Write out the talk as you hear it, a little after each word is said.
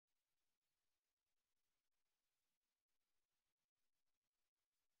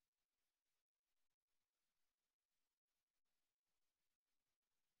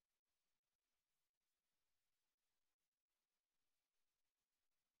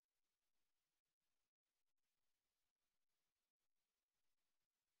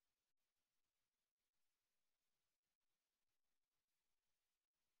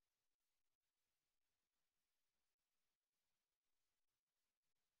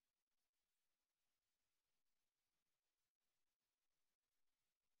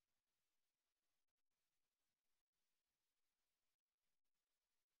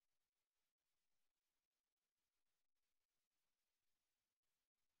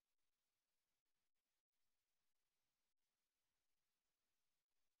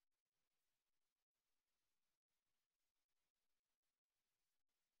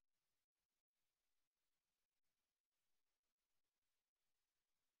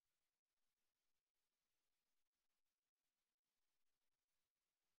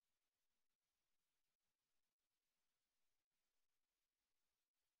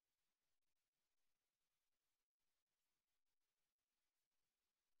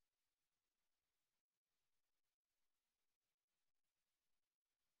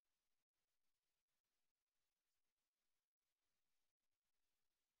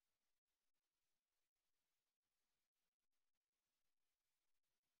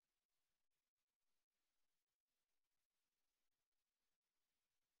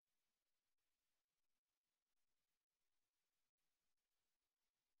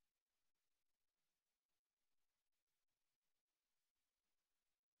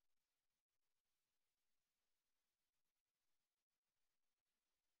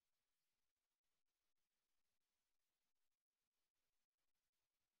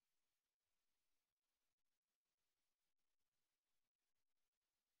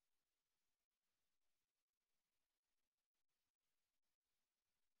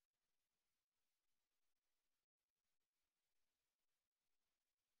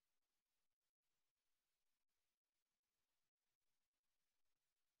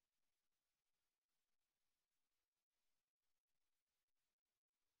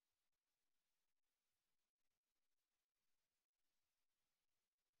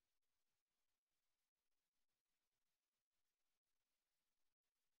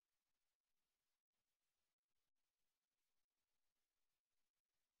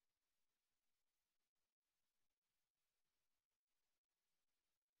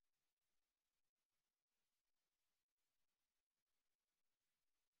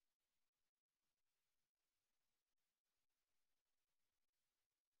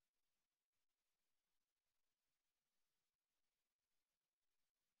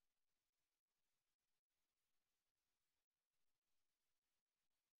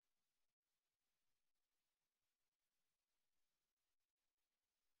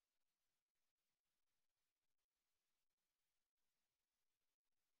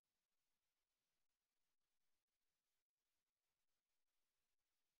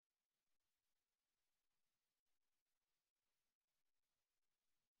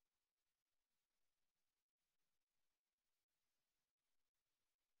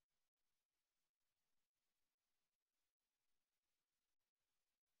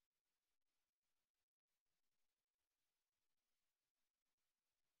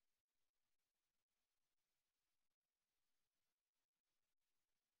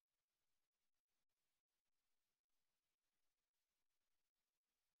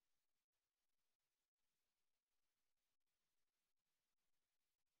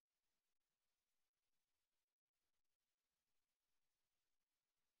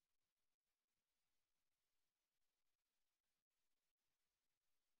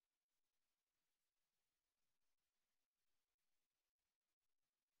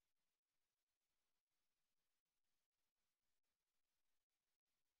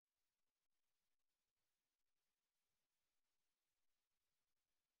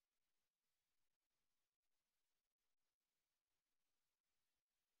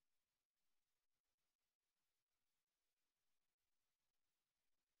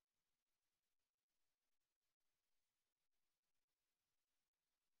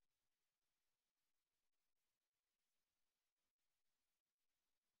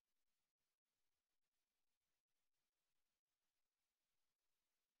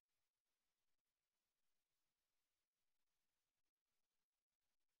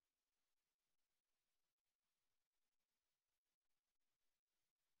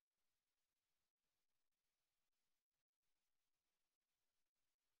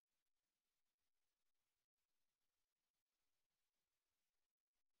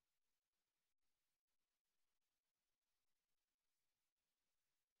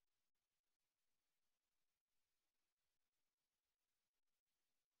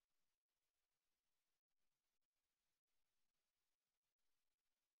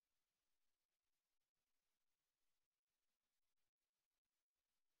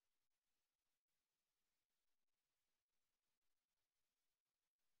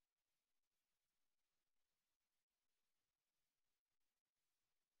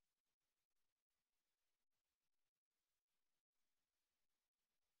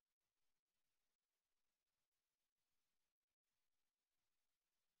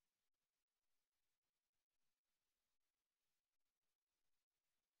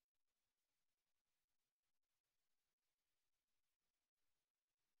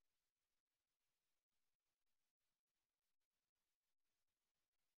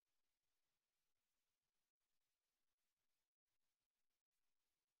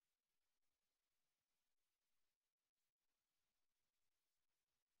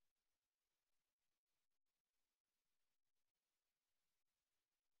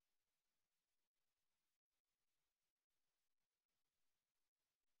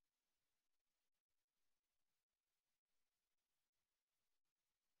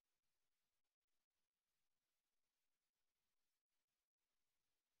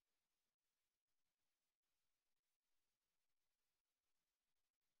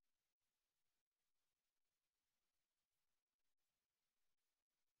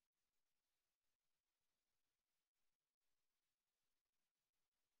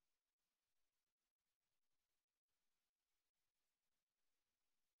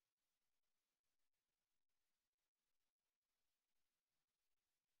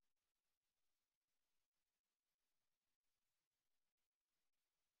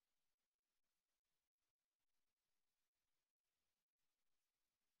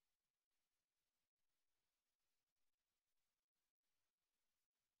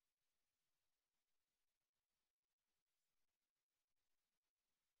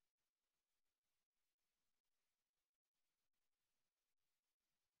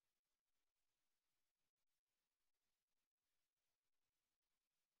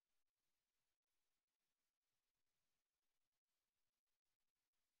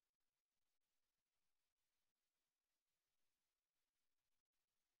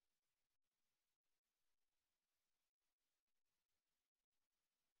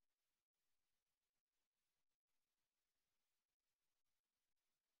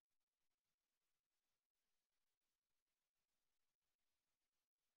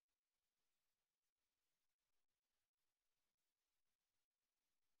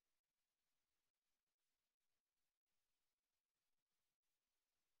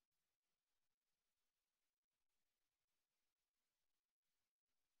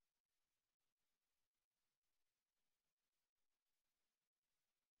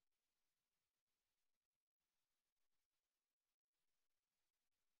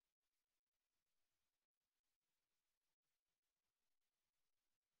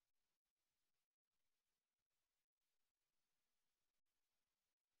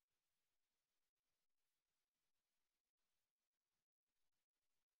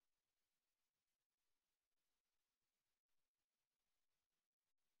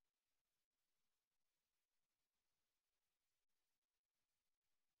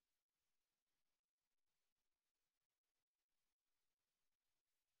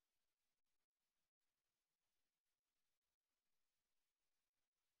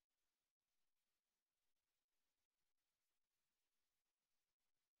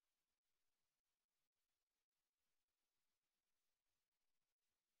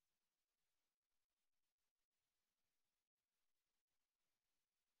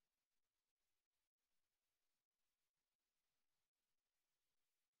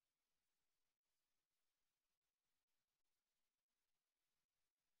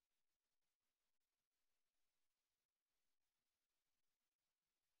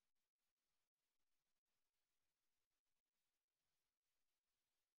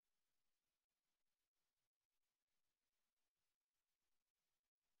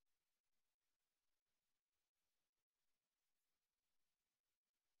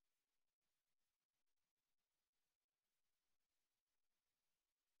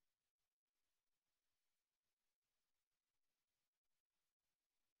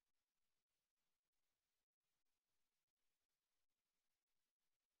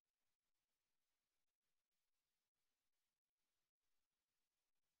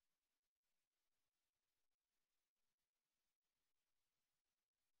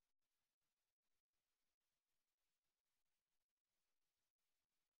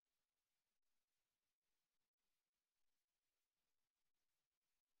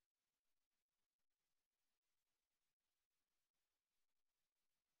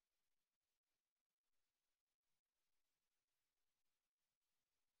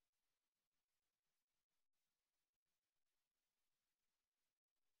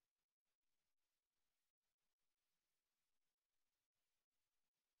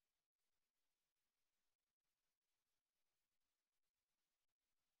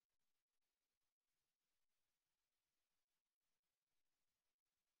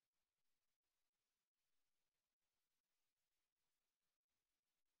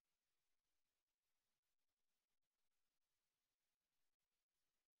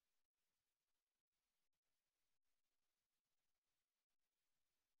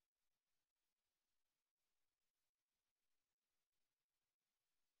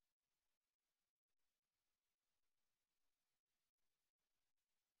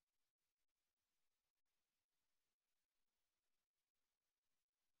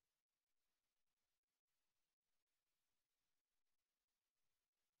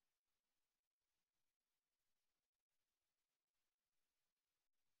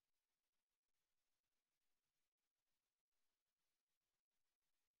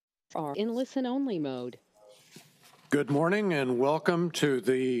are in listen-only mode. Good morning and welcome to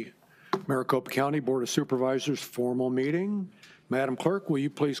the Maricopa County Board of Supervisors formal meeting. Madam Clerk, will you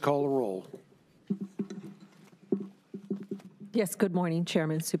please call the roll? Yes, good morning,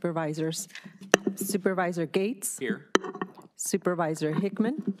 Chairman, Supervisors. Supervisor Gates. Here. Supervisor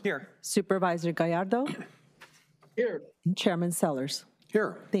Hickman. Here. Supervisor Gallardo. Here. And Chairman Sellers.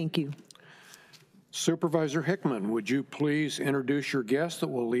 Here. Thank you. Supervisor Hickman, would you please introduce your guest that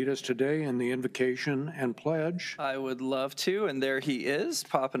will lead us today in the invocation and pledge? I would love to, and there he is,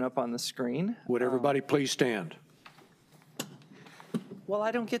 popping up on the screen. Would everybody please stand? Well,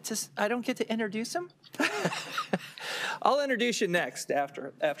 I don't get to introduce him. I'll introduce you next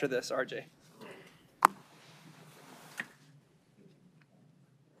after this, RJ.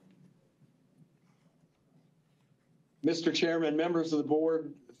 Mr. Chairman, members of the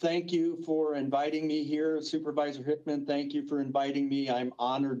board, thank you for inviting me here. Supervisor Hickman, thank you for inviting me. I'm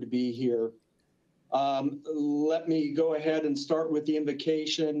honored to be here. Let me go ahead and start with the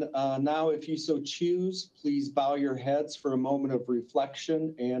invocation. Now, if you so choose, please bow your heads for a moment of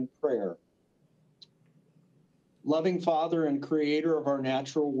reflection and prayer. Loving Father and Creator of our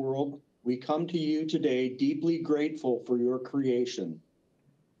natural world, we come to you today deeply grateful for your creation.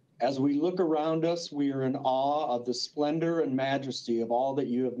 As we look around us, we are in awe of the splendor and majesty of all that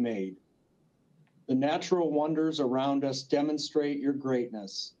you have made. The natural wonders around us demonstrate your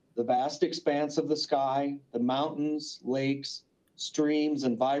greatness. The vast expanse of the sky, the mountains, lakes, streams,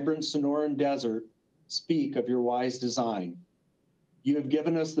 and vibrant Sonoran desert speak of your wise design. You have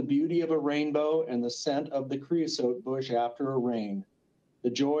given us the beauty of a rainbow and the scent of the creosote bush after a rain, the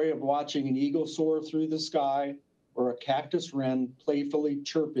joy of watching an eagle soar through the sky, or a cactus wren playfully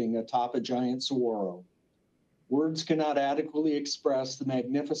chirping atop a giant saguaro. Words cannot adequately express the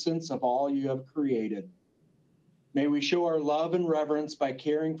magnificence of all you have created. May we show our love and reverence by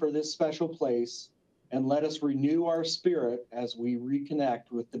caring for this special place, and let us renew our spirit as we reconnect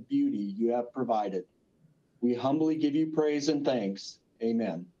with the beauty you have provided. We humbly give you praise and thanks.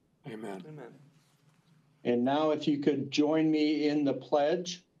 Amen. Amen. Amen. And now if you could join me in the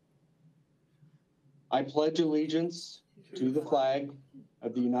pledge. I pledge allegiance to the flag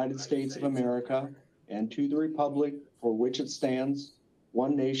of the United States of America and to the republic for which it stands,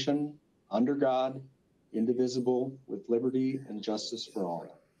 one nation, under God, indivisible, with liberty and justice for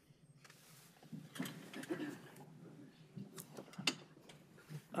all.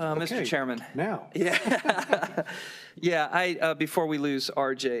 Mr. Chairman. Now. Yeah. Yeah, before we lose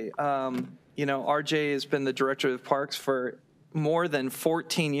RJ, RJ has been the director of parks for more than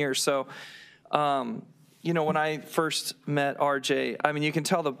 14 years. So, when I first met RJ, I mean, you can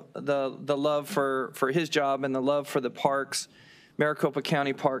tell the love for his job and the love for the parks. Maricopa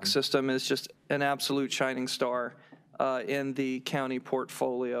County Park System is just an absolute shining star in the county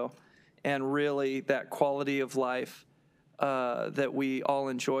portfolio, and really that quality of life that we all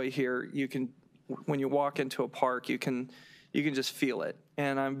enjoy here. You can, when you walk into a park, you can just feel it.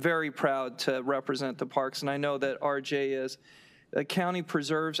 And I'm very proud to represent the parks, and I know that RJ is. The county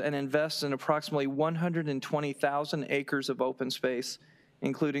preserves and invests in approximately 120,000 acres of open space,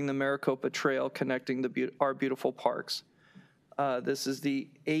 including the Maricopa Trail connecting our beautiful parks. This is the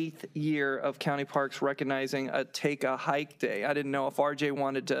 8th year of county parks recognizing a Take a Hike Day. I didn't know if RJ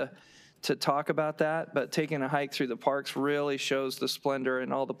wanted to talk about that, but taking a hike through the parks really shows the splendor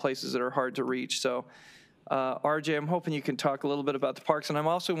and all the places that are hard to reach. So, RJ, I'm hoping you can talk a little bit about the parks. And I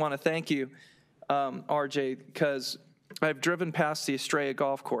also want to thank you, RJ, because I've driven past the Estrella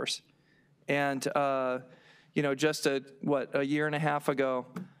Golf Course, and just a year and a half ago,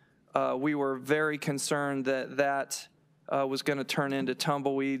 we were very concerned that was going to turn into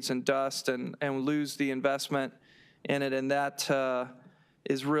tumbleweeds and dust and lose the investment in it, and that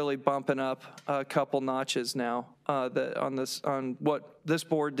is really bumping up a couple notches now on what this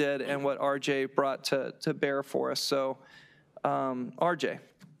board did and what RJ brought to bear for us. So, RJ.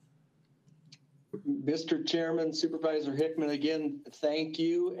 Mr. Chairman, Supervisor Hickman, again, thank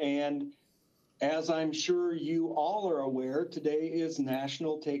you. And as I'm sure you all are aware, today is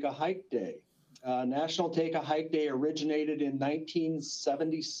National Take a Hike Day. National Take a Hike Day originated in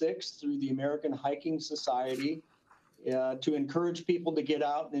 1976 through the American Hiking Society to encourage people to get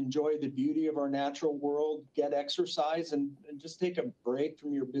out and enjoy the beauty of our natural world, get exercise, and just take a break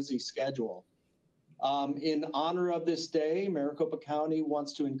from your busy schedule. In honor of this day, Maricopa County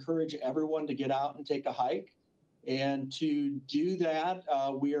wants to encourage everyone to get out and take a hike. And to do that,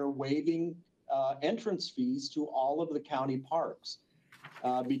 we are waiving entrance fees to all of the county parks.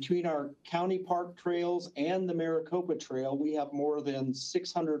 Between our county park trails and the Maricopa Trail, we have more than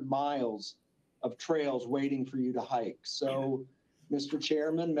 600 miles of trails waiting for you to hike. So Mr.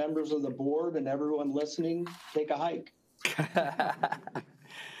 Chairman, members of the board, and everyone listening, take a hike.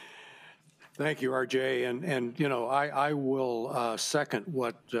 Thank you, RJ. And you know, I will second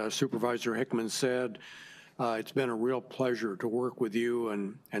what Supervisor Hickman said. It's been a real pleasure to work with you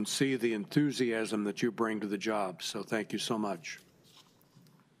and see the enthusiasm that you bring to the job. So thank you so much.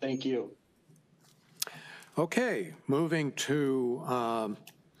 Thank you. Okay, moving to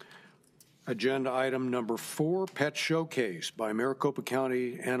agenda item number 4, Pet Showcase by Maricopa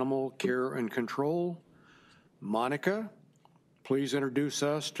County Animal Care and Control. Monica, please introduce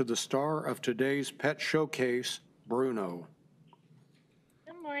us to the star of today's Pet Showcase, Bruno.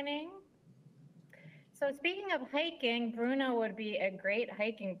 Good morning. So speaking of hiking, Bruno would be a great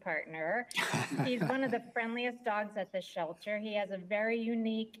hiking partner. He's one of the friendliest dogs at the shelter. He has a very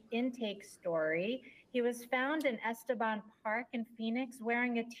unique intake story. He was found in Esteban Park in Phoenix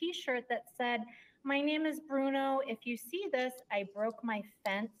wearing a t-shirt that said, "My name is Bruno. If you see this, I broke my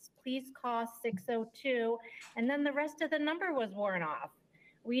fence. Please call 602." And then the rest of the number was worn off.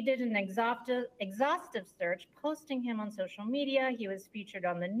 We did an exhaustive search, posting him on social media. He was featured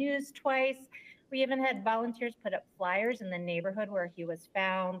on the news twice. We even had volunteers put up flyers in the neighborhood where he was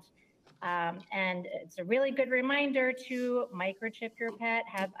found. And it's a really good reminder to microchip your pet,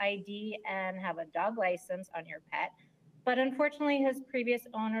 have ID, and have a dog license on your pet. But unfortunately, his previous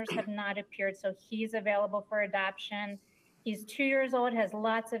owners have not appeared, so he's available for adoption. He's 2 years old, has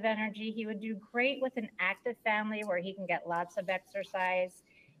lots of energy. He would do great with an active family where he can get lots of exercise.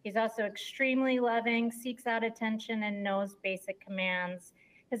 He's also extremely loving, seeks out attention, and knows basic commands.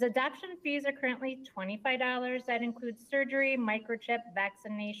 His adoption fees are currently $25. That includes surgery, microchip,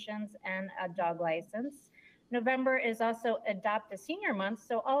 vaccinations, and a dog license. November is also Adopt a Senior Month,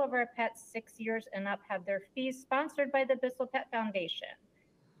 so all of our pets 6 years and up have their fees sponsored by the Bissell Pet Foundation.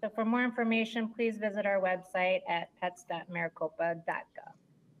 So for more information, please visit our website at pets.maricopa.gov.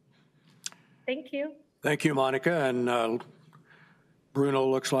 Thank you. Thank you, Monica. And Bruno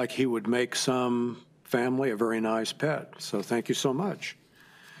looks like he would make some family a very nice pet. So thank you so much.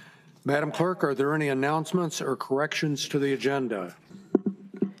 Madam Clerk, are there any announcements or corrections to the agenda?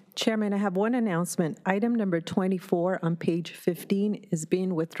 Chairman, I have one announcement. Item number 24 on page 15 is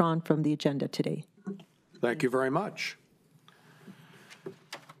being withdrawn from the agenda today. Thank you very much.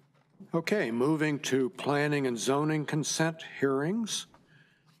 Okay, moving to planning and zoning consent hearings.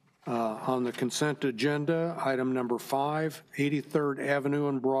 On the consent agenda, item number 5, 83rd Avenue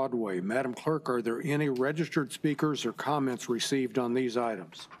and Broadway. Madam Clerk, are there any registered speakers or comments received on these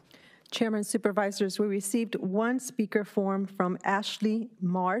items? Chairman, Supervisors, we received one speaker form from Ashley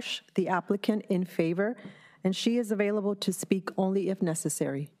Marsh, the applicant in favor, and she is available to speak only if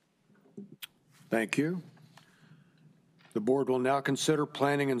necessary. Thank you. The board will now consider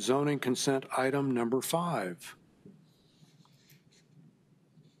planning and zoning consent item number 5.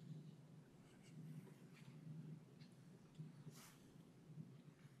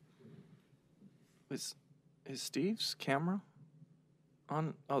 Is Steve's camera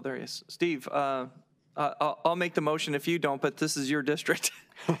on? Oh, there he is. Steve, I'll make the motion if you don't, but this is your district.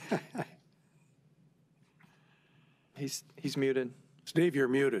 He's muted. Steve, you're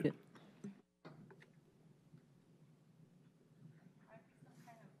muted. Is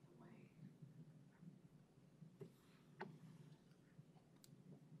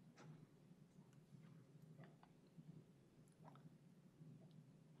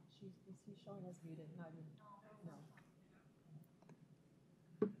he showing as muted? No.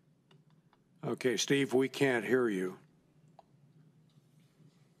 Okay, Steve, we can't hear you.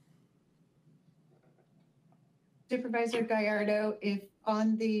 Supervisor Gallardo, if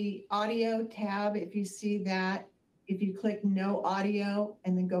on the audio tab, if you see that, if you click no audio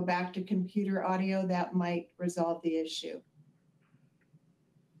and then go back to computer audio, that might resolve the issue.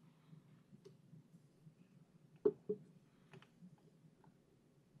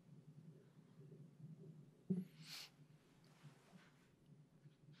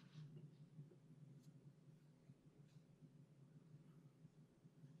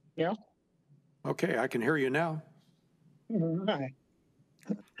 Yeah. Okay, I can hear you now. Hi.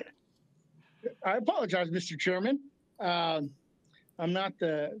 I apologize, Mr. Chairman. I'm not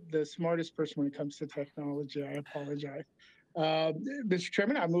the smartest person when it comes to technology. I apologize. Mr.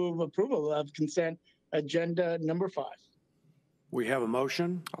 Chairman, I move approval of consent agenda number 5. We have a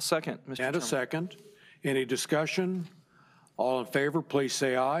motion I'll second, Mr. and Chairman. a second. Any discussion? All in favor, please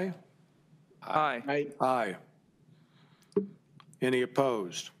say aye. Aye. Aye. Any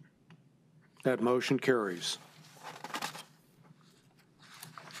opposed? That motion carries.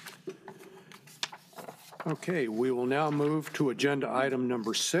 Okay, we will now move to agenda item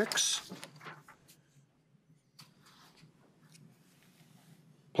number 6.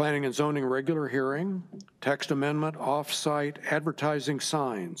 Planning and zoning regular hearing, text amendment, off-site advertising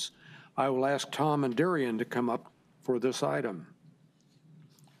signs. I will ask Tom and Darian to come up for this item.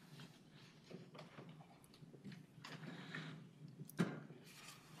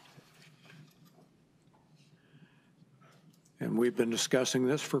 And we've been discussing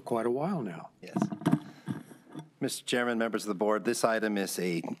this for quite a while now. Yes. Mr. Chairman, members of the board, this item is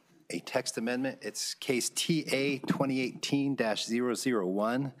a text amendment. It's case TA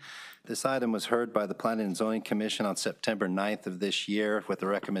 2018-001. This item was heard by the Planning and Zoning Commission on September 9th of this year with a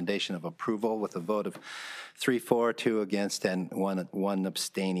recommendation of approval with a vote of 3-4, 2 against, and one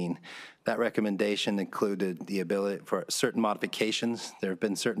abstaining. That recommendation included the ability for certain modifications. There have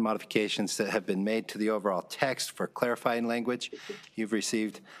been certain modifications that have been made to the overall text for clarifying language. You've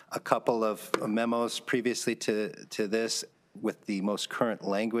received a couple of memos previously to this with the most current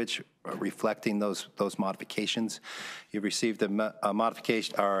language reflecting those modifications. You received a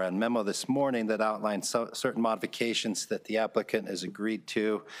modification or a memo this morning that outlined certain modifications that the applicant has agreed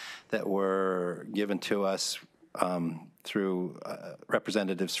to that were given to us through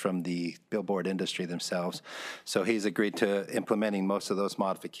representatives from the billboard industry themselves. So he's agreed to implementing most of those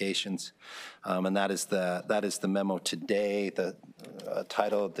modifications, and that is the memo today. The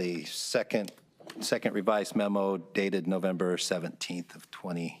titled the second revised memo dated November 17th of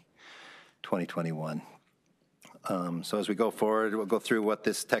 2021. So as we go forward, we'll go through what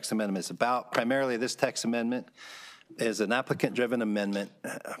this text amendment is about. Primarily, this text amendment is an applicant-driven amendment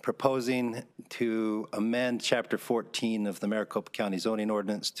proposing to amend Chapter 14 of the Maricopa County Zoning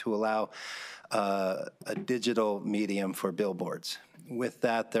Ordinance to allow a digital medium for billboards. With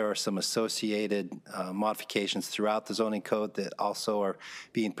that, there are some associated modifications throughout the zoning code that also are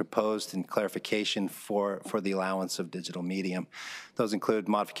being proposed in clarification for the allowance of digital medium. Those include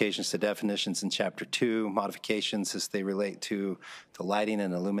modifications to definitions in Chapter 2, modifications as they relate to the lighting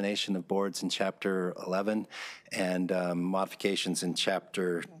and illumination of boards in Chapter 11, and modifications in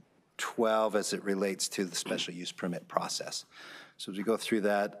Chapter 12 as it relates to the special use permit process. So as we go through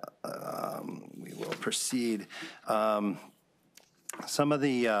that, we will proceed. Some of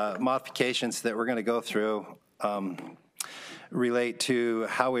the modifications that we're going to go through relate to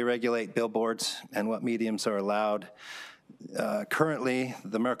how we regulate billboards and what mediums are allowed. Currently,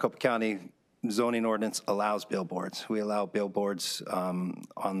 the Maricopa County zoning ordinance allows billboards. We allow billboards on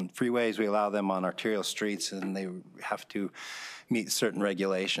freeways. We allow them on arterial streets, and they have to meet certain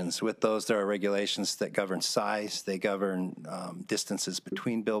regulations. With those, there are regulations that govern size. They govern distances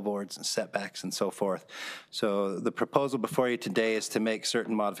between billboards and setbacks and so forth. So the proposal before you today is to make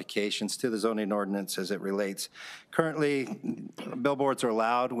certain modifications to the zoning ordinance as it relates. Currently, billboards are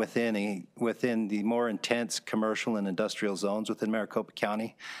allowed within the more intense commercial and industrial zones within Maricopa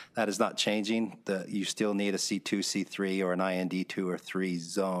County. That is not changing. You still need a C2, C3, or an IND2 or 3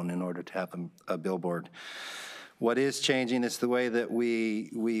 zone in order to have a billboard. What is changing is the way that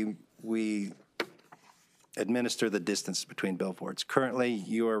we administer the distance between billboards. Currently,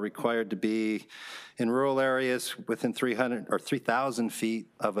 you are required to be in rural areas within 300 or 3,000 feet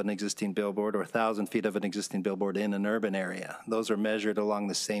of an existing billboard, or 1,000 feet of an existing billboard in an urban area. Those are measured along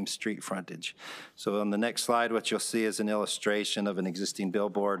the same street frontage. So on the next slide, what you'll see is an illustration of an existing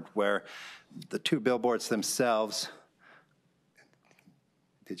billboard where the two billboards themselves,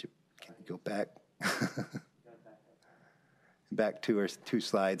 can you go back? Back two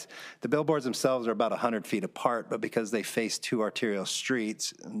slides. The billboards themselves are about 100 feet apart, but because they face two arterial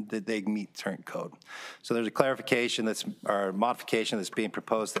streets, they meet current code. So there's a clarification or modification that's being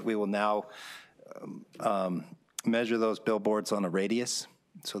proposed that we will now measure those billboards on a radius.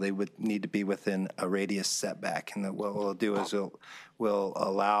 So they would need to be within a radius setback. And what we'll do is we'll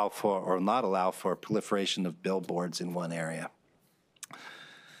allow for, or not allow for, proliferation of billboards in one area.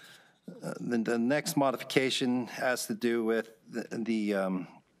 The next modification has to do with the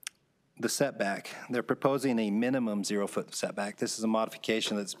setback. They're proposing a minimum 0-foot setback. This is a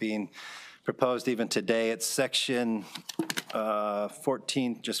modification that's being proposed even today. It's section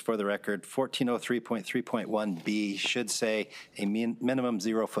 14, just for the record, 1403.3.1B should say a minimum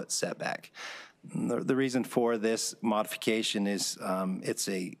 0-foot setback. The reason for this modification is it's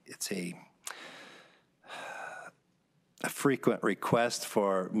a frequent request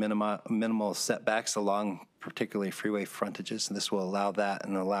for minimal setbacks along particularly freeway frontages, and this will allow that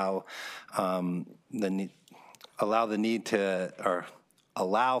and allow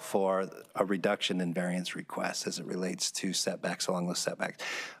for a reduction in variance requests as it relates to setbacks along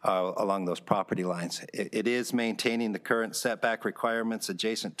those property lines. It is maintaining the current setback requirements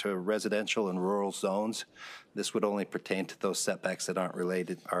adjacent to residential and rural zones. This would only pertain to those setbacks that aren't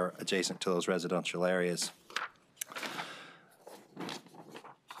adjacent to those residential areas.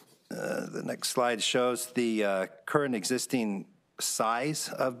 The next slide shows the current existing size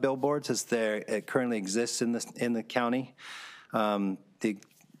of billboards as it currently exists in the county.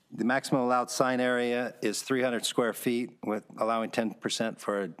 The maximum allowed sign area is 300 square feet, with allowing 10%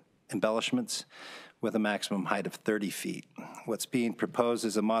 for embellishments, with a maximum height of 30 feet. What's being proposed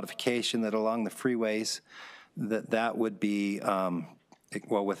is a modification that along the freeways, that would be,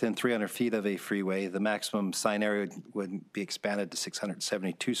 well, within 300 feet of a freeway, the maximum sign area would be expanded to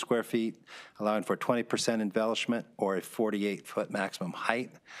 672 square feet, allowing for 20% embellishment or a 48-foot maximum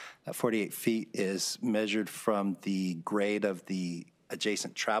height. That 48 feet is measured from the grade of the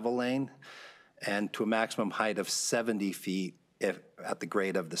adjacent travel lane and to a maximum height of 70 feet at the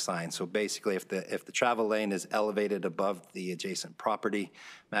grade of the sign. So basically, if the travel lane is elevated above the adjacent property,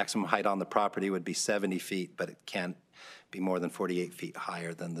 maximum height on the property would be 70 feet, but it can't be more than 48 feet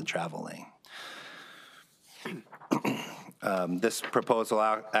higher than the travel lane. This proposal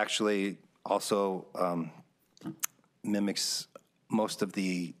actually also mimics most of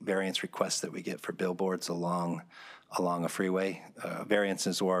the variance requests that we get for billboards along a freeway,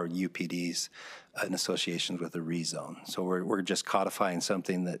 variances or UPDs in association with a rezone. So we're just codifying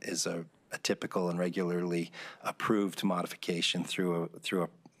something that is a typical and regularly approved modification through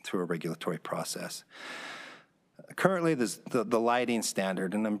a regulatory process. Currently, there's the lighting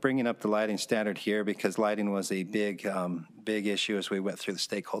standard, and I'm bringing up the lighting standard here because lighting was a big issue as we went through the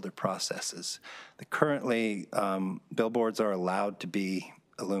stakeholder processes. Currently, billboards are allowed to be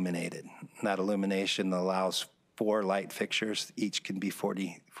illuminated. And that illumination allows 4 light fixtures. Each can be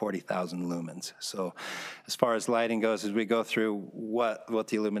 40,000 lumens. So as far as lighting goes, as we go through what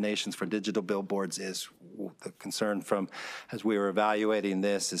the illuminations for digital billboards is, the concern from as we were evaluating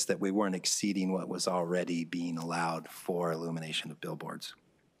this is that we weren't exceeding what was already being allowed for illumination of billboards.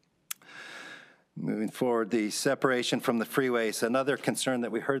 Moving forward, the separation from the freeways. Another concern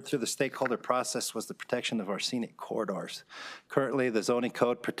that we heard through the stakeholder process was the protection of our scenic corridors. Currently, the zoning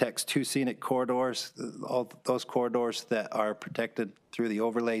code protects 2 scenic corridors, all those corridors that are protected through the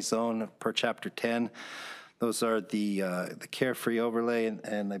overlay zone per Chapter 10. Those are the Carefree overlay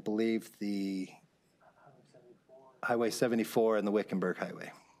and I believe the Highway 74 and the Wickenburg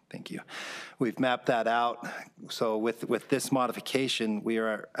Highway. Thank you. We've mapped that out. So with this modification, we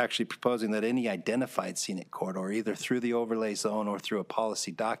are actually proposing that any identified scenic corridor, either through the overlay zone or through a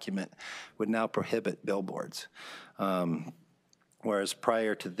policy document, would now prohibit billboards. Whereas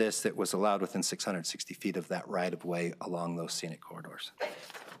prior to this, it was allowed within 660 feet of that right-of-way along those scenic corridors.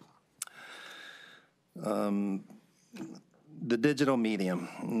 The digital medium,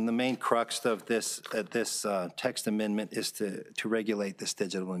 and the main crux of this text amendment is to regulate this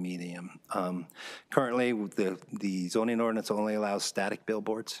digital medium. Currently, the zoning ordinance only allows static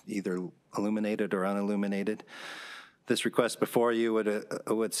billboards, either illuminated or unilluminated. This request before you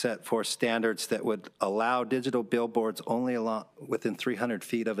would set forth standards that would allow digital billboards only within 300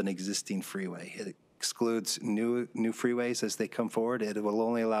 feet of an existing freeway. It excludes new freeways as they come forward. It will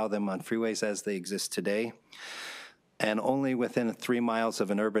only allow them on freeways as they exist today, and only within 3 miles of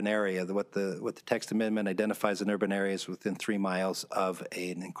an urban area. What the text amendment identifies an urban area is within 3 miles of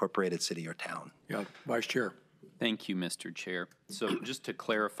an incorporated city or town. Yeah, Vice Chair. Thank you, Mr. Chair. So just to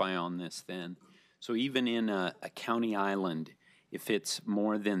clarify on this then, so even in a county island, if it's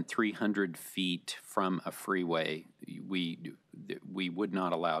more than 300 feet from a freeway, we would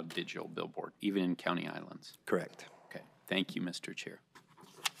not allow digital billboard, even in county islands? Correct. Okay, thank you, Mr. Chair.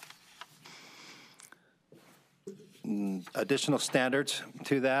 Additional standards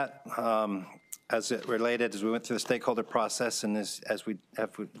to that, as it related, as we went through the stakeholder process and as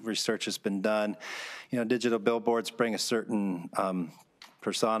research has been done, digital billboards bring a certain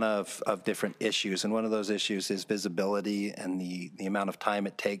persona of different issues, and one of those issues is visibility and the amount of time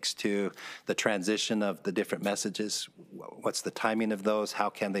it takes to the transition of the different messages. What's the timing of those? How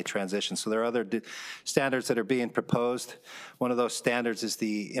can they transition? So there are other standards that are being proposed. One of those standards is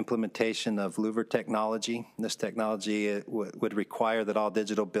the implementation of louver technology. This technology would require that all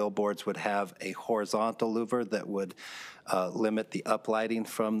digital billboards would have a horizontal louver that would limit the uplighting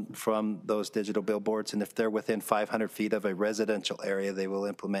from those digital billboards, and if they're within 500 feet of a residential area, they will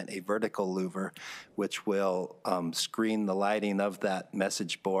implement a vertical louver, which will screen the lighting of that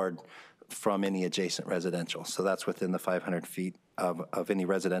message board from any adjacent residential. So that's within the 500 feet of any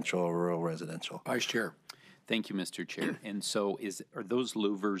residential or rural residential. Vice Chair. Thank you, Mr. Chair. And so are those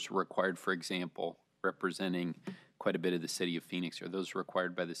louvers required, for example, representing quite a bit of the city of Phoenix? Are those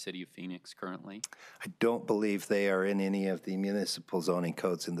required by the city of Phoenix currently? I don't believe they are in any of the municipal zoning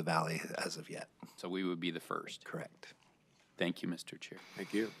codes in the valley as of yet. So we would be the first. Correct. Thank you, Mr. Chair.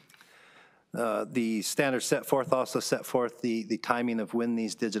 Thank you. The standards set forth also set forth the timing of when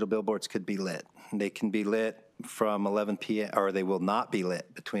these digital billboards could be lit. They can be lit from 11 p.m. or they will not be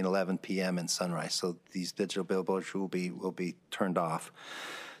lit between 11 p.m. and sunrise. So these digital billboards will be turned off.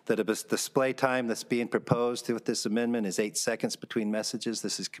 The display time that's being proposed with this amendment is 8 seconds between messages.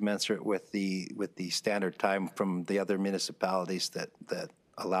 This is commensurate with the standard time from the other municipalities that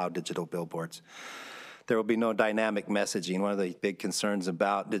allow digital billboards. There will be no dynamic messaging. One of the big concerns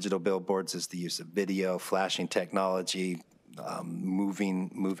about digital billboards is the use of video, flashing technology,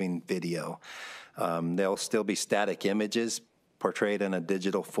 moving video. There'll still be static images portrayed in a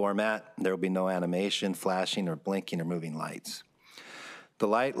digital format. There will be no animation, flashing, or blinking or moving lights. The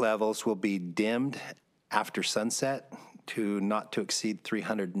light levels will be dimmed after sunset not to exceed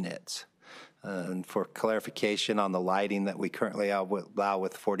 300 nits. And for clarification on the lighting that we currently allow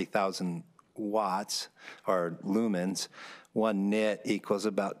with 40,000 watts or lumens, 1 nit equals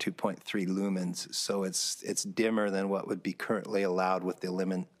about 2.3 lumens. So it's dimmer than what would be currently allowed with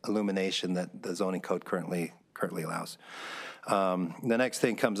the illumination that the zoning code currently allows. The next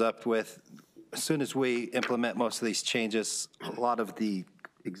thing comes up with, as soon as we implement most of these changes, a lot of the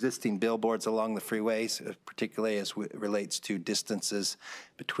existing billboards along the freeways, particularly as it relates to distances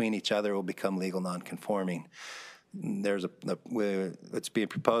between each other, will become legal nonconforming. It's being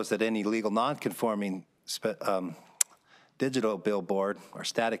proposed that any legal nonconforming digital billboard or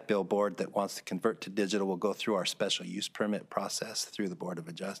static billboard that wants to convert to digital will go through our special use permit process through the Board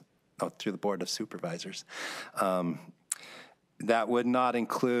of Supervisors. That would not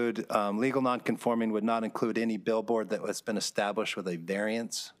include, legal nonconforming would not include any billboard that has been established with a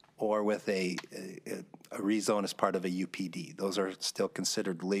variance or with a rezone as part of a UPD. Those are still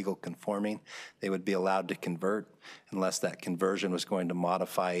considered legal conforming. They would be allowed to convert unless that conversion was going to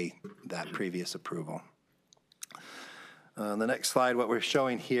modify that previous approval. The next slide, what we're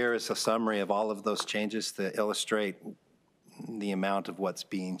showing here is a summary of all of those changes to illustrate the amount of what's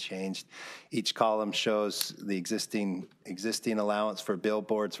being changed. Each column shows the existing allowance for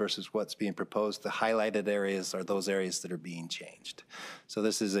billboards versus what's being proposed. The highlighted areas are those areas that are being changed. So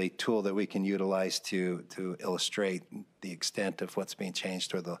this is a tool that we can utilize to illustrate the extent of what's being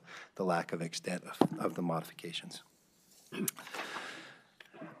changed or the lack of extent of the modifications.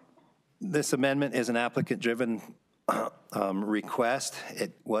 This amendment is an applicant-driven request.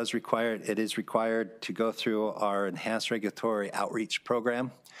 It is required to go through our enhanced regulatory outreach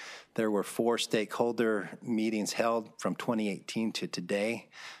program. There were 4 stakeholder meetings held from 2018 to today.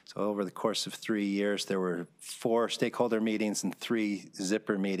 So over the course of 3 years, there were 4 stakeholder meetings and 3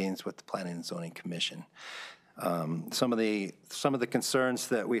 zipper meetings with the Planning and Zoning Commission. Some of the concerns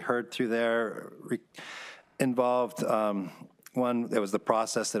that we heard through there involved, one, there was the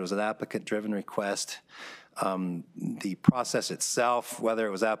process. There was an applicant-driven request. The process itself, whether it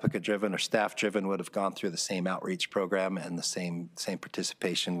was applicant-driven or staff-driven, would have gone through the same outreach program, and the same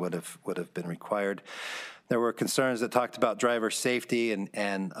participation would have been required. There were concerns that talked about driver safety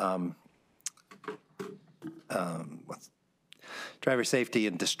and driver safety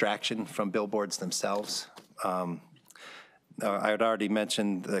and distraction from billboards themselves. I had already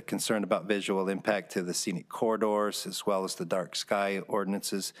mentioned the concern about visual impact to the scenic corridors as well as the dark sky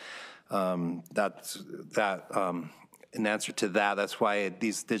ordinances. In answer to that, that's why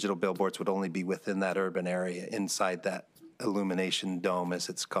these digital billboards would only be within that urban area, inside that illumination dome, as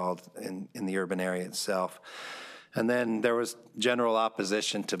it's called, in the urban area itself. And then there was general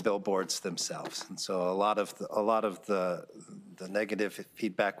opposition to billboards themselves. And so a lot of the negative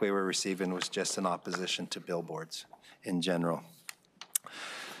feedback we were receiving was just in opposition to billboards in general.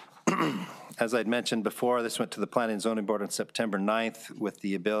 As I'd mentioned before, this went to the Planning and Zoning Board on September 9th with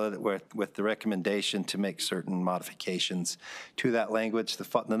the recommendation to make certain modifications to that language.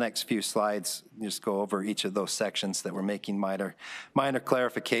 The next few slides just go over each of those sections that we're making minor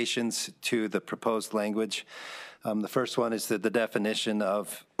clarifications to the proposed language. The first one is the definition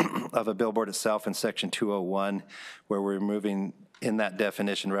of a billboard itself in section 201, where we're removing in that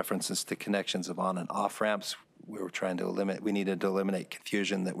definition references to connections of on and off ramps. We needed to eliminate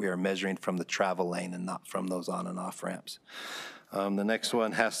confusion that we are measuring from the travel lane and not from those on and off ramps. The next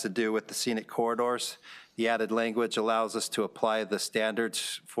one has to do with the scenic corridors. The added language allows us to apply the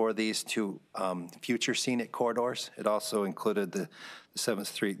standards for these to future scenic corridors. It also included the 7th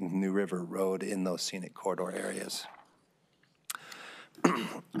Street and New River Road in those scenic corridor areas.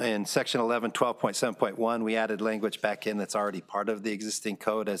 In section 1112.7.1, we added language back in that's already part of the existing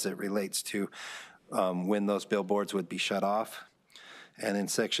code as it relates to when those billboards would be shut off. And in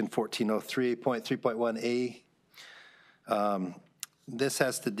section 1403.3.1A, This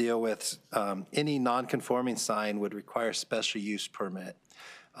has to deal with any non-conforming sign would require special use permit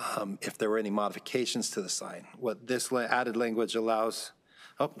if there were any modifications to the sign. What this added language allows,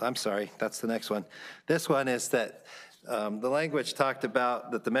 oh, I'm sorry, that's the next one. This one is that the language talked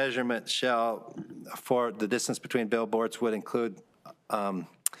about that the measurement shall, for the distance between billboards would include,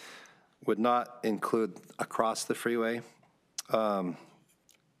 would not include across the freeway,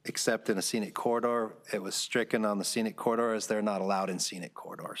 except in a scenic corridor. It was stricken on the scenic corridor as they're not allowed in scenic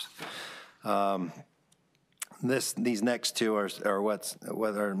corridors. These next two are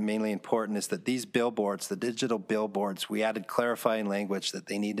what are mainly important is that these billboards, the digital billboards, we added clarifying language that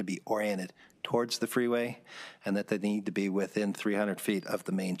they need to be oriented towards the freeway and that they need to be within 300 feet of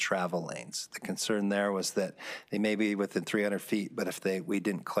the main travel lanes. The concern there was that they may be within 300 feet, but if we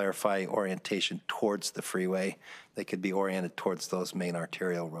didn't clarify orientation towards the freeway, they could be oriented towards those main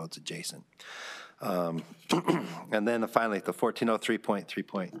arterial roads adjacent. And then finally, the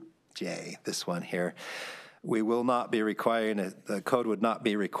 1403.3.J, this one here, we will not be requiring, the code would not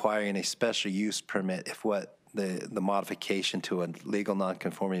be requiring a special use permit if what the modification to a legal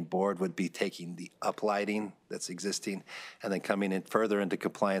non-conforming board would be taking the uplighting that's existing and then coming in further into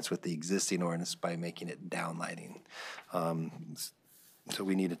compliance with the existing ordinance by making it downlighting. So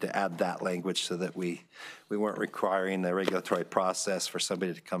we needed to add that language so that we weren't requiring the regulatory process for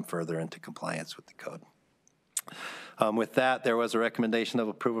somebody to come further into compliance with the code. With that, there was a recommendation of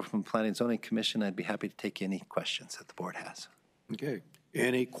approval from the Planning and Zoning Commission. I'd be happy to take any questions that the board has. Okay.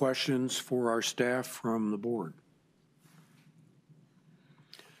 Any questions for our staff from the board?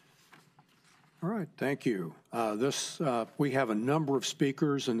 All right, thank you. We have a number of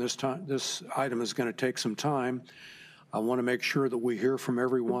speakers, and this item is going to take some time. I want to make sure that we hear from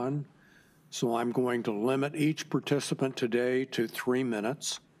everyone, so I'm going to limit each participant today to 3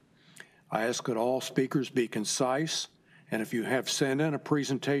 minutes. I ask that all speakers be concise, and if you have sent in a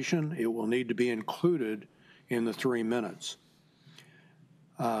presentation, it will need to be included in the 3 minutes.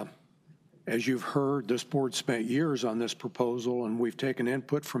 As you've heard, this board spent years on this proposal, and we've taken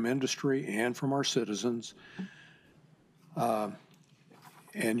input from industry and from our citizens. And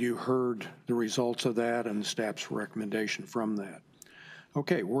you heard the results of that and the staff's recommendation from that.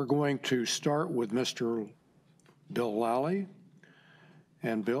 Okay, we're going to start with Mr. Bill Lally.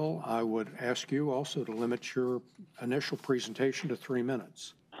 And Bill, I would ask you also to limit your initial presentation to 3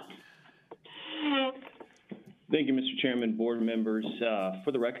 minutes. Thank you, Mr. Chairman, board members.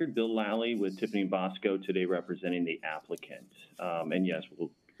 For the record, Bill Lally with Tiffany Bosco today representing the applicant. And yes,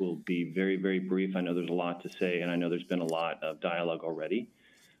 we'll be very, very brief. I know there's a lot to say, and I know there's been a lot of dialogue already.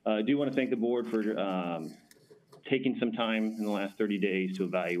 I do want to thank the board for taking some time in the last 30 days to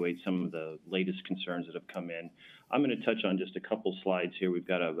evaluate some of the latest concerns that have come in. I'm going to touch on just a couple slides here. We've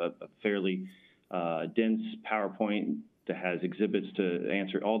got a fairly dense PowerPoint that has exhibits to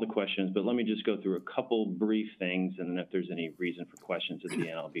answer all the questions, but let me just go through a couple brief things, and then if there's any reason for questions at the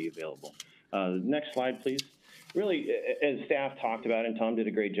end, I'll be available. Next slide, please. Really, as staff talked about, and Tom did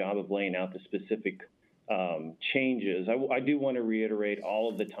a great job of laying out the specific changes, I do want to reiterate all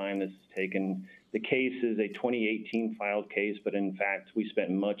of the time this has taken. The case is a 2018 filed case, but in fact, we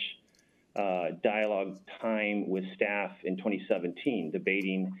spent much dialogue time with staff in 2017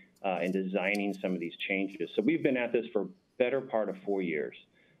 debating and designing some of these changes. So we've been at this for better part of 4 years.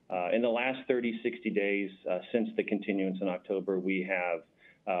 In the last 30, 60 days since the continuance in October, we have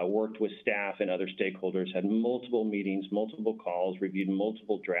worked with staff and other stakeholders, had multiple meetings, multiple calls, reviewed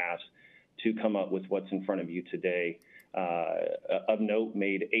multiple drafts to come up with what's in front of you today. Of note,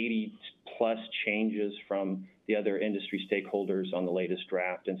 made 80 plus changes from the other industry stakeholders on the latest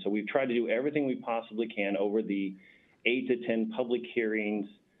draft. And so we've tried to do everything we possibly can over the 8 to 10 public hearings,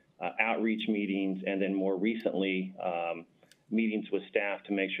 outreach meetings, and then more recently, meetings with staff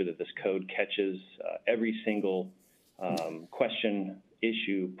to make sure that this code catches every single question,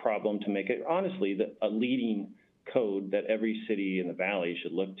 issue, problem to make it, honestly, a leading code that every city in the Valley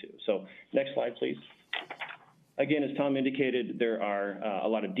should look to. So next slide, please. Again, as Tom indicated, there are a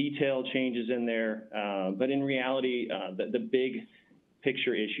lot of detailed changes in there, but in reality, the big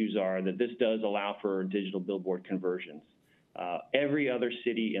picture issues are that this does allow for digital billboard conversions. Every other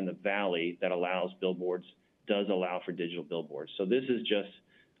city in the Valley that allows billboards does allow for digital billboards. So this is just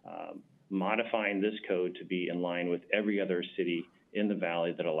modifying this code to be in line with every other city in the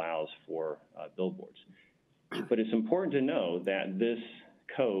Valley that allows for billboards. But it's important to know that this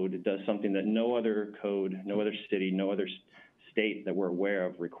code does something that no other code, no other city, no other state that we're aware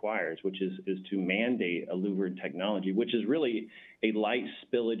of requires, which is to mandate a louvered technology, which is really a light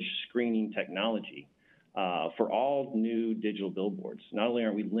spillage screening technology for all new digital billboards. Not only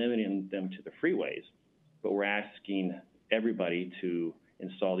are we limiting them to the freeways, but we're asking everybody to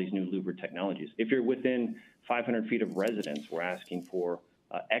install these new louvered technologies. If you're within 500 feet of residence, we're asking for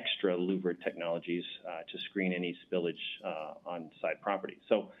extra louvered technologies to screen any spillage on side property.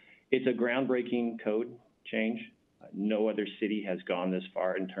 So it's a groundbreaking code change. No other city has gone this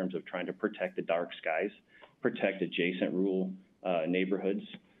far in terms of trying to protect the dark skies, protect adjacent rural neighborhoods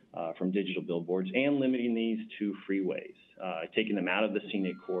from digital billboards, and limiting these to freeways, taking them out of the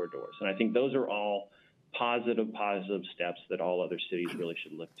scenic corridors. And I think those are all positive steps that all other cities really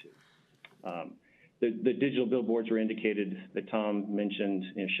should look to. The digital billboards were indicated that Tom mentioned,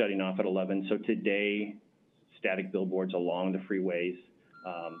 shutting off at 11. So today, static billboards along the freeways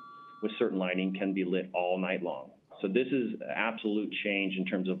with certain lighting can be lit all night long. So this is an absolute change in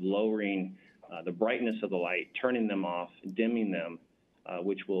terms of lowering the brightness of the light, turning them off, dimming them,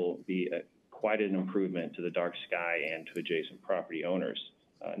 which will be quite an improvement to the dark sky and to adjacent property owners.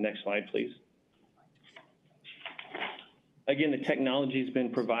 Next slide, please. Again, the technology has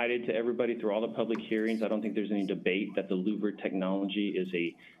been provided to everybody through all the public hearings. I don't think there's any debate that the louvered technology is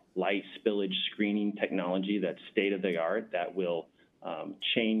a light spillage screening technology that's state-of-the-art that will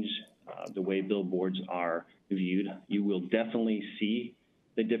change the way billboards are viewed. You will definitely see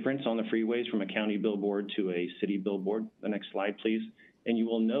the difference on the freeways from a county billboard to a city billboard. The next slide, please. And you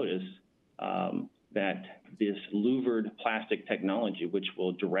will notice that this louvered plastic technology, which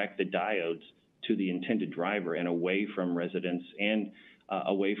will direct the diodes to the intended driver and away from residents and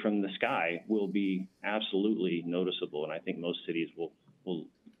away from the sky, will be absolutely noticeable. And I think most cities will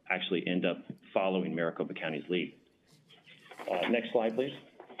actually end up following Maricopa County's lead. Next slide, please.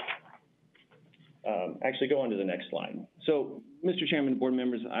 Actually, go on to the next slide. So, Mr. Chairman, board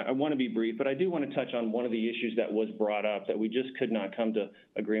members, I want to be brief, but I do want to touch on one of the issues that was brought up that we just could not come to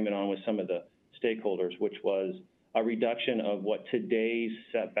agreement on with some of the stakeholders, which was a reduction of what today's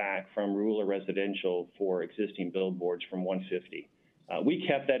setback from rural or residential for existing billboards from 150. We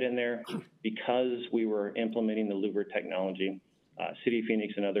kept that in there because we were implementing the louvered technology. City of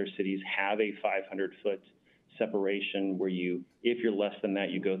Phoenix and other cities have a 500-foot separation where you, if you're less than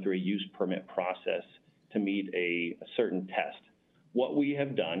that, you go through a use permit process to meet a certain test. What we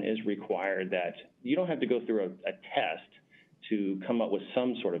have done is require that you don't have to go through a test to come up with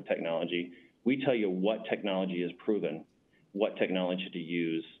some sort of technology. We tell you what technology is proven, what technology to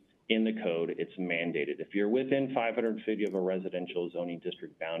use in the code. It's mandated. If you're within 500 feet of a residential zoning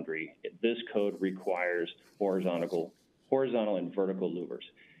district boundary, this code requires horizontal and vertical louvers.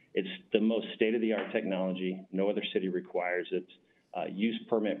 It's the most state-of-the-art technology. No other city requires it. Use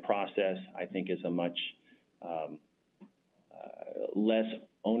permit process, I think, is a much less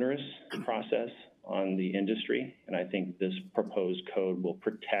onerous process on the industry. And I think this proposed code will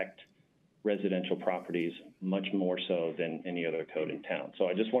protect residential properties much more so than any other code in town. So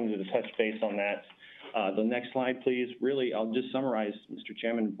I just wanted to touch base on that. The next slide, please. Really, I'll just summarize, Mr.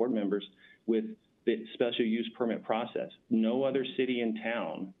 Chairman and board members, with the special use permit process. No other city in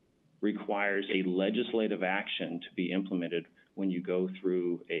town requires a legislative action to be implemented when you go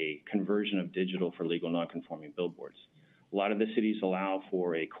through a conversion of digital for legal nonconforming billboards. A lot of the cities allow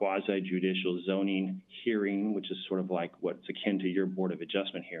for a quasi-judicial zoning hearing, which is sort of like what's akin to your Board of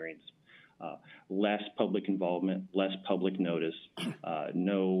Adjustment hearings. Less public involvement, less public notice,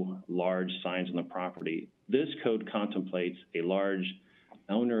 no large signs on the property. This code contemplates a large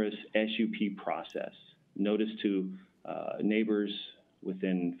onerous SUP process. Notice to neighbors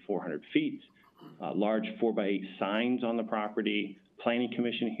within 400 feet, large 4x8 signs on the property, Planning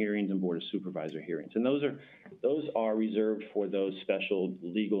Commission hearings, and Board of Supervisor hearings. And those are reserved for those special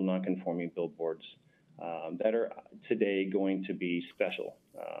legal nonconforming billboards that are today going to be special.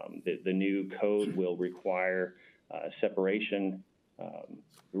 The new code will require separation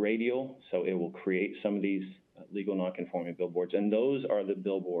radial, so it will create some of these legal nonconforming billboards. And those are the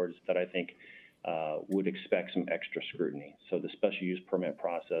billboards that I think would expect some extra scrutiny. So the special use permit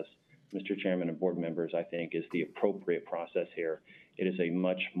process, Mr. Chairman and board members, I think is the appropriate process here. It is a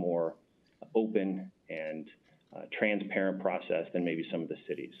much more open and transparent process than maybe some of the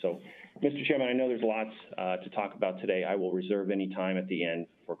cities. So, Mr. Chairman, I know there's lots to talk about today. I will reserve any time at the end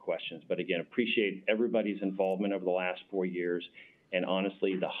for questions. But again, appreciate everybody's involvement over the last 4 years and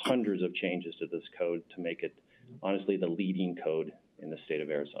honestly the hundreds of changes to this code to make it honestly the leading code in the state of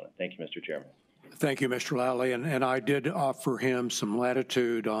Arizona. Thank you, Mr. Chairman. Thank you, Mr. Lally. And I did offer him some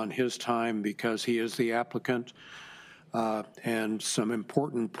latitude on his time because he is the applicant and some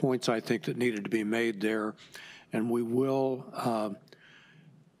important points I think that needed to be made there. And we will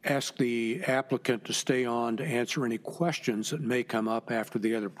ask the applicant to stay on to answer any questions that may come up after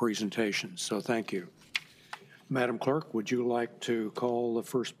the other presentations. So thank you. Madam Clerk, would you like to call the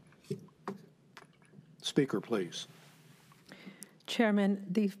first speaker, please? Chairman,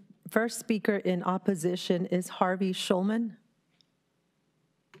 the first speaker in opposition is Harvey Schulman.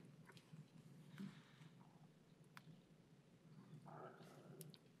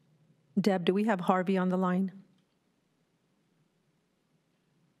 Deb, do we have Harvey on the line?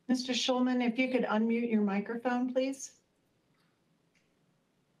 Mr. Schulman, if you could unmute your microphone, please.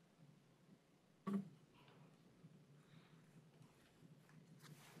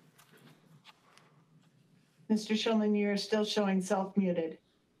 Mr. Schulman, you're still showing self-muted.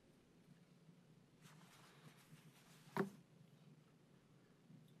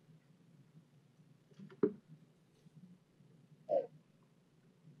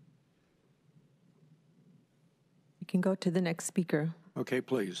 You can go to the next speaker. Okay,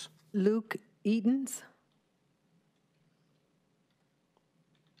 please. Luke Edens.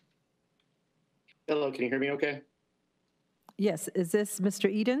 Hello, can you hear me okay? Yes, is this Mr.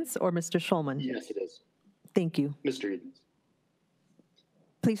 Edens or Mr. Schulman? Yes, it is. Thank you. Mr. Edens.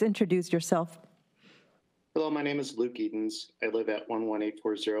 Please introduce yourself. Hello, my name is Luke Edens. I live at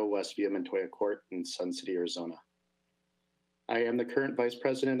 11840 West Via Montoya Court in Sun City, Arizona. I am the current Vice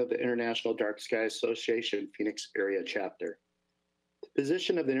President of the International Dark Sky Association Phoenix Area Chapter. The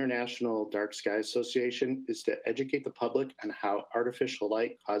position of the International Dark Sky Association is to educate the public on how artificial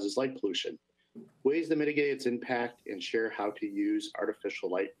light causes light pollution, ways to mitigate its impact, and share how to use artificial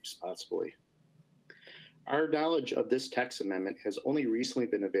light responsibly. Our knowledge of this text amendment has only recently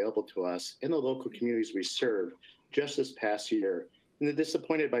been available to us in the local communities we serve just this past year, and are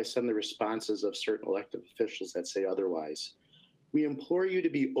disappointed by some of the responses of certain elected officials that say otherwise. We implore you to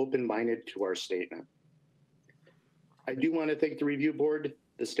be open-minded to our statement. I do want to thank the review board,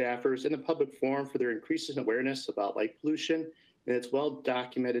 the staffers, and the public forum for their increasing awareness about light pollution and its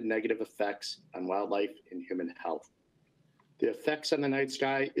well-documented negative effects on wildlife and human health. The effects on the night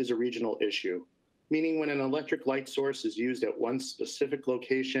sky is a regional issue, meaning when an electric light source is used at one specific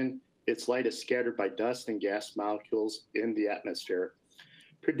location, its light is scattered by dust and gas molecules in the atmosphere,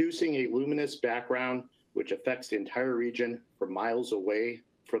 producing a luminous background which affects the entire region for miles away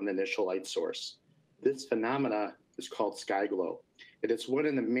from the initial light source. This phenomena is called sky glow, and it's one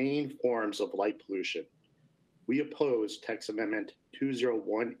of the main forms of light pollution. We oppose text amendment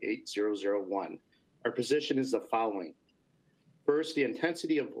 2018001. Our position is the following. First, the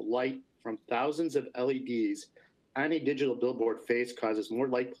intensity of light from thousands of LEDs on a digital billboard face causes more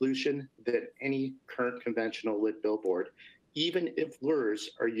light pollution than any current conventional lit billboard, even if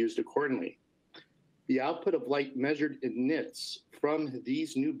lures are used accordingly. The output of light measured in nits from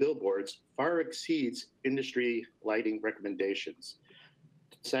these new billboards far exceeds industry lighting recommendations.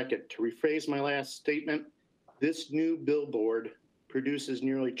 Second, to rephrase my last statement, this new billboard produces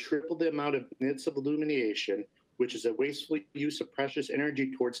nearly triple the amount of nits of illumination, which is a wasteful use of precious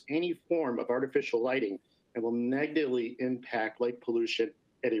energy towards any form of artificial lighting and will negatively impact light pollution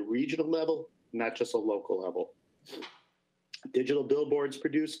at a regional level, not just a local level. Digital billboards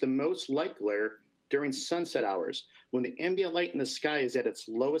produce the most light glare during sunset hours, when the ambient light in the sky is at its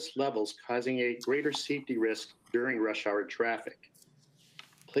lowest levels, causing a greater safety risk during rush hour traffic.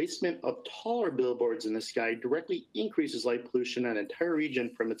 Placement of taller billboards in the sky directly increases light pollution on an entire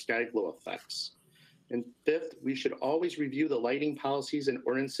region from its sky glow effects. And fifth, we should always review the lighting policies and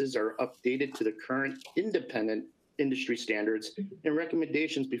ordinances are updated to the current independent industry standards and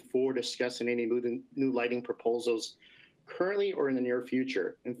recommendations before discussing any new lighting proposals currently or in the near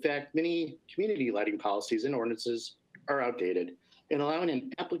future. In fact, many community lighting policies and ordinances are outdated, and allowing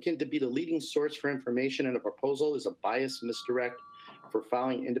an applicant to be the leading source for information in a proposal is a biased misdirect for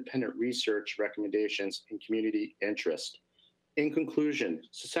following independent research recommendations and community interest. In conclusion,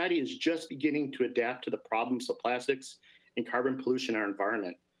 society is just beginning to adapt to the problems of plastics and carbon pollution in our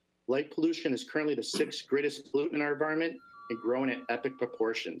environment. Light pollution is currently the 6th greatest pollutant in our environment and growing at epic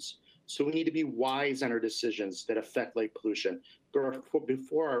proportions. So we need to be wise on our decisions that affect light pollution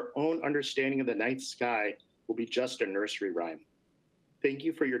before our own understanding of the night sky will be just a nursery rhyme. Thank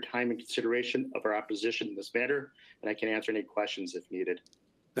you for your time and consideration of our opposition in this matter, and I can answer any questions if needed.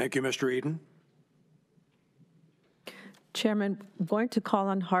 Thank you, Mr. Eden. Chairman, I'm going to call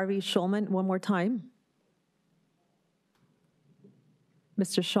on Harvey Schulman one more time.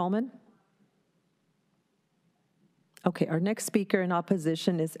 Mr. Schulman? Okay, our next speaker in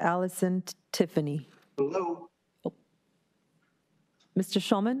opposition is Allison Tiffany. Hello. Oh. Mr.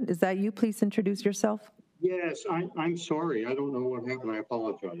 Schulman, is that you? Please introduce yourself. Yes, I'm sorry. I don't know what happened. I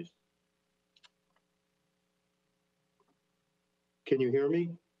apologize. Can you hear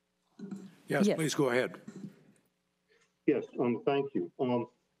me? Yes, please go ahead. Yes, thank you.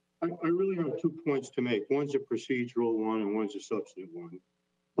 I really have 2 points to make. One's a procedural one and one's a substantive one.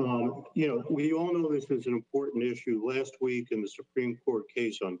 We all know this is an important issue. Last week in the Supreme Court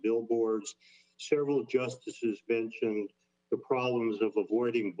case on billboards, several justices mentioned the problems of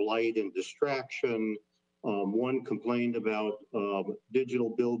avoiding blight and distraction. One complained about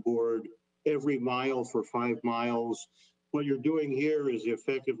digital billboard every mile for 5 miles. What you're doing here is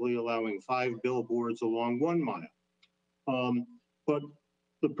effectively allowing 5 billboards along 1 mile. But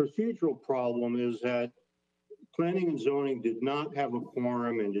the procedural problem is that Planning and Zoning did not have a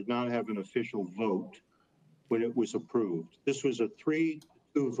quorum and did not have an official vote when it was approved. This was a 3-2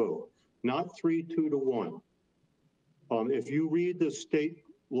 vote, not 3-2-1. If you read the state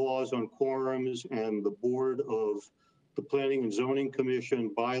laws on quorums and the board of the Planning and Zoning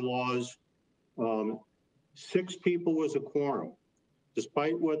Commission bylaws, 6 people was a quorum.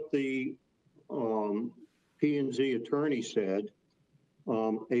 Despite what the P&Z attorney said,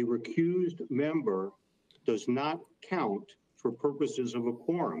 a recused member does not count for purposes of a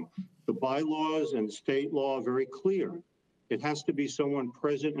quorum. The bylaws and state law are very clear. It has to be someone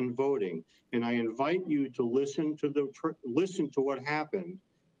present and voting. And I invite you to listen to what happened.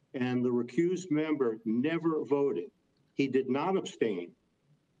 And the recused member never voted. He did not abstain.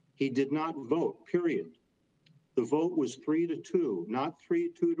 He did not vote, period. The vote was 3-2, not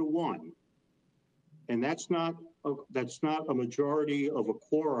 3-2-1. And that's not a majority of a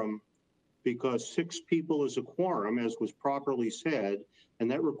quorum, because 6 people is a quorum, as was properly said,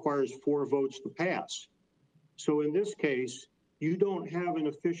 and that requires 4 votes to pass. So in this case, you don't have an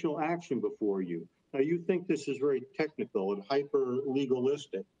official action before you. Now, you think this is very technical and hyper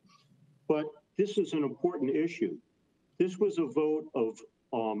legalistic, but this is an important issue. This was a vote of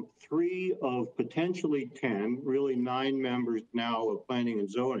 3 of potentially 10, really 9 members now of Planning and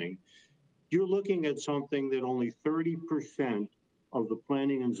Zoning. You're looking at something that only 30% of the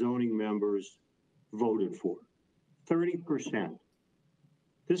Planning and Zoning members voted for. 30%.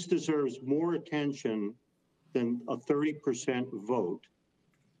 This deserves more attention than a 30% vote,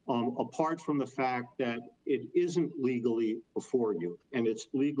 apart from the fact that it isn't legally before you, and it's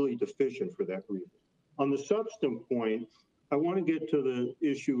legally deficient for that reason. On the substantive point, I want to get to the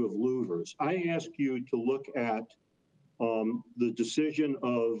issue of louvers. I ask you to look at the decision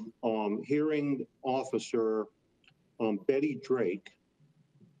of hearing officer Betty Drake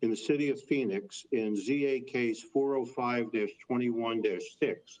in the city of Phoenix in ZA case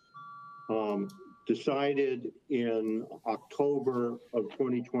 405-21-6, decided in October of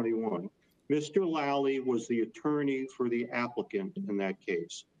 2021. Mr. Lally was the attorney for the applicant in that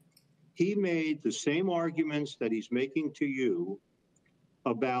case. He made the same arguments that he's making to you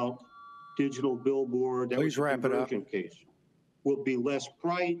about digital billboard. Please wrap it up. Case will be less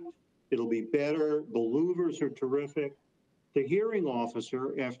bright. It'll be better. The louvers are terrific. The hearing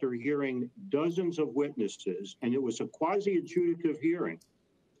officer, after hearing dozens of witnesses, and it was a quasi-adjudicative hearing,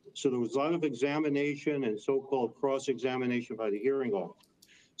 so there was a lot of examination and so-called cross-examination by the hearing officer,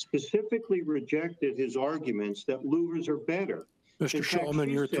 specifically rejected his arguments that louvers are better. Mr.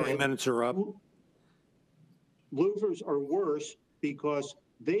 Shulman, your 3 minutes are up. Louvers are worse because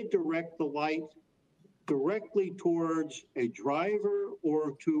they direct the light directly towards a driver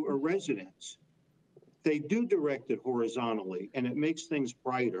or to a residence. They do direct it horizontally, and it makes things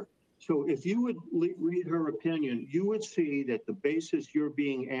brighter. So if you would read her opinion, you would see that the basis you're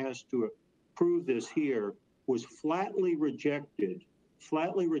being asked to approve this here was flatly rejected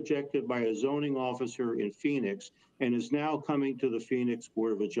by a zoning officer in Phoenix, and is now coming to the Phoenix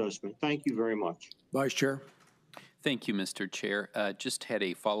Board of Adjustment. Thank you very much. Vice Chair. Thank you, Mr. Chair. Just had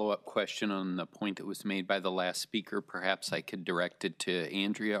a follow-up question on the point that was made by the last speaker. Perhaps I could direct it to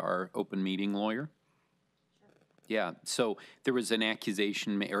Andrea, our open meeting lawyer. Yeah, so there was an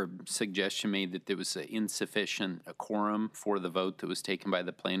accusation or suggestion made that there was an insufficient quorum for the vote that was taken by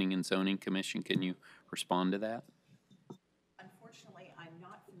the Planning and Zoning Commission. Can you respond to that? Unfortunately, I'm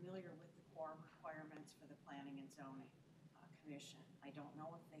not familiar with the quorum requirements for the Planning and Zoning Commission. I don't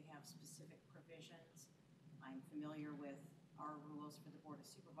know if they have specific provisions. I'm familiar with our rules for the Board of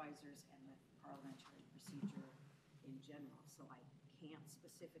Supervisors and with parliamentary procedure in general, so I can't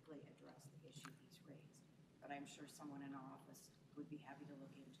specifically address the issue he's raised. But I'm sure someone in our office would be happy to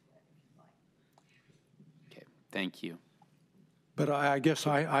look into it if you'd like. Okay, thank you. But I guess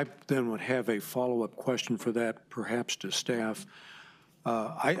I then would have a follow-up question for that, perhaps to staff.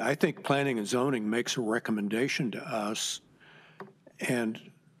 I think Planning and Zoning makes a recommendation to us, and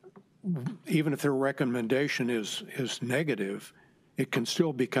even if their recommendation is negative, it can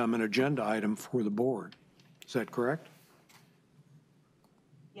still become an agenda item for the board. Is that correct?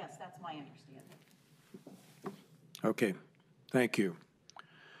 Yes, that's my understanding. Okay, thank you.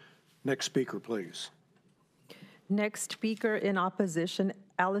 Next speaker, please. Next speaker in opposition,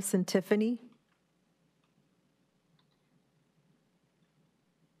 Allison Tiffany.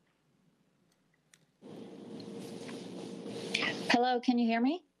 Hello, can you hear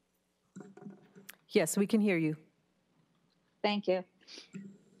me? Yes, we can hear you. Thank you.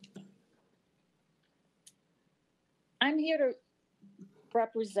 I'm here to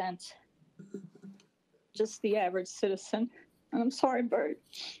represent just the average citizen. And I'm sorry, very,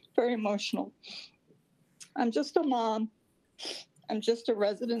 very emotional. I'm just a mom. I'm just a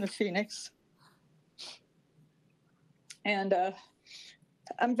resident of Phoenix. And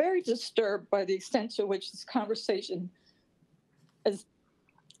I'm very disturbed by the extent to which this conversation, as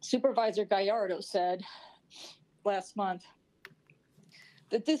Supervisor Gallardo said last month,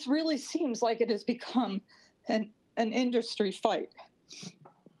 that this really seems like it has become an industry fight.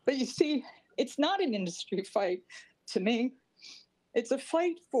 But you see, it's not an industry fight to me. It's a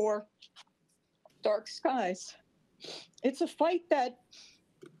fight for dark skies. It's a fight that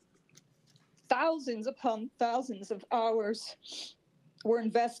thousands upon thousands of hours were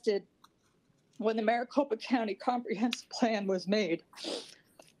invested when the Maricopa County Comprehensive Plan was made.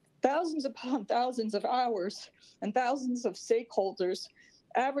 Thousands upon thousands of hours and thousands of stakeholders,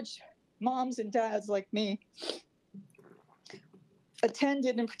 average moms and dads like me,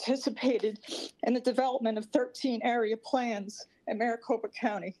 attended and participated in the development of 13 area plans in Maricopa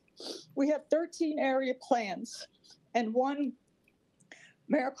County. We have 13 area plans and one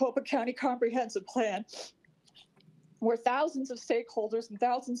Maricopa County Comprehensive Plan where thousands of stakeholders and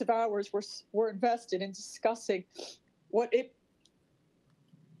thousands of hours were invested in discussing what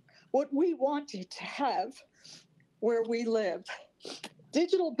we wanted to have where we live.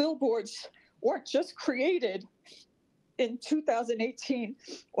 Digital billboards weren't just created in 2018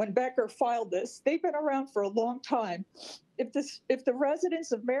 when Becker filed this. They've been around for a long time. If the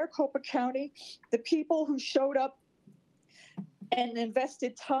residents of Maricopa County, the people who showed up and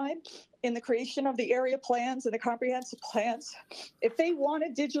invested time in the creation of the area plans and the comprehensive plans, if they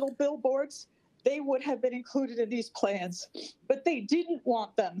wanted digital billboards, they would have been included in these plans. But they didn't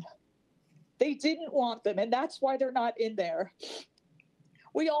want them. They didn't want them, and that's why they're not in there.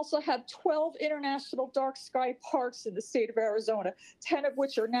 We also have 12 international dark sky parks in the state of Arizona, 10 of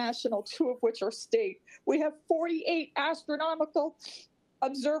which are national, 2 of which are state. We have 48 astronomical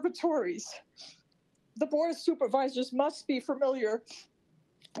observatories. The Board of Supervisors must be familiar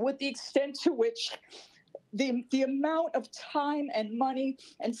with the extent to which the amount of time and money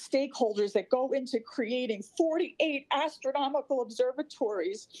and stakeholders that go into creating 48 astronomical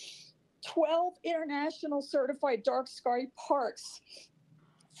observatories, 12 international certified dark sky parks.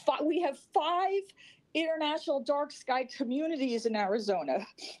 We have 5 international dark sky communities in Arizona.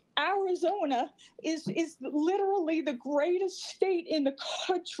 Arizona is literally the greatest state in the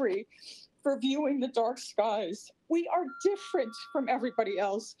country for viewing the dark skies. We are different from everybody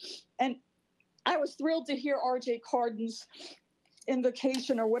else. And I was thrilled to hear RJ Cardin's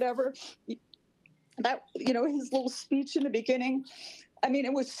invocation or whatever, that, his little speech in the beginning. I mean,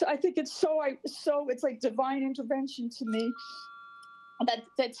 I think it's it's like divine intervention to me.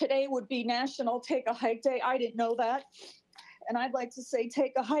 That today would be National Take a Hike Day. I didn't know that. And I'd like to say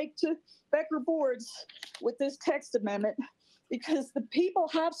take a hike to Becker Boards with this text amendment because the people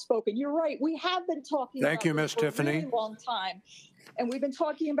have spoken. You're right. We have been talking about this for a really long time. And we've been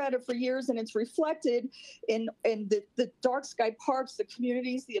talking about it for years, and it's reflected in the dark sky parks, the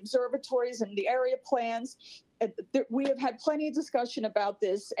communities, the observatories, and the area plans. We have had plenty of discussion about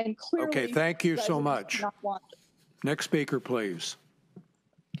this, and clearly— Okay, thank you so much. Next speaker, please.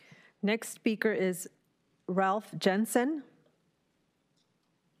 Next speaker is Ralph Jensen.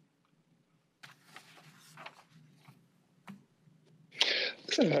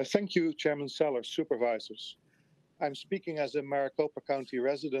 Thank you, Chairman Sellers, Supervisors. I'm speaking as a Maricopa County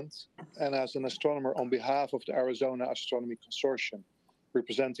resident and as an astronomer on behalf of the Arizona Astronomy Consortium,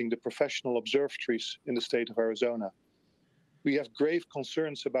 representing the professional observatories in the state of Arizona. We have grave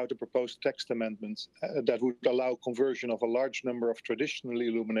concerns about the proposed text amendments that would allow conversion of a large number of traditionally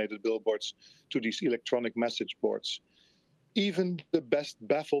illuminated billboards to these electronic message boards. Even the best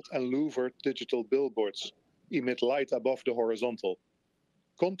baffled and louvered digital billboards emit light above the horizontal.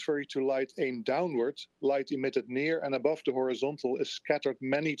 Contrary to light aimed downward, light emitted near and above the horizontal is scattered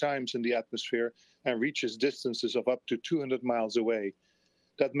many times in the atmosphere and reaches distances of up to 200 miles away.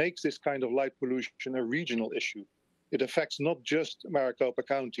 That makes this kind of light pollution a regional issue. It affects not just Maricopa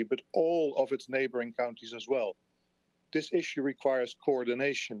County, but all of its neighboring counties as well. This issue requires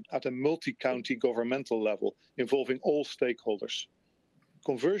coordination at a multi-county governmental level involving all stakeholders.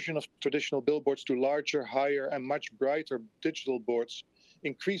 Conversion of traditional billboards to larger, higher, and much brighter digital boards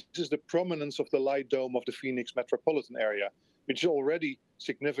increases the prominence of the light dome of the Phoenix metropolitan area, which is already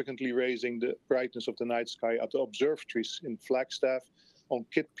significantly raising the brightness of the night sky at the observatories in Flagstaff, on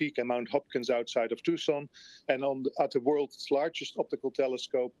Kitt Peak and Mount Hopkins outside of Tucson, and at the world's largest optical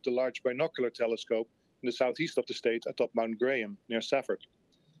telescope, the Large Binocular Telescope, in the southeast of the state atop Mount Graham near Safford.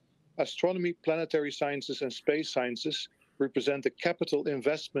 Astronomy, planetary sciences, and space sciences represent a capital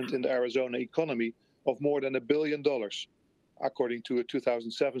investment in the Arizona economy of more than $1 billion, according to a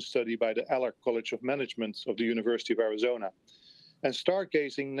 2007 study by the Eller College of Management of the University of Arizona. And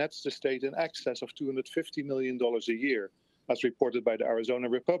stargazing nets the state in excess of $250 million a year, as reported by the Arizona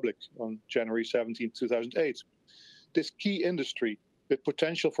Republic on January 17, 2008. This key industry, with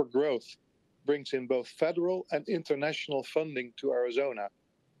potential for growth, brings in both federal and international funding to Arizona.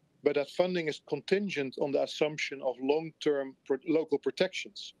 But that funding is contingent on the assumption of long-term local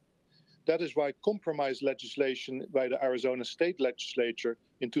protections. That is why compromise legislation by the Arizona State Legislature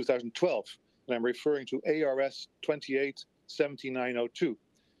in 2012, and I'm referring to ARS 287902,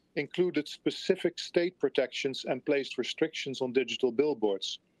 included specific state protections and placed restrictions on digital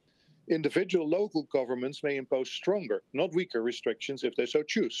billboards. Individual local governments may impose stronger, not weaker, restrictions if they so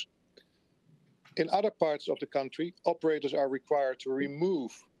choose. In other parts of the country, operators are required to remove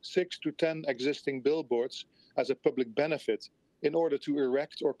 6 to 10 existing billboards as a public benefit in order to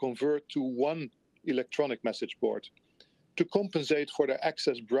erect or convert to one electronic message board. To compensate for their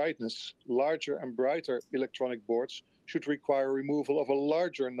excess brightness, larger and brighter electronic boards should require removal of a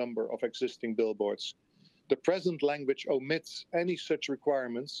larger number of existing billboards. The present language omits any such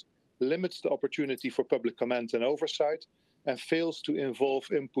requirements, limits the opportunity for public comment and oversight, and fails to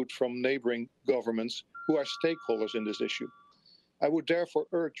involve input from neighboring governments who are stakeholders in this issue. I would therefore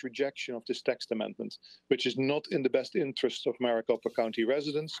urge rejection of this text amendment, which is not in the best interest of Maricopa County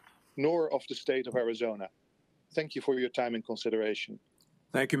residents, nor of the state of Arizona. Thank you for your time and consideration.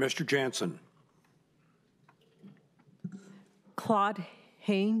 Thank you, Mr. Jansen. Claude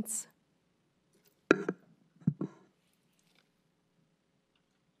Haynes.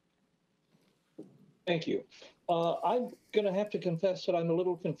 Thank you. I'm going to have to confess that I'm a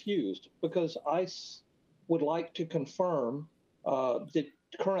little confused because I would like to confirm the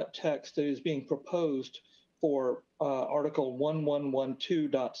current text that is being proposed for Article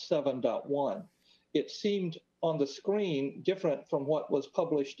 1112.7.1. It seemed on the screen different from what was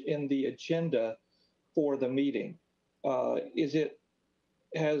published in the agenda for the meeting.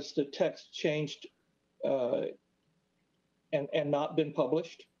 Has the text changed and not been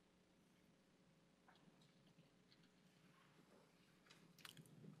published?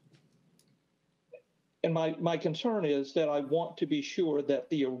 And my concern is that I want to be sure that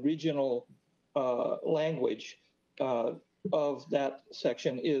the original language of that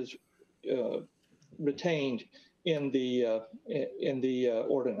section is retained in the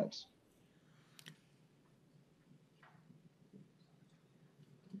ordinance.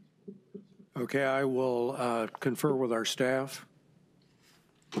 Okay, I will confer with our staff.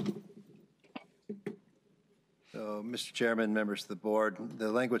 So, Mr. Chairman, members of the board,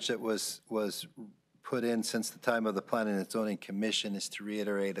 the language that was put in since the time of the Planning and Zoning Commission is to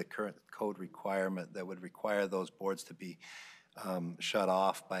reiterate a current code requirement that would require those boards to be shut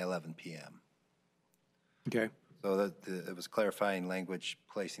off by 11 p.m. Okay. So that it was clarifying language,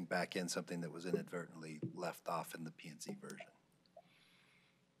 placing back in something that was inadvertently left off in the P&Z version.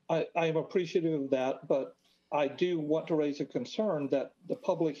 I am appreciative of that, but I do want to raise a concern that the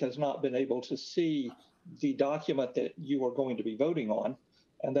public has not been able to see the document that you are going to be voting on,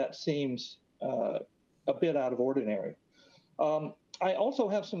 and that seems a bit out of ordinary. I also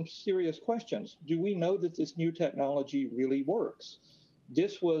have some serious questions. Do we know that this new technology really works?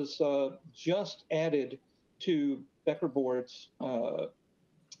 This was just added to Becker Board's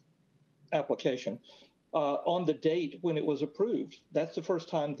application on the date when it was approved. That's the first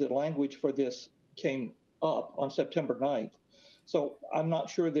time the language for this came up on September 9th. So I'm not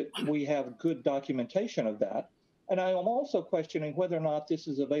sure that we have good documentation of that. And I am also questioning whether or not this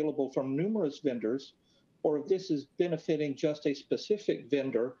is available from numerous vendors or if this is benefiting just a specific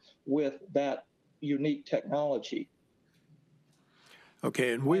vendor with that unique technology.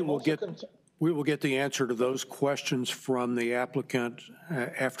 Okay, and we will get the answer to those questions from the applicant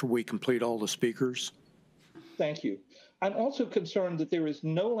after we complete all the speakers. Thank you. I'm also concerned that there is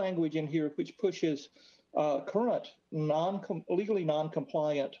no language in here which pushes current legally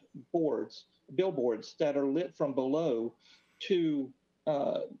non-compliant billboards that are lit from below to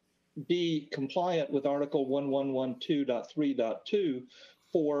be compliant with Article 1112.3.2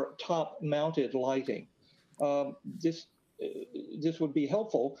 for top-mounted lighting. This would be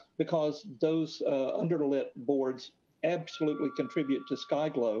helpful because those underlit boards absolutely contribute to sky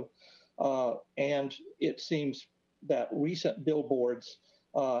glow, and it seems that recent billboards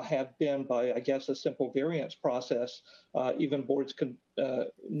have been, by, I guess, a simple variance process, even boards,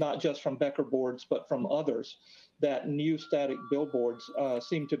 not just from Becker boards, but from others, that new static billboards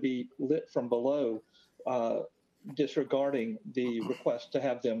seem to be lit from below, disregarding the request to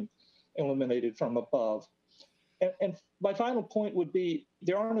have them illuminated from above. And my final point would be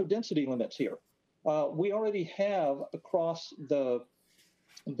there are no density limits here. We already have across the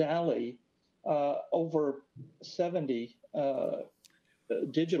valley over 70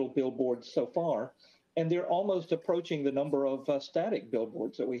 digital billboards so far, and they're almost approaching the number of static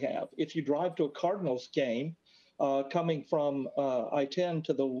billboards that we have. If you drive to a Cardinals game coming from I-10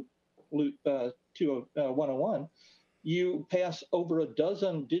 to the loop to 101, you pass over a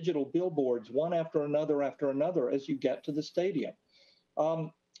dozen digital billboards, one after another, as you get to the stadium.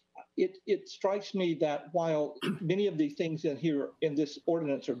 It strikes me that while many of the things in here in this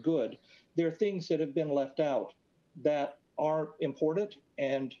ordinance are good, there are things that have been left out that are important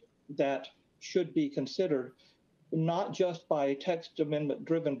and that should be considered, not just by text amendment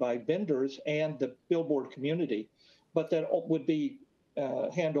driven by vendors and the billboard community, but that would be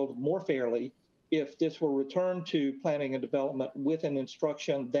handled more fairly if this were returned to planning and development with an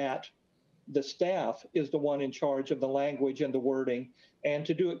instruction that the staff is the one in charge of the language and the wording, and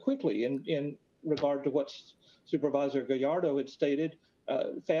to do it quickly in regard to what Supervisor Gallardo had stated,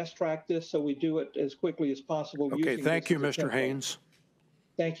 fast track this so we do it as quickly as possible. Okay, thank you, Mr. Haynes.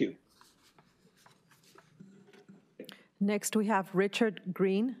 Thank you. Next, we have Richard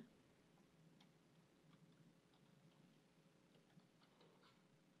Green.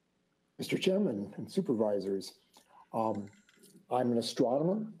 Mr. Chairman and Supervisors, I'm an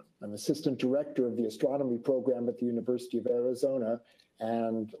astronomer. I'm Assistant Director of the Astronomy Program at the University of Arizona.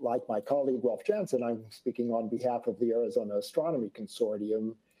 And like my colleague, Rolf Jansen, I'm speaking on behalf of the Arizona Astronomy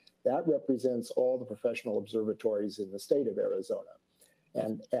Consortium. That represents all the professional observatories in the state of Arizona.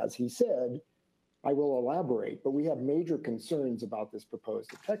 And as he said, I will elaborate, but we have major concerns about this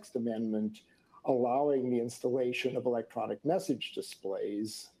proposed text amendment allowing the installation of electronic message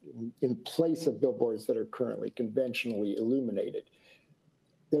displays in place of billboards that are currently conventionally illuminated.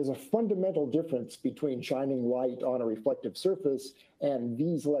 There's a fundamental difference between shining light on a reflective surface and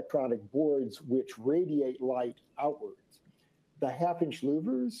these electronic boards which radiate light outwards. The half-inch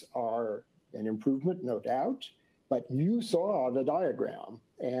louvers are an improvement, no doubt, but you saw the diagram,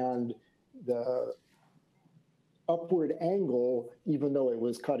 and the upward angle, even though it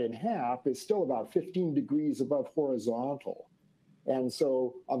was cut in half, is still about 15 degrees above horizontal. And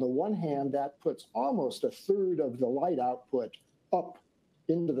so on the one hand, that puts almost a third of the light output up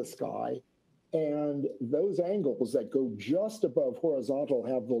into the sky, and those angles that go just above horizontal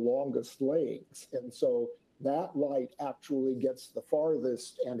have the longest legs. And so that light actually gets the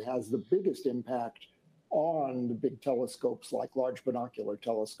farthest and has the biggest impact on the big telescopes like Large Binocular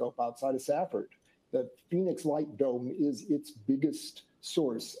Telescope outside of Safford. The Phoenix Light Dome is its biggest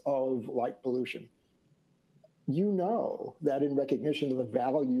source of light pollution. You know that in recognition of the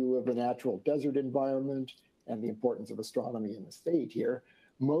value of the natural desert environment and the importance of astronomy in the state here,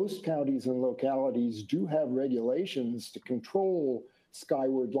 most counties and localities do have regulations to control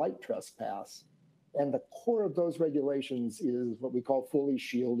skyward light trespass. And the core of those regulations is what we call fully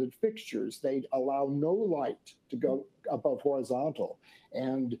shielded fixtures. They allow no light to go above horizontal.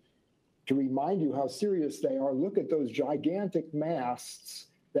 And to remind you how serious they are, look at those gigantic masts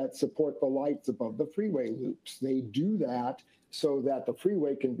that support the lights above the freeway loops. They do that so that the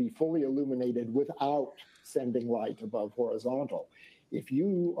freeway can be fully illuminated without sending light above horizontal. If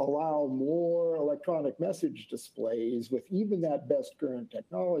you allow more electronic message displays with even that best current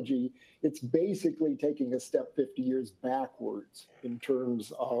technology, it's basically taking a step 50 years backwards in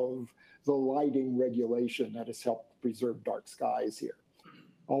terms of the lighting regulation that has helped preserve dark skies here.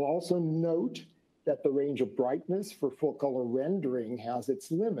 I'll also note that the range of brightness for full color rendering has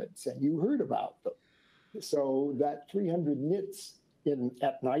its limits, and you heard about them. So that 300 nits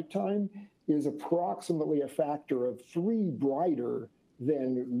at nighttime is approximately a factor of 3 brighter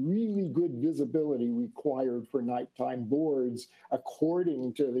than really good visibility required for nighttime boards,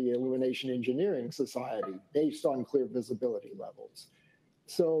 according to the Illumination Engineering Society, based on clear visibility levels.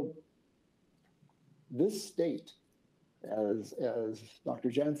 So this state, as Dr.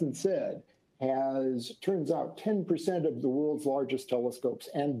 Jansen said, has, turns out, 10% of the world's largest telescopes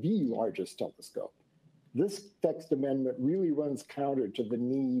and the largest telescope. This text amendment really runs counter to the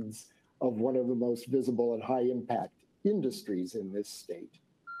needs of one of the most visible and high impact industries in this state,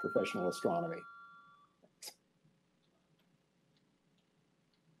 professional astronomy.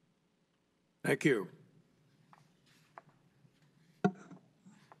 Thank you.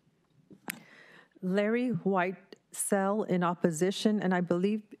 Larry White Whitesell in opposition, and I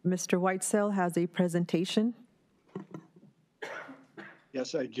believe Mr. Whitesell has a presentation.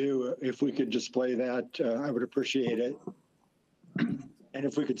 Yes, I do. If we could display that, I would appreciate it. And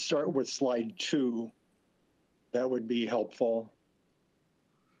if we could start with slide 2, that would be helpful.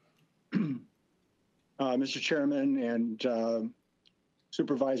 Mr. Chairman and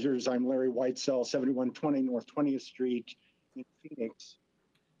Supervisors, I'm Larry Whitesell, 7120 North 20th Street in Phoenix.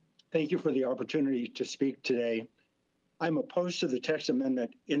 Thank you for the opportunity to speak today. I'm opposed to the text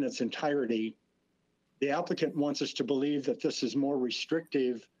amendment in its entirety. The applicant wants us to believe that this is more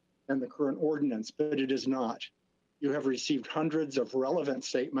restrictive than the current ordinance, but it is not. You have received hundreds of relevant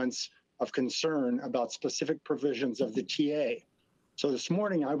statements of concern about specific provisions of the TA. So this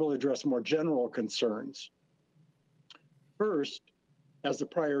morning, I will address more general concerns. First, as the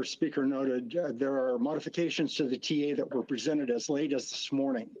prior speaker noted, there are modifications to the TA that were presented as late as this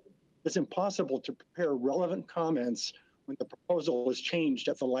morning. It's impossible to prepare relevant comments when the proposal is changed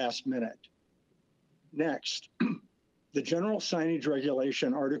at the last minute. Next, the general signage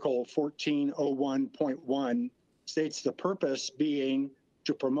regulation, Article 1401.1, states the purpose being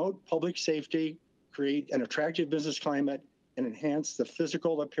to promote public safety, create an attractive business climate, and enhance the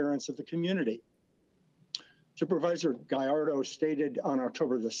physical appearance of the community. Supervisor Gallardo stated on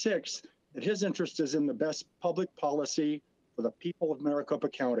October the 6th that his interest is in the best public policy for the people of Maricopa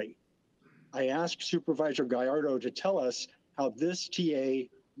County. I asked Supervisor Gallardo to tell us how this TA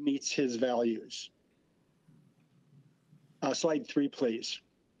meets his values. Slide 3, please.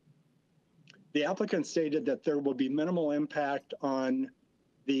 The applicant stated that there will be minimal impact on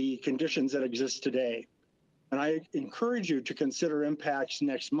the conditions that exist today. And I encourage you to consider impacts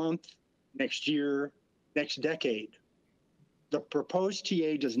next month, next year, next decade. The proposed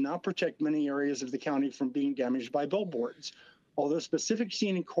TA does not protect many areas of the county from being damaged by billboards. Although specific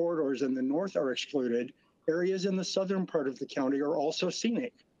scenic corridors in the north are excluded, areas in the southern part of the county are also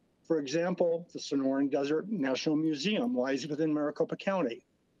scenic. For example, the Sonoran Desert National Museum lies within Maricopa County.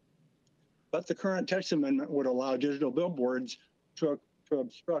 But the current text amendment would allow digital billboards to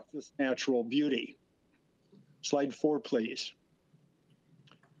obstruct this natural beauty. Slide 4, please.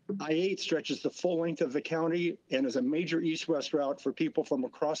 I-8 stretches the full length of the county and is a major east-west route for people from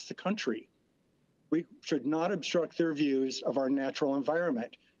across the country. We should not obstruct their views of our natural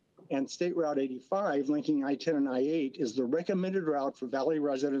environment. And State Route 85, linking I-10 and I-8, is the recommended route for Valley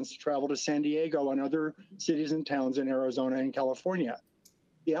residents to travel to San Diego and other cities and towns in Arizona and California.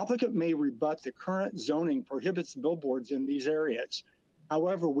 The applicant may rebut the current zoning prohibits billboards in these areas.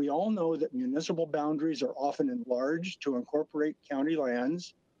 However, we all know that municipal boundaries are often enlarged to incorporate county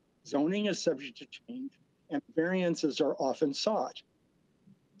lands, zoning is subject to change, and variances are often sought.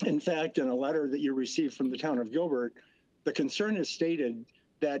 In fact, in a letter that you received from the town of Gilbert, the concern is stated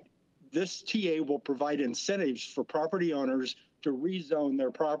that this TA will provide incentives for property owners to rezone their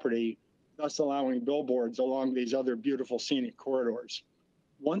property, thus allowing billboards along these other beautiful scenic corridors.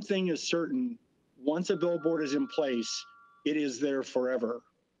 One thing is certain, once a billboard is in place, it is there forever.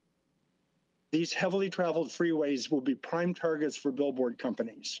 These heavily traveled freeways will be prime targets for billboard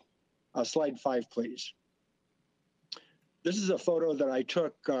companies. Slide 5, please. This is a photo that I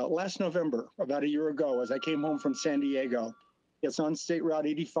took last November, about a year ago, as I came home from San Diego. It's on State Route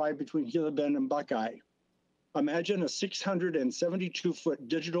 85 between Gila Bend and Buckeye. Imagine a 672-foot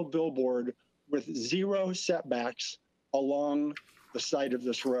digital billboard with 0 setbacks along the side of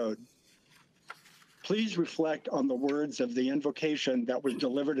this road. Please reflect on the words of the invocation that was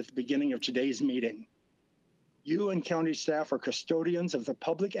delivered at the beginning of today's meeting. You and county staff are custodians of the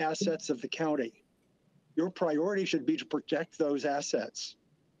public assets of the county. Your priority should be to protect those assets,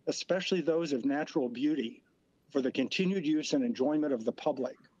 especially those of natural beauty, for the continued use and enjoyment of the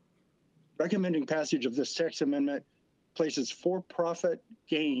public. Recommending passage of this text amendment places for-profit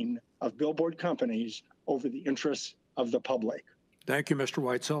gain of billboard companies over the interests of the public. Thank you, Mr.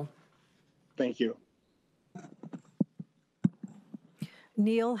 Whitesell. Thank you.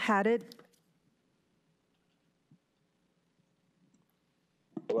 Neil Haddad.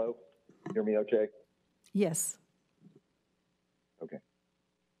 Hello, hear me okay? Yes. Okay.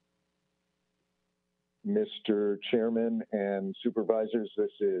 Mr. Chairman and Supervisors,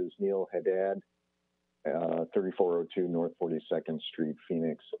 this is Neil Haddad, 3402 North 42nd Street,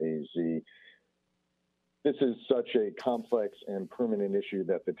 Phoenix, AZ. This is such a complex and permanent issue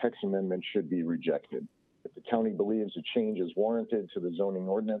that the text amendment should be rejected. If the county believes a change is warranted to the zoning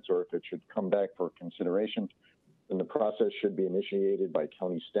ordinance or if it should come back for consideration, then the process should be initiated by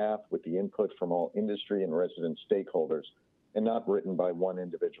county staff with the input from all industry and resident stakeholders and not written by one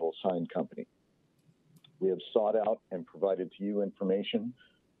individual sign company. We have sought out and provided to you information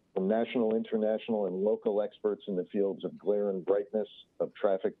From national, international, and local experts in the fields of glare and brightness, of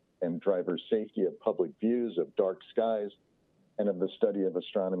traffic and driver safety, of public views, of dark skies, and of the study of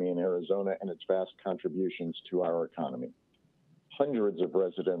astronomy in Arizona and its vast contributions to our economy. Hundreds of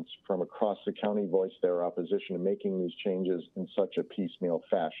residents from across the county voiced their opposition to making these changes in such a piecemeal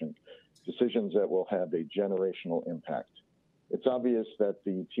fashion, decisions that will have a generational impact. It's obvious that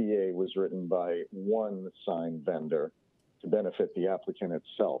the TA was written by one sign vendor to benefit the applicant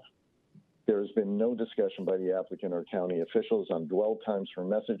itself. There has been no discussion by the applicant or county officials on dwell times for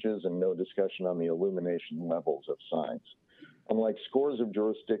messages and no discussion on the illumination levels of signs. Unlike scores of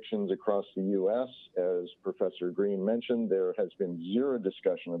jurisdictions across the U.S., as Professor Green mentioned, there has been zero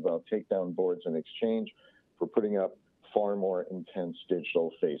discussion about takedown boards in exchange for putting up far more intense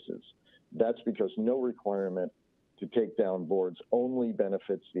digital faces. That's because no requirement to take down boards only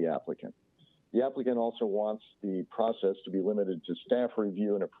benefits the applicant. The applicant also wants the process to be limited to staff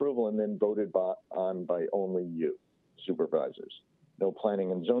review and approval and then voted on by only you, supervisors. No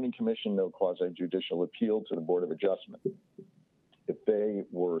Planning and Zoning Commission, no quasi-judicial appeal to the Board of Adjustment. If they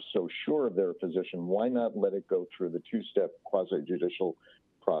were so sure of their position, why not let it go through the two-step quasi-judicial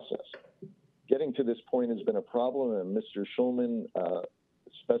process? Getting to this point has been a problem, and Mr. Schulman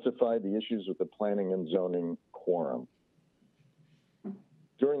specified the issues with the Planning and Zoning quorum.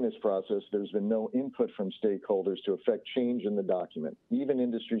 During this process, there's been no input from stakeholders to affect change in the document. Even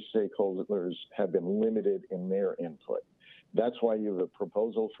industry stakeholders have been limited in their input. That's why you have a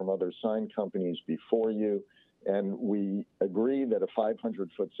proposal from other sign companies before you, and we agree that a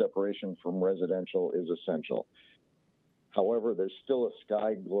 500-foot separation from residential is essential. However, there's still a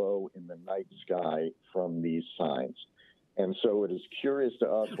sky glow in the night sky from these signs. And so it is curious to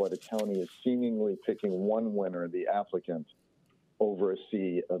us why the county is seemingly picking one winner, the applicant, over a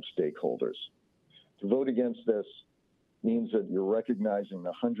sea of stakeholders. To vote against this means that you're recognizing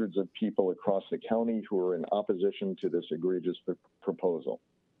the hundreds of people across the county who are in opposition to this egregious proposal.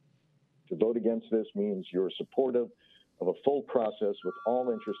 To vote against this means you're supportive of a full process with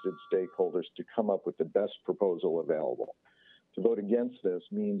all interested stakeholders to come up with the best proposal available. To vote against this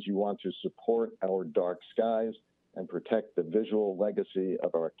means you want to support our dark skies and protect the visual legacy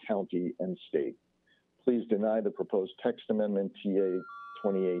of our county and state. Please deny the proposed text amendment TA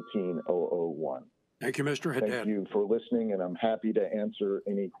 2018-001. Thank you, Mr. Haddad. Thank you for listening, and I'm happy to answer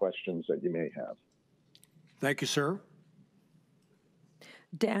any questions that you may have. Thank you, sir.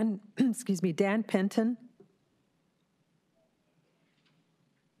 Dan, excuse me, Dan Penton.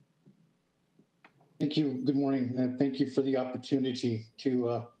 Thank you. Good morning. And thank you for the opportunity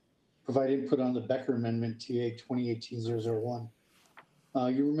to provide input on the Becker Amendment TA 2018-001.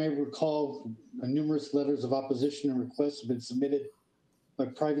 You may recall numerous letters of opposition and requests have been submitted by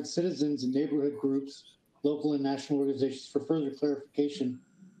private citizens and neighborhood groups, local and national organizations for further clarification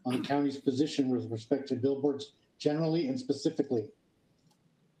on the county's position with respect to billboards generally and specifically.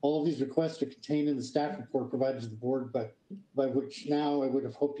 All of these requests are contained in the staff report provided to the board, but by which now I would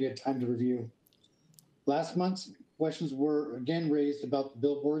have hoped you had time to review. Last month, questions were again raised about the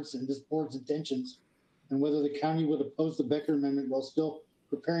billboards and this board's intentions and whether the county would oppose the Becker Amendment while still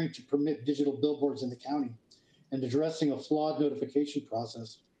preparing to permit digital billboards in the county and addressing a flawed notification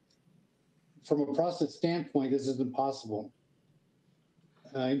process. From a process standpoint, this is impossible.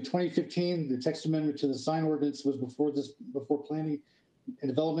 In 2015, the text amendment to the sign ordinance was before planning and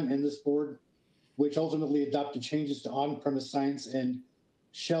development in this board, which ultimately adopted changes to on-premise signs and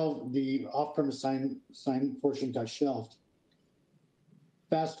shelved the off-premise sign portion got shelved.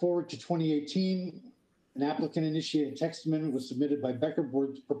 Fast forward to 2018, an applicant-initiated text amendment was submitted by Becker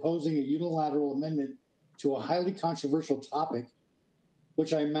Board proposing a unilateral amendment to a highly controversial topic,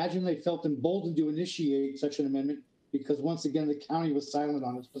 which I imagine they felt emboldened to initiate such an amendment because once again, the county was silent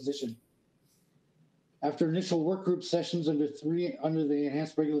on its position. After initial work group sessions under the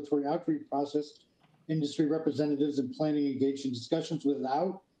enhanced regulatory outreach process, industry representatives and planning engaged in discussions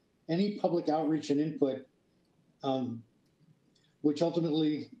without any public outreach and input, which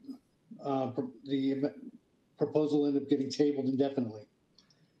ultimately the proposal ended up getting tabled indefinitely.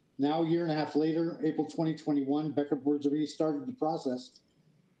 Now, a year and a half later, April 2021, Becker Boards restarted the process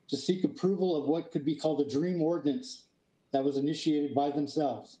to seek approval of what could be called a dream ordinance that was initiated by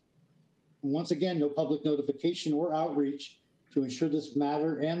themselves. And once again, no public notification or outreach to ensure this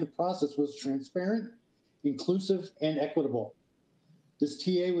matter and the process was transparent, inclusive, and equitable. This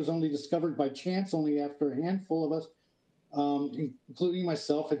TA was only discovered by chance only after a handful of us, including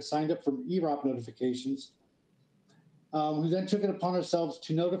myself, had signed up for EROP notifications. We then took it upon ourselves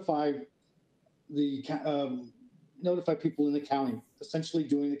to notify people in the county, essentially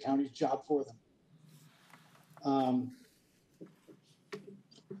doing the county's job for them.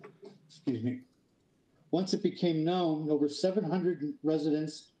 excuse me. Once it became known, over 700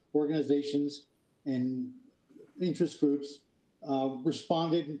 residents, organizations, and interest groups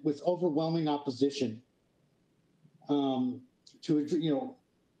responded with overwhelming opposition to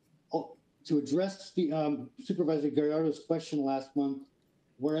address the Supervisor Gallardo's question last month.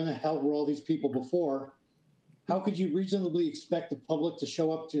 Where in the hell were all these people before? How could you reasonably expect the public to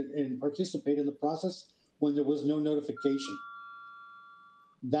show up to and participate in the process when there was no notification?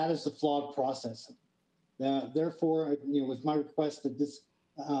 That is the flawed process. Therefore, with my request that this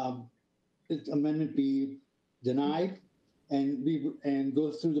amendment be denied and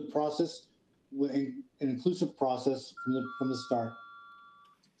go through the process, an inclusive process from the start.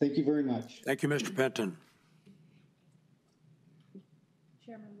 Thank you very much. Thank you, Mr. Penton.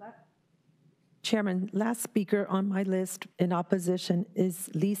 Chairman, last speaker on my list in opposition is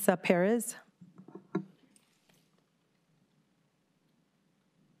Lisa Perez.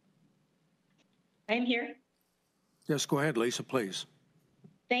 I'm here. Yes, go ahead, Lisa, please.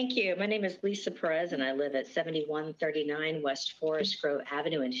 Thank you. My name is Lisa Perez, and I live at 7139 West Forest Grove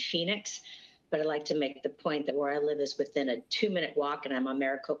Avenue in Phoenix. But I'd like to make the point that where I live is within a 2-minute walk, and I'm on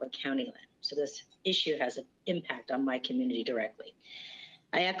Maricopa County land. So this issue has an impact on my community directly.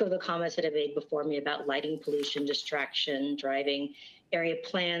 I echo the comments that have made before me about lighting pollution, distraction, driving, area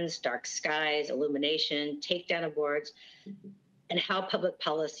plans, dark skies, illumination, takedown of boards, and how public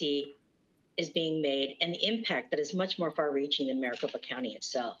policy is being made and the impact that is much more far-reaching than Maricopa County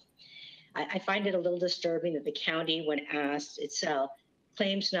itself. I find it a little disturbing that the county, when asked itself,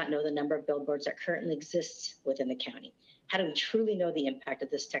 claims to not know the number of billboards that currently exists within the county. How do we truly know the impact of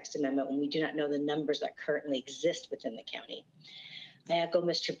this text amendment when we do not know the numbers that currently exist within the county? I echo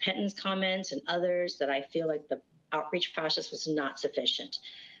Mr. Penton's comments and others that I feel like the outreach process was not sufficient.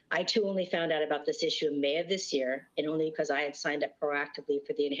 I too only found out about this issue in May of this year, and only because I had signed up proactively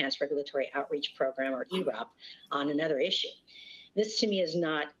for the Enhanced Regulatory Outreach Program, or EROP, on another issue. This to me is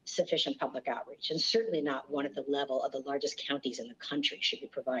not sufficient public outreach, and certainly not one at the level of the largest counties in the country should be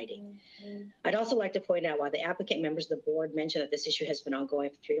providing. I'd also like to point out why the applicant members of the board mentioned that this issue has been ongoing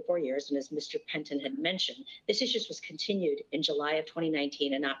for 3 to 4 years, and as Mr. Penton had mentioned, this issue was continued in July of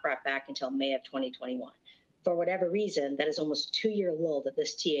 2019 and not brought back until May of 2021. For whatever reason, that is almost a 2-year lull that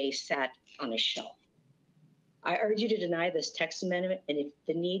this TA sat on a shelf. I urge you to deny this text amendment, and if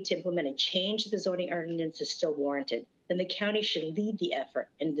the need to implement a change to the zoning ordinance is still warranted, then the county should lead the effort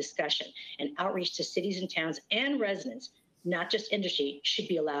and discussion, and outreach to cities and towns and residents, not just industry, should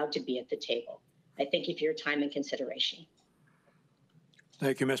be allowed to be at the table. I thank you for your time and consideration.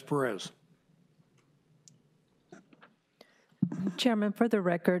 Thank you, Ms. Perez. Chairman, for the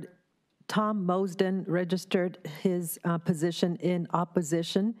record, Tom Mosden registered his position in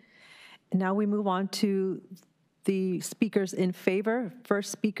opposition. Now we move on to the speakers in favor. First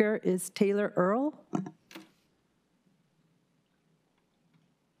speaker is Taylor Earl.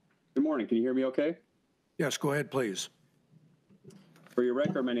 Good morning. Can you hear me okay? Yes, go ahead, please. For your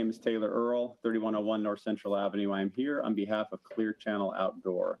record, my name is Taylor Earl, 3101 North Central Avenue. I am here on behalf of Clear Channel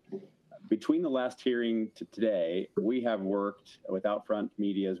Outdoor. Between the last hearing to today, we have worked with Outfront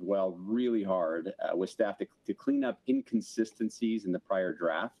Media as well really hard with staff to clean up inconsistencies in the prior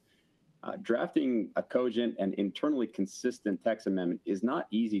draft. Drafting a cogent and internally consistent text amendment is not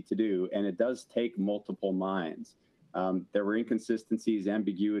easy to do, and it does take multiple minds. There were inconsistencies,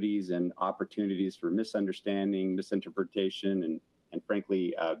 ambiguities, and opportunities for misunderstanding, misinterpretation, and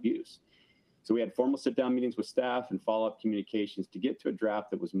frankly, abuse. So we had formal sit-down meetings with staff and follow-up communications to get to a draft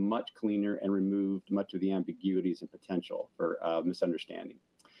that was much cleaner and removed much of the ambiguities and potential for misunderstanding.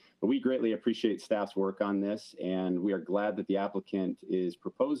 But we greatly appreciate staff's work on this, and we are glad that the applicant is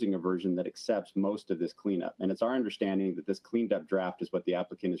proposing a version that accepts most of this cleanup. And it's our understanding that this cleaned up draft is what the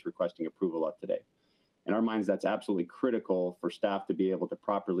applicant is requesting approval of today. In our minds, that's absolutely critical for staff to be able to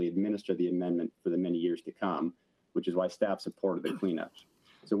properly administer the amendment for the many years to come, which is why staff supported the cleanups.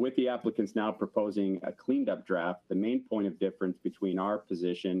 So with the applicants now proposing a cleaned up draft, the main point of difference between our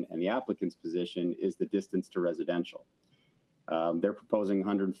position and the applicant's position is the distance to residential. They're proposing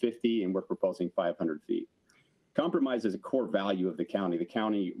 150 and we're proposing 500 feet. Compromise is a core value of the county. The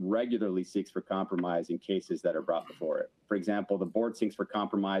county regularly seeks for compromise in cases that are brought before it. For example, the board seeks for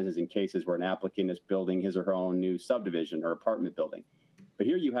compromises in cases where an applicant is building his or her own new subdivision or apartment building. But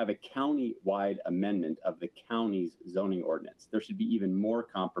here you have a county-wide amendment of the county's zoning ordinance. There should be even more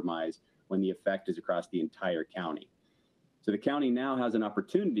compromise when the effect is across the entire county. So the county now has an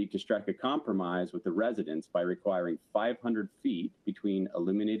opportunity to strike a compromise with the residents by requiring 500 feet between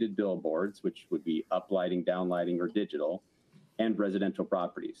illuminated billboards, which would be uplighting, downlighting, or digital, and residential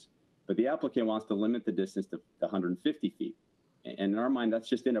properties. But the applicant wants to limit the distance to 150 feet. And in our mind, that's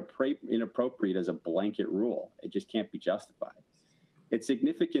just inappropriate as a blanket rule. It just can't be justified. It's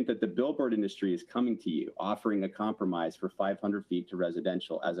significant that the billboard industry is coming to you, offering a compromise for 500 feet to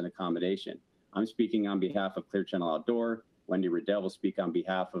residential as an accommodation. I'm speaking on behalf of Clear Channel Outdoor. Wendy Riddell will speak on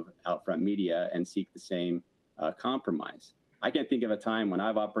behalf of Outfront Media and seek the same compromise. I can't think of a time when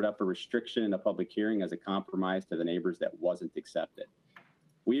I've offered up a restriction in a public hearing as a compromise to the neighbors that wasn't accepted.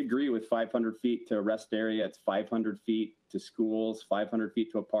 We agree with 500 feet to a rest area. It's 500 feet to schools, 500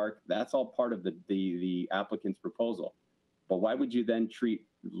 feet to a park. That's all part of the applicant's proposal. But why would you then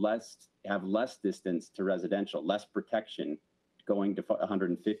have less distance to residential, less protection going to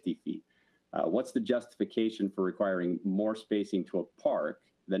 150 feet? What's the justification for requiring more spacing to a park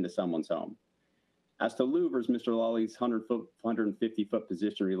than to someone's home? As to louvers, Mr. Lawley's 150-foot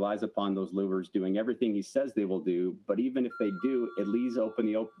position relies upon those louvers doing everything he says they will do, but even if they do, it leaves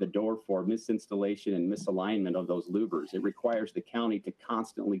open the door for misinstallation and misalignment of those louvers. It requires the county to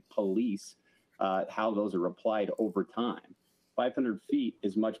constantly police how those are applied over time. 500 feet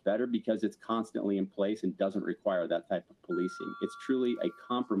is much better because it's constantly in place and doesn't require that type of policing. It's truly a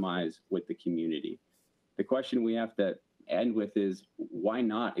compromise with the community. The question we have to end with is, why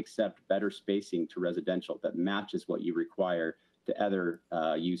not accept better spacing to residential that matches what you require to other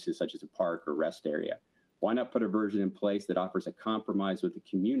uses such as a park or rest area? Why not put a version in place that offers a compromise with the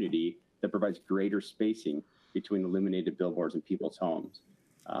community that provides greater spacing between illuminated billboards and people's homes?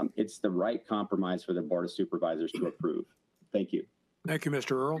 It's the right compromise for the Board of Supervisors to approve. Thank you. Thank you,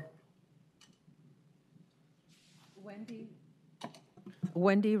 Mr. Earl.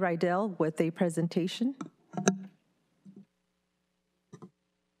 Wendy Riddell with a presentation.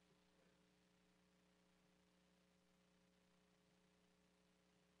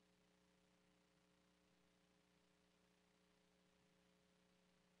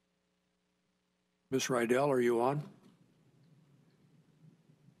 Ms. Riddell, are you on?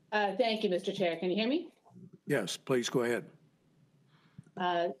 Thank you, Mr. Chair. Can you hear me? Yes, please go ahead.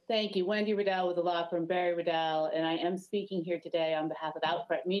 Thank you. Wendy Riddell with the law firm Barry Riddell, and I am speaking here today on behalf of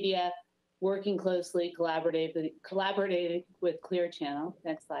Outfront Media, working closely, collaborating with Clear Channel.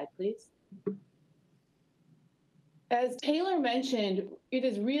 Next slide, please. As Taylor mentioned, it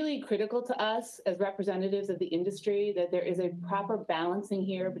is really critical to us as representatives of the industry that there is a proper balancing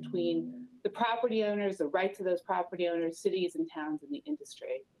here between the property owners, the rights of those property owners, cities and towns in the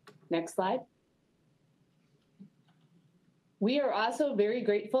industry. Next slide. We are also very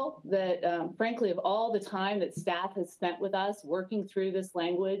grateful that, frankly, of all the time that staff has spent with us working through this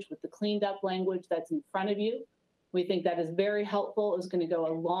language with the cleaned up language that's in front of you. We think that is very helpful. It's going to go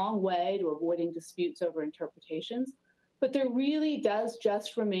a long way to avoiding disputes over interpretations. But there really does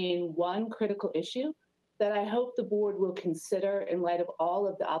just remain one critical issue that I hope the board will consider in light of all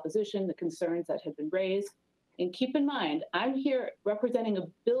of the opposition, the concerns that have been raised. And keep in mind, I'm here representing a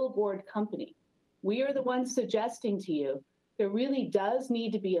billboard company. We are the ones suggesting to you there really does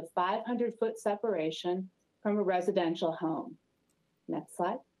need to be a 500-foot separation from a residential home. Next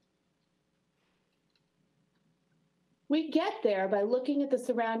slide. We get there by looking at the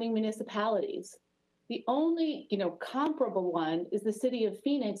surrounding municipalities. The only, comparable one is the city of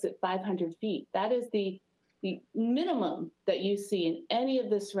Phoenix at 500 feet. That is the minimum that you see in any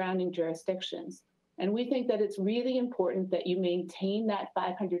of the surrounding jurisdictions. And we think that it's really important that you maintain that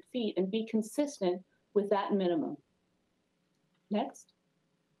 500 feet and be consistent with that minimum. Next.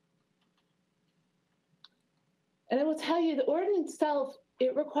 And I will tell you, the ordinance itself,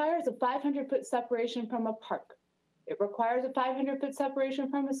 it requires a 500-foot separation from a park. It requires a 500-foot separation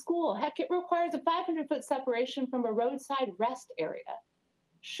from a school. Heck, it requires a 500-foot separation from a roadside rest area.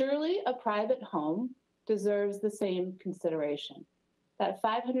 Surely a private home deserves the same consideration. That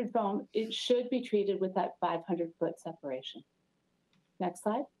 500 home, it should be treated with that 500-foot separation. Next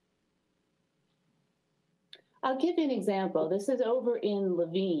slide. I'll give you an example. This is over in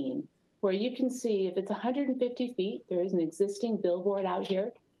Levine, where you can see if it's 150 feet, there is an existing billboard out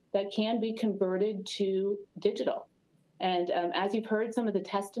here that can be converted to digital. And as you've heard some of the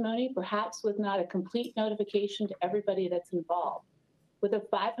testimony, perhaps with not a complete notification to everybody that's involved. With a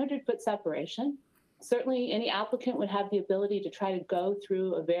 500-foot separation, certainly any applicant would have the ability to try to go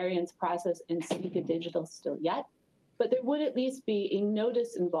through a variance process and seek a digital still yet. But there would at least be a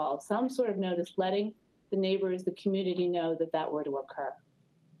notice involved, some sort of notice letting the neighbors, the community know that that were to occur.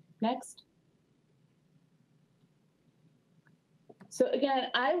 Next. So again,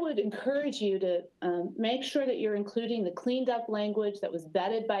 I would encourage you to make sure that you're including the cleaned up language that was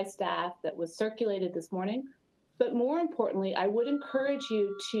vetted by staff, that was circulated this morning. But more importantly, I would encourage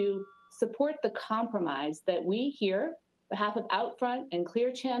you to support the compromise that we here, on behalf of Outfront and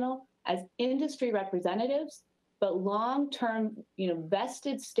Clear Channel, as industry representatives, but long-term,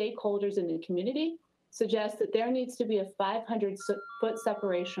 vested stakeholders in the community suggest that there needs to be a 500-foot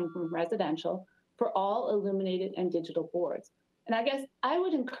separation from residential for all illuminated and digital boards. And I guess I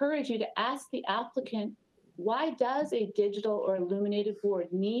would encourage you to ask the applicant, why does a digital or illuminated board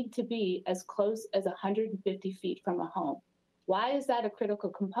need to be as close as 150 feet from a home? Why is that a critical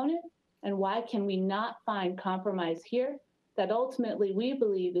component? And why can we not find compromise here that ultimately we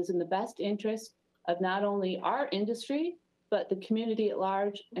believe is in the best interest of not only our industry, but the community at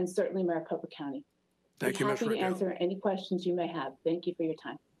large, and certainly Maricopa County? Thank you, Ms. Happy to Riddell. answer any questions you may have. Thank you for your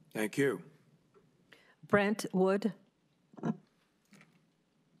time. Thank you. Brent Wood.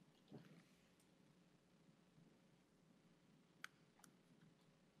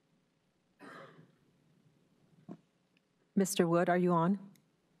 Mr. Wood, are you on?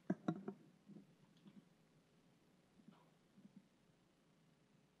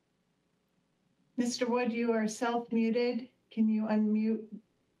 Mr. Wood, you are self-muted. Can you unmute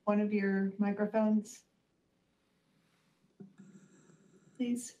one of your microphones,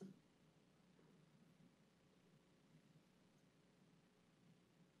 please?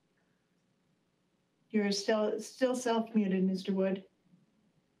 You're still self-muted, Mr. Wood.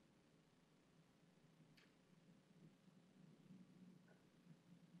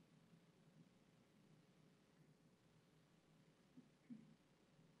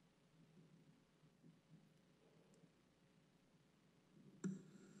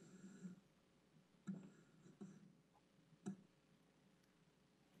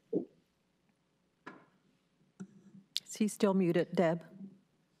 Is he still muted, Deb?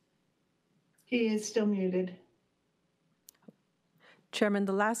 He is still muted. Chairman,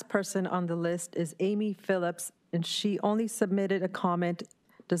 the last person on the list is Amy Phillips, and she only submitted a comment,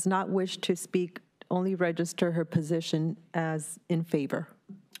 does not wish to speak, only register her position as in favor.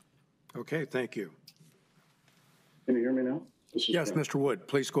 Okay, thank you. Can you hear me now? Yes, Mr. Wood,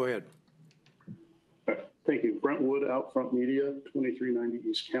 please go ahead. Thank you. Brent Wood, Outfront Media, 2390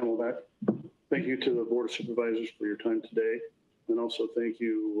 East Camelback. Thank you to the Board of Supervisors for your time today. And also thank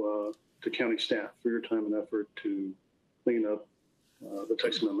you to county staff for your time and effort to clean up the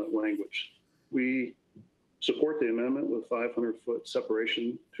text amendment language. We support the amendment with 500-foot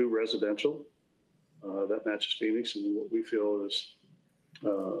separation to residential. That matches Phoenix and what we feel is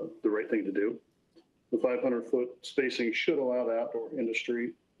the right thing to do. The 500-foot spacing should allow the outdoor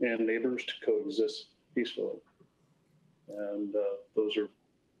industry and neighbors to coexist peacefully. And those are,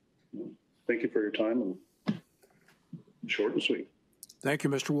 thank you for your time, and short and sweet. Thank you,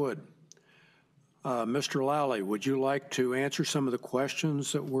 Mr. Wood. Mr. Lally, would you like to answer some of the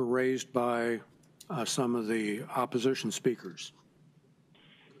questions that were raised by some of the opposition speakers?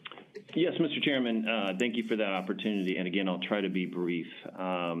 Yes, Mr. Chairman, thank you for that opportunity. And again, I'll try to be brief.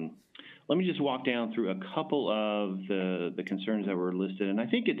 Let me just walk down through a couple of the concerns that were listed. And I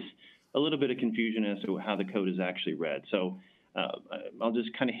think it's a little bit of confusion as to how the code is actually read. So I'll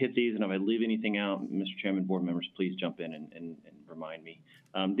just kind of hit these, and if I leave anything out, Mr. Chairman, board members, please jump in and remind me.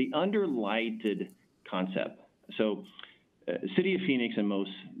 The underlighted concept. So City of Phoenix and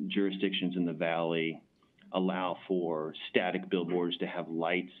most jurisdictions in the Valley allow for static billboards to have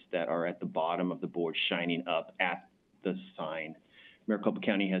lights that are at the bottom of the board shining up at the sign. Maricopa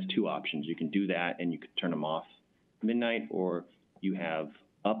County has two options. You can do that and you can turn them off midnight, or you have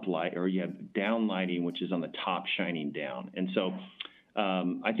uplight, or you have down lighting, which is on the top shining down. And so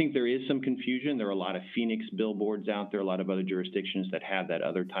I think there is some confusion. There are a lot of Phoenix billboards out there, a lot of other jurisdictions that have that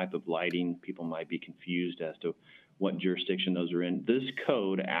other type of lighting. People might be confused as to what jurisdiction those are in. This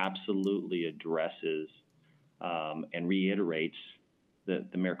code absolutely addresses and reiterates the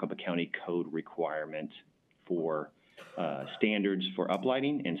Maricopa County Code requirement for standards for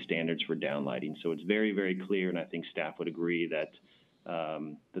uplighting and standards for downlighting. So it's very, very clear, and I think staff would agree that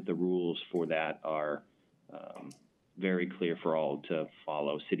that the rules for that are very clear for all to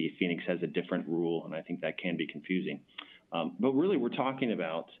follow. City of Phoenix has a different rule, and I think that can be confusing. But really, we're talking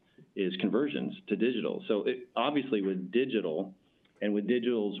about is conversions to digital. So obviously, with digital and with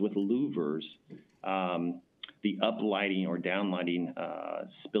digitals with louvers, the uplighting or downlighting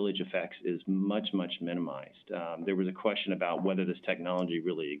spillage effects is much, much minimized. There was a question about whether this technology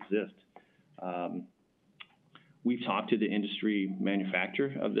really exists. We've talked to the industry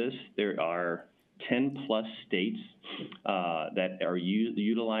manufacturer of this. There are 10 plus states that are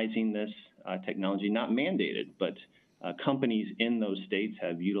utilizing this technology, not mandated, but companies in those states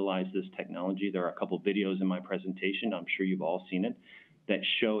have utilized this technology. There are a couple videos in my presentation, I'm sure you've all seen it, that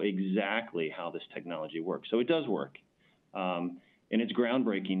show exactly how this technology works. So it does work. And it's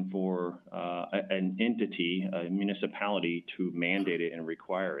groundbreaking for an entity, a municipality, to mandate it and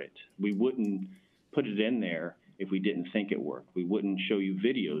require it. We wouldn't put it in there if we didn't think it worked. We wouldn't show you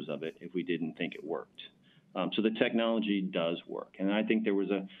videos of it if we didn't think it worked. So the technology does work. And I think there was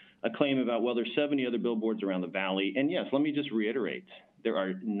a claim about, well, there's 70 other billboards around the valley. And yes, let me just reiterate, there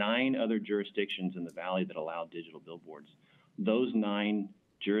are 9 other jurisdictions in the valley that allow digital billboards. Those 9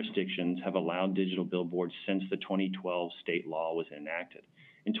 jurisdictions have allowed digital billboards since the 2012 state law was enacted.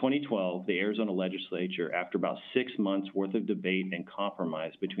 In 2012, the Arizona legislature, after about 6 months worth of debate and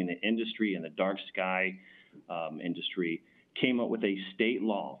compromise between the industry and the dark sky industry, came up with a state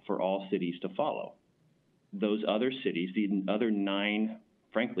law for all cities to follow. Those other cities, the other 9,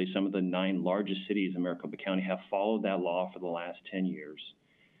 frankly, some of the 9 largest cities in Maricopa County have followed that law for the last 10 years.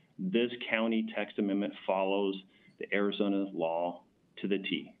 This county text amendment follows the Arizona law to the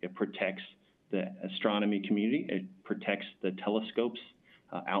T. It protects the astronomy community. It protects the telescopes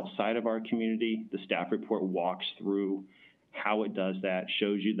outside of our community. The staff report walks through how it does that,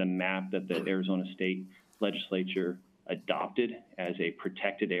 shows you the map that the Arizona State Legislature adopted as a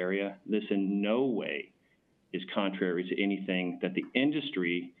protected area. This in no way is contrary to anything that the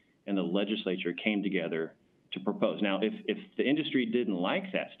industry and the legislature came together to propose. Now, if the industry didn't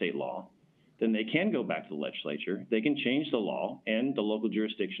like that state law, then they can go back to the legislature. They can change the law, and the local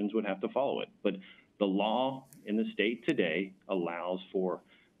jurisdictions would have to follow it. But the law in the state today allows for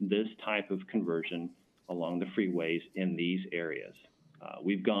this type of conversion along the freeways in these areas.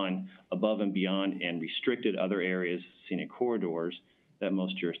 We've gone above and beyond and restricted other areas, scenic corridors, that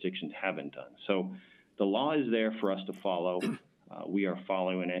most jurisdictions haven't done. So the law is there for us to follow. We are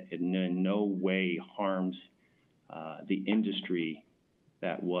following it. It in no way harms the industry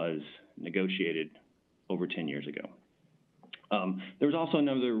that was negotiated over 10 years ago. There was also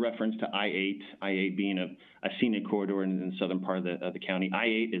another reference to I-8 being a scenic corridor in the southern part of the county.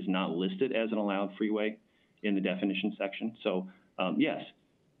 I-8 is not listed as an allowed freeway in the definition section. So yes,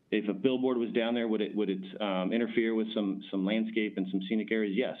 if a billboard was down there, would it interfere with some landscape and some scenic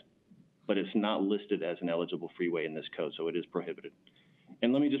areas? Yes, but it's not listed as an eligible freeway in this code, so it is prohibited.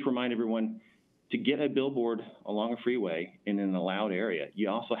 And let me just remind everyone, to get a billboard along a freeway in an allowed area, you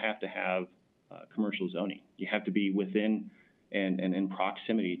also have to have commercial zoning. You have to be within and in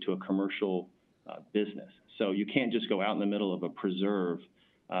proximity to a commercial business. So you can't just go out in the middle of a preserve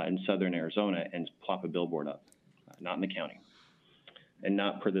in southern Arizona and plop a billboard up, not in the county, and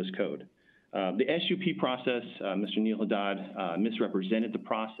not per this code. The SUP process, Mr. Neil Haddad misrepresented the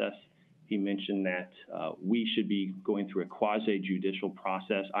process. He mentioned that we should be going through a quasi-judicial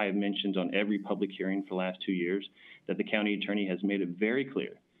process. I have mentioned on every public hearing for the last 2 years that the county attorney has made it very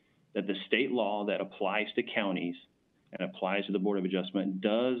clear that the state law that applies to counties and applies to the Board of Adjustment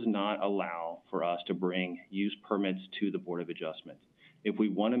does not allow for us to bring use permits to the Board of Adjustment. If we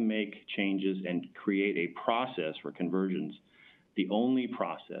want to make changes and create a process for conversions, the only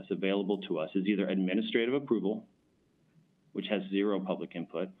process available to us is either administrative approval, which has 0 public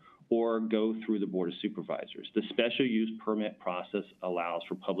input, or go through the Board of Supervisors. The special use permit process allows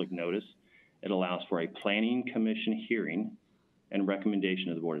for public notice. It allows for a planning commission hearing and recommendation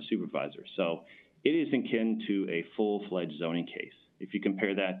of the Board of Supervisors. So it is akin to a full-fledged zoning case. If you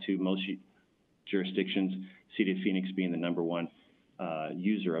compare that to most jurisdictions, City of Phoenix being the #1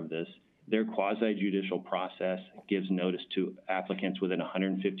 user of this, their quasi-judicial process gives notice to applicants within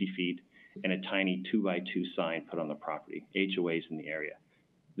 150 feet and a tiny 2x2 sign put on the property, HOAs in the area.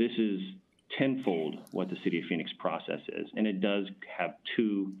 This is tenfold what the City of Phoenix process is, and it does have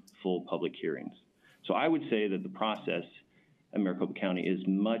 2 full public hearings. So I would say that the process in Maricopa County is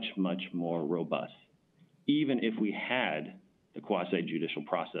much, much more robust. Even if we had the quasi-judicial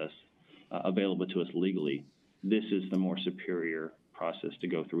process available to us legally, this is the more superior process to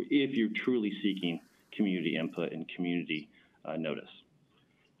go through if you're truly seeking community input and community notice.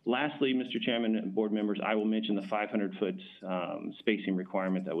 Lastly, Mr. Chairman and board members, I will mention the 500-foot spacing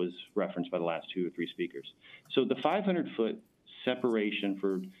requirement that was referenced by the last 2 or 3 speakers. So the 500-foot separation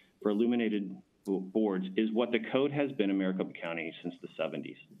for illuminated boards is what the code has been in Maricopa County since the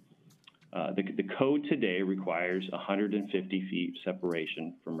 70s. The code today requires 150 feet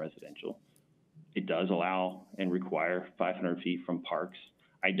separation from residential. It does allow and require 500 feet from parks.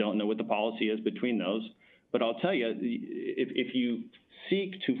 I don't know what the policy is between those, but I'll tell you, if you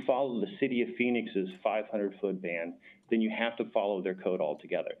seek to follow the City of Phoenix's 500-foot ban, then you have to follow their code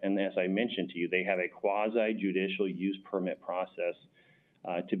altogether. And as I mentioned to you, they have a quasi-judicial use permit process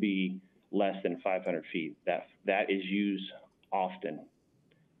to be less than 500 feet. That is used often.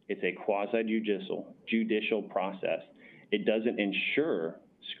 It's a quasi-judicial process. It doesn't ensure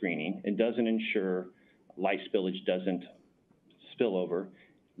screening. It doesn't ensure light spillage doesn't spill over.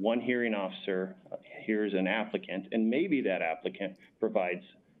 One hearing officer hears an applicant, and maybe that applicant provides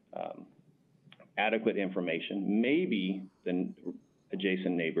adequate information. Maybe the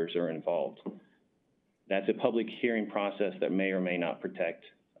adjacent neighbors are involved. That's a public hearing process that may or may not protect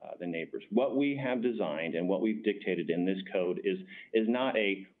the neighbors. What we have designed and what we've dictated in this code is not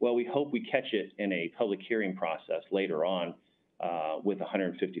a, well, we hope we catch it in a public hearing process later on with a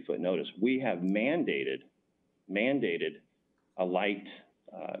 150-foot notice. We have mandated a light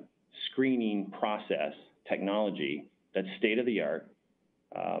screening process technology that's state-of-the-art,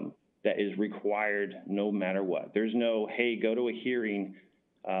 that is required no matter what. There's no, hey, go to a hearing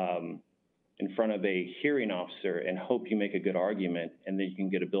in front of a hearing officer and hope you make a good argument and then you can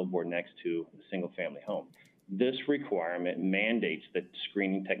get a billboard next to a single-family home. This requirement mandates that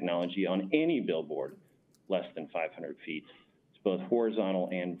screening technology on any billboard less than 500 feet. It's both horizontal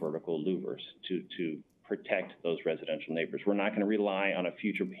and vertical louvers to protect those residential neighbors. We're not going to rely on a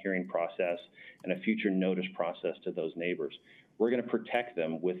future hearing process and a future notice process to those neighbors. We're going to protect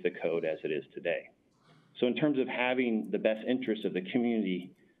them with the code as it is today. So in terms of having the best interest of the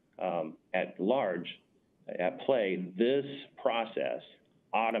community at large at play, this process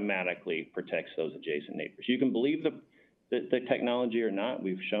automatically protects those adjacent neighbors. You can believe the technology or not.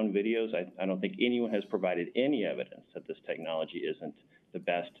 We've shown videos. I don't think anyone has provided any evidence that this technology isn't the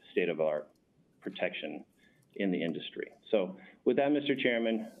best state-of-the-art protection in the industry. So with that, Mr.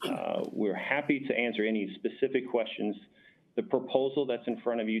 Chairman, we're happy to answer any specific questions. The proposal that's in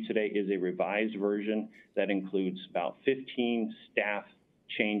front of you today is a revised version that includes about 15 staff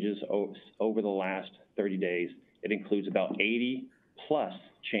changes over the last 30 days. It includes about 80 plus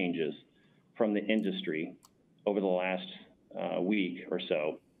changes from the industry over the last week or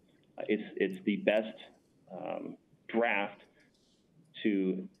so. It's the best draft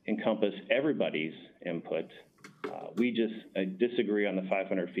to encompass everybody's input. We just disagree on the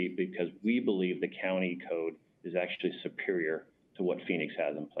 500 feet because we believe the county code is actually superior to what Phoenix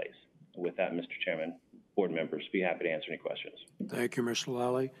has in place. With that, Mr. Chairman, board members, be happy to answer any questions. Thank you, Mr.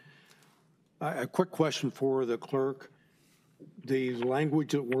 Lally. A quick question for the clerk. The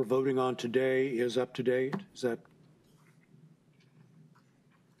language that we're voting on today is up to date? Is that?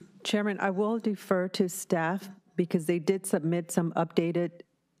 Chairman, I will defer to staff because they did submit some updated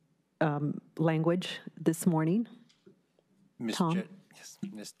language this morning. Mr.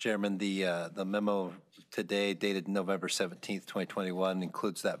 Chairman, the memo today dated November 17th, 2021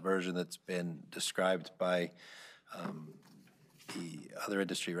 includes that version that's been described by the other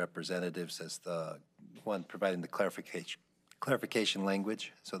industry representatives as the one providing the clarification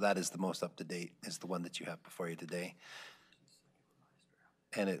language. So that is the most up-to-date, is the one that you have before you today.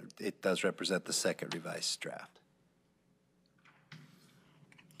 And it does represent the second revised draft.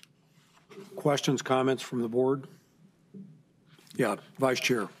 Questions, comments from the board? Yeah, Vice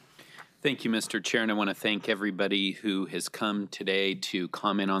Chair. Thank you, Mr. Chair, and I want to thank everybody who has come today to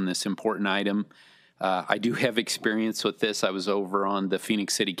comment on this important item. I do have experience with this. I was over on the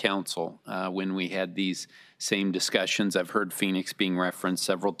Phoenix City Council when we had these same discussions. I've heard Phoenix being referenced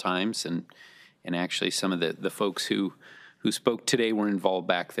several times, and actually some of the folks who spoke today were involved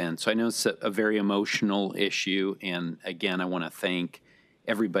back then. So I know it's a very emotional issue, and again, I want to thank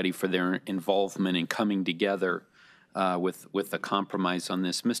everybody for their involvement in coming together with the compromise on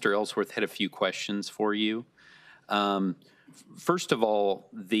this. Mr. Ellsworth had a few questions for you. First of all,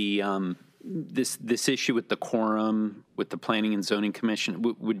 this issue with the quorum with the Planning and Zoning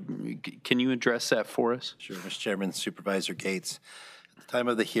Commission, can you address that for us? Sure, Mr. Chairman, Supervisor Gates. At the time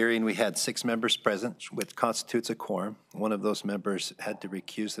of the hearing, we had 6 members present, which constitutes a quorum. One of those members had to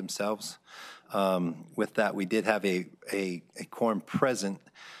recuse themselves. With that, we did have a quorum present.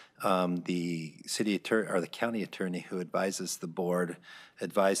 The city attorney or the county attorney who advises the board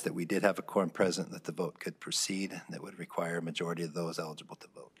advised that we did have a quorum present, that the vote could proceed, and that would require a majority of those eligible to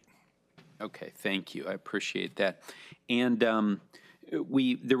vote. Okay, thank you. I appreciate that. And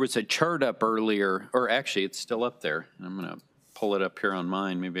there was a chart up earlier, or actually it's still up there. I'm going to pull it up here on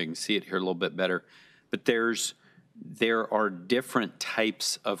mine. Maybe I can see it here a little bit better. But there are different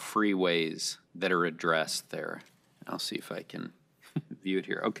types of freeways that are addressed there. I'll see if I can view it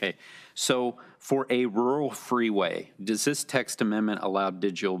here. Okay, so for a rural freeway, does this text amendment allow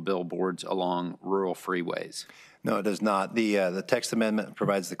digital billboards along rural freeways? No, it does not. The text amendment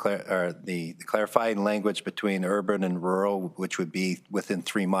provides the clarifying language between urban and rural, which would be within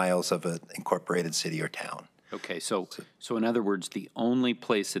 3 miles of an incorporated city or town. Okay, so in other words, the only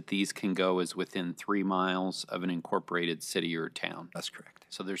place that these can go is within 3 miles of an incorporated city or town. That's correct.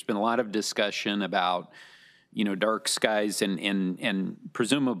 So there's been a lot of discussion about, dark skies and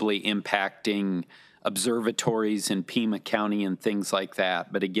presumably impacting observatories in Pima County and things like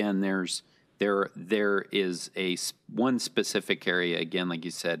that. But again, there is one specific area, again, like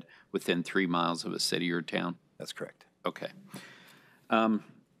you said, within 3 miles of a city or town? That's correct. Okay.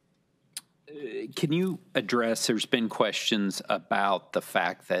 Can you address, there's been questions about the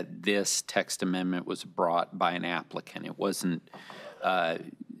fact that this text amendment was brought by an applicant. It wasn't,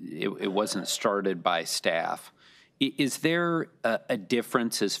 it wasn't started by staff. Is there a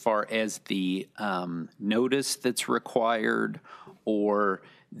difference as far as the notice that's required or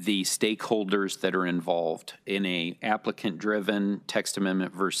the stakeholders that are involved in a applicant-driven text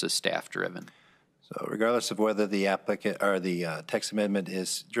amendment versus staff-driven? So regardless of whether the applicant or the text amendment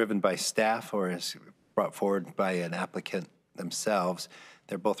is driven by staff or is brought forward by an applicant themselves,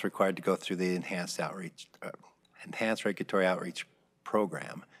 they're both required to go through the enhanced regulatory outreach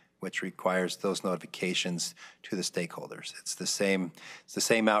program, which requires those notifications to the stakeholders. It's the same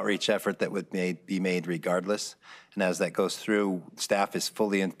outreach effort that would be made regardless. And as that goes through, staff is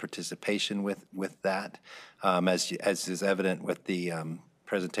fully in participation with that. As is evident with the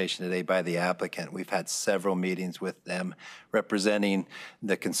presentation today by the applicant, we've had several meetings with them representing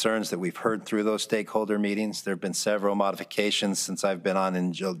the concerns that we've heard through those stakeholder meetings. There have been several modifications since I've been on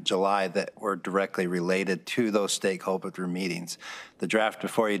in July that were directly related to those stakeholder meetings. The draft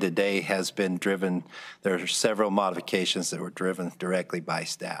before you today has been driven, there are several modifications that were driven directly by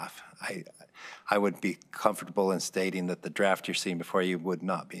staff. I would be comfortable in stating that the draft you're seeing before you would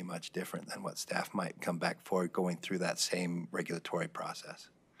not be much different than what staff might come back for going through that same regulatory process.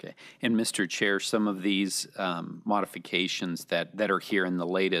 Okay. And Mr. Chair, some of these modifications that are here in the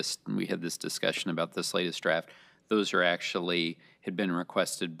latest, and we had this discussion about this latest draft, those are actually had been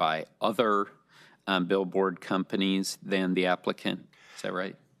requested by other billboard companies than the applicant. Is that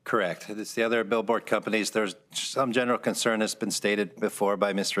right? Correct. It's the other billboard companies. There's some general concern that's been stated before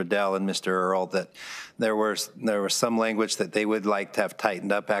by Mr. Riddell and Mr. Earl that there was some language that they would like to have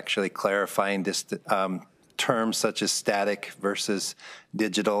tightened up, actually clarifying terms such as static versus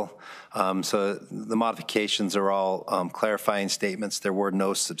digital. So the modifications are all clarifying statements. There were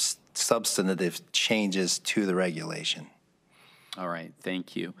no substantive changes to the regulation. All right.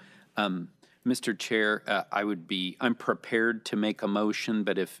 Thank you. Mr. Chair, I'm prepared to make a motion,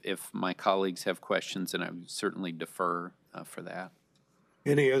 but if my colleagues have questions, then I would certainly defer for that.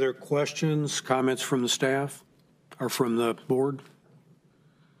 Any other questions, comments from the staff or from the board?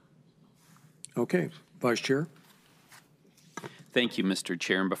 Okay, Vice Chair. Thank you, Mr.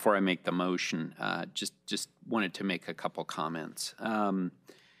 Chair. And before I make the motion, just wanted to make a couple comments.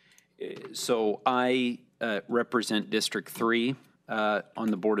 So I represent District 3. On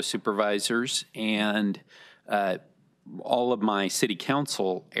the Board of Supervisors, and all of my city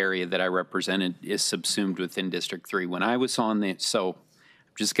council area that I represented is subsumed within District 3. When I was on the, so I'm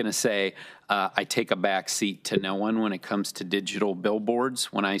just going to say I take a back seat to no one when it comes to digital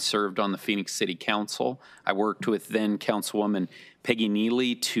billboards. When I served on the Phoenix City Council, I worked with then Councilwoman Peggy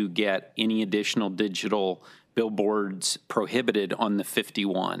Neely to get any additional digital billboards prohibited on the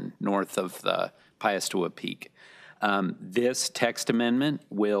 51 north of the Piastoa Peak. This text amendment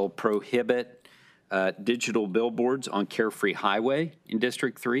will prohibit digital billboards on Carefree Highway in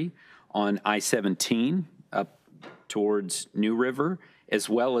District 3, on I-17 up towards New River, as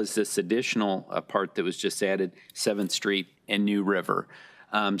well as this additional part that was just added, 7th Street and New River.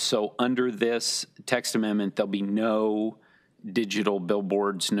 So under this text amendment, there'll be no digital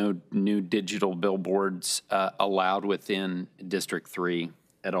billboards, no new digital billboards allowed within District 3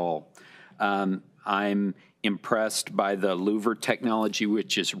 at all. I'm impressed by the louver technology,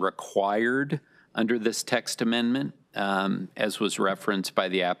 which is required under this text amendment, as was referenced by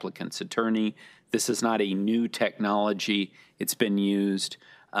the applicant's attorney. This is not a new technology. It's been used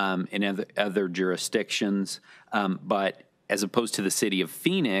in other jurisdictions, but as opposed to the city of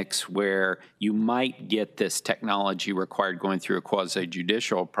Phoenix, where you might get this technology required going through a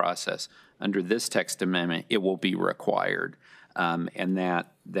quasi-judicial process, under this text amendment, it will be required, and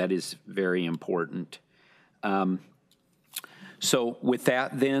that is very important. So with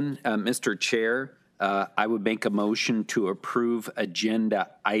that then, Mr. Chair, I would make a motion to approve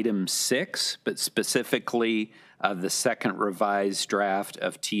agenda item 6, but specifically the second revised draft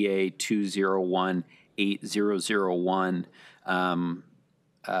of TA 2018001,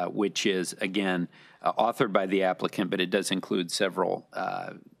 which is, again, authored by the applicant, but it does include several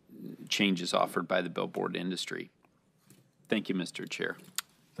changes offered by the billboard industry. Thank you, Mr. Chair.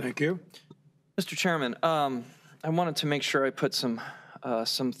 Thank you. Mr. Chairman, I wanted to make sure I put some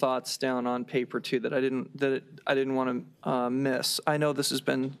thoughts down on paper too that I didn't want to miss. I know this has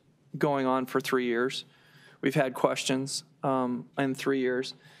been going on for 3 years. We've had questions in 3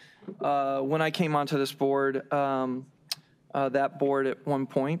 years. When I came onto this board, that board at one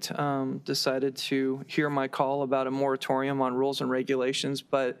point decided to hear my call about a moratorium on rules and regulations,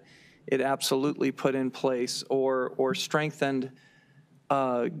 but it absolutely put in place or strengthened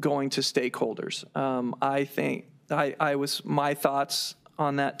going to stakeholders. I think my thoughts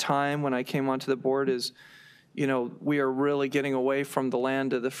on that time when I came onto the board is, we are really getting away from the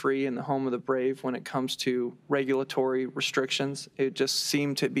land of the free and the home of the brave when it comes to regulatory restrictions. It just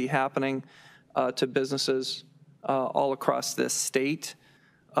seemed to be happening to businesses all across this state.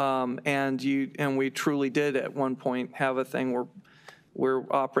 And we truly did at one point have a thing where we're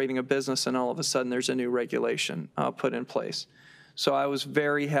operating a business and all of a sudden there's a new regulation put in place. So I was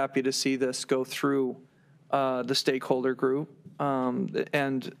very happy to see this go through the stakeholder group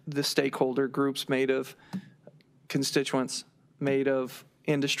and the stakeholder groups made of constituents, made of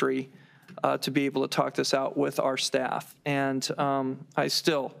industry, to be able to talk this out with our staff. And I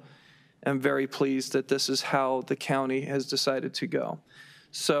still am very pleased that this is how the county has decided to go.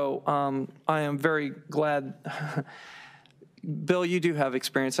 So I am very glad. Bill, you do have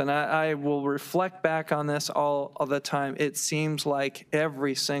experience, and I will reflect back on this all the time. It seems like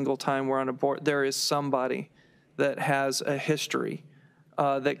every single time we're on a board, there is somebody that has a history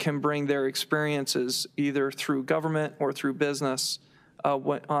that can bring their experiences either through government or through business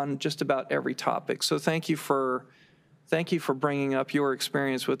on just about every topic. So thank you for bringing up your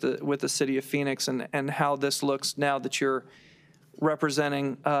experience with the city of Phoenix and how this looks now that you're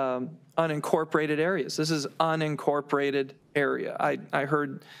representing unincorporated areas. This is unincorporated area. I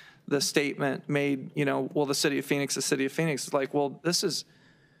heard the statement made, well, the city of Phoenix. It's like, well, this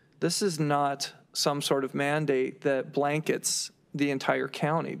is not some sort of mandate that blankets the entire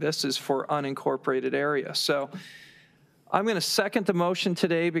county. This is for unincorporated area. So I'm going to second the motion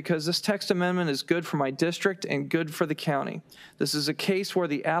today because this text amendment is good for my district and good for the county. This is a case where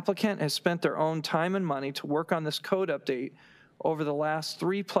the applicant has spent their own time and money to work on this code update over the last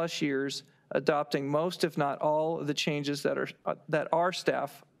 3+ years, adopting most, if not all, of the changes that our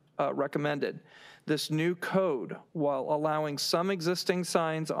staff recommended. This new code, while allowing some existing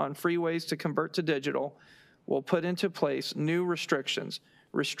signs on freeways to convert to digital, will put into place new restrictions,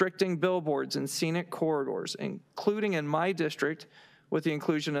 restricting billboards in scenic corridors, including in my district with the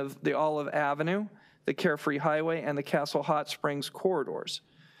inclusion of the Olive Avenue, the Carefree Highway, and the Castle Hot Springs corridors.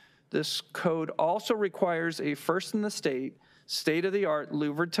 This code also requires a first in the state-of-the-art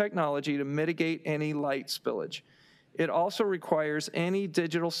louvered technology to mitigate any light spillage. It also requires any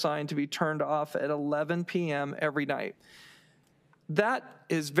digital sign to be turned off at 11 p.m. every night. That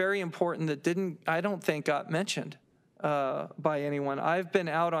is very important that I don't think got mentioned by anyone. I've been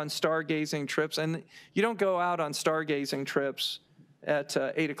out on stargazing trips, and you don't go out on stargazing trips at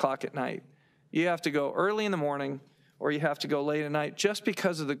 8 o'clock at night. You have to go early in the morning or you have to go late at night just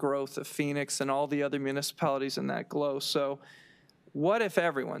because of the growth of Phoenix and all the other municipalities in that glow. So what if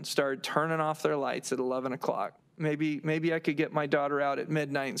everyone started turning off their lights at 11 o'clock? Maybe I could get my daughter out at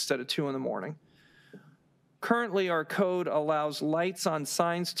midnight instead of 2 in the morning. Currently, our code allows lights on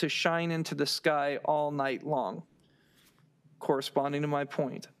signs to shine into the sky all night long, corresponding to my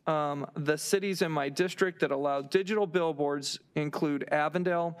point. The cities in my district that allow digital billboards include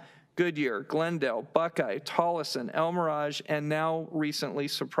Avondale, Goodyear, Glendale, Buckeye, Tolleson, El Mirage, and now recently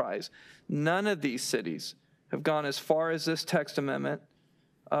Surprise. None of these cities have gone as far as this text amendment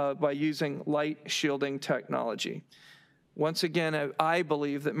by using light shielding technology. Once again, I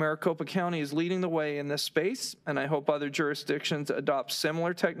believe that Maricopa County is leading the way in this space, and I hope other jurisdictions adopt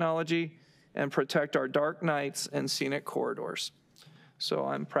similar technology and protect our dark nights and scenic corridors. So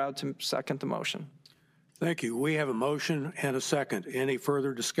I'm proud to second the motion. Thank you. We have a motion and a second. Any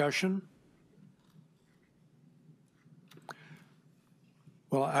further discussion?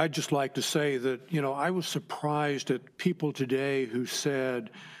 Well, I'd just like to say that, I was surprised at people today who said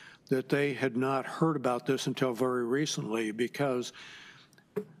that they had not heard about this until very recently, because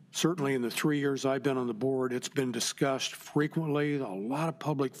certainly in the 3 years I've been on the board, it's been discussed frequently, a lot of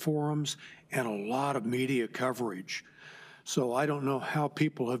public forums, and a lot of media coverage. So I don't know how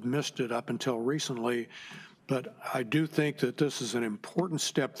people have missed it up until recently, but I do think that this is an important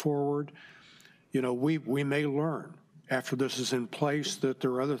step forward. We may learn after this is in place that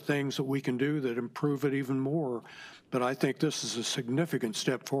there are other things that we can do that improve it even more, but I think this is a significant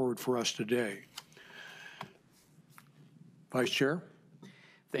step forward for us today. Vice Chair?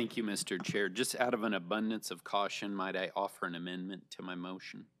 Thank you, Mr. Chair. Just out of an abundance of caution, might I offer an amendment to my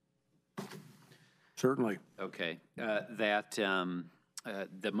motion? Certainly. Okay. That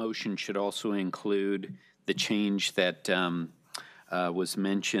the motion should also include the change that was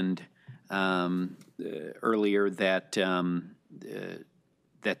mentioned earlier, that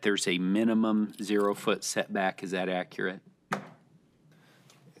that there's a minimum 0-foot setback. Is that accurate?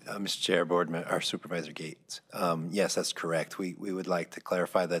 Mr. Chair, our Supervisor Gates. Yes, that's correct. We would like to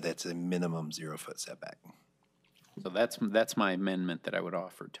clarify that it's a minimum 0-foot setback. So that's my amendment that I would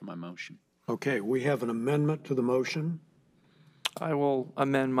offer to my motion. Okay, we have an amendment to the motion. I will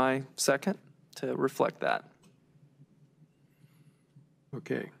amend my second to reflect that.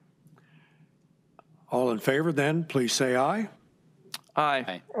 Okay. All in favor then, please say aye.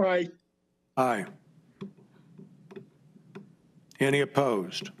 Aye. Aye. Aye. Any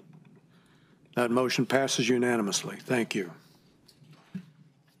opposed? That motion passes unanimously. Thank you.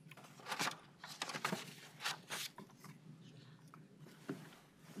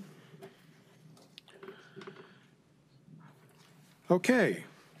 Okay,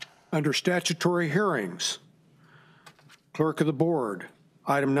 under statutory hearings, Clerk of the Board,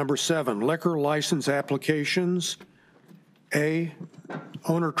 item number 7, liquor license applications. A,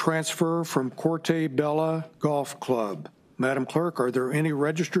 owner transfer from Corte Bella Golf Club. Madam Clerk, are there any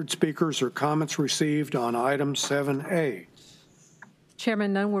registered speakers or comments received on item 7A?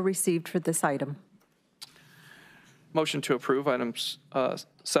 Chairman, none were received for this item. Motion to approve items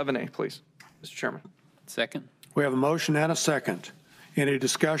 7A, please, Mr. Chairman. Second. We have a motion and a second. Any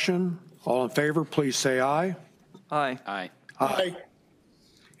discussion? All in favor, please say aye. Aye. Aye. Aye.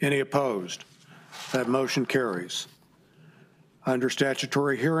 Any opposed? That motion carries. Under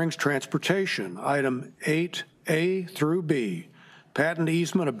statutory hearings, transportation, item 8A through B, patent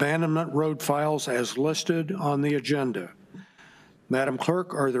easement abandonment road files as listed on the agenda. Madam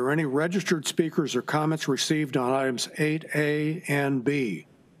Clerk, are there any registered speakers or comments received on items 8A and B?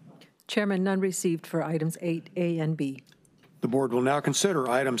 Chairman, none received for items 8A and B. The board will now consider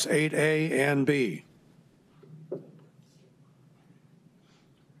items 8A and B.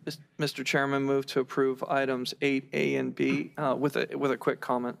 Mr. Chairman, move to approve items 8A and B with a quick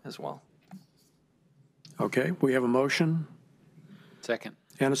comment as well. Okay, we have a motion. Second.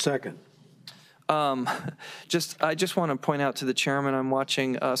 And a second. I just want to point out to the chairman, I'm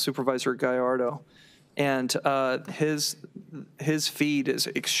watching Supervisor Gallardo, and his feed is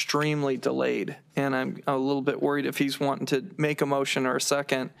extremely delayed, and I'm a little bit worried if he's wanting to make a motion or a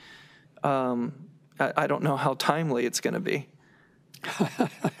second. I don't know how timely it's going to be.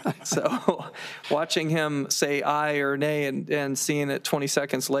 So watching him say aye or nay and seeing it 20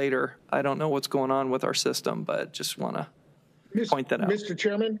 seconds later, I don't know what's going on with our system, but just want to point that out. Mr.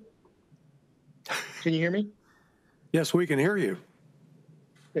 Chairman, can you hear me? Yes, we can hear you.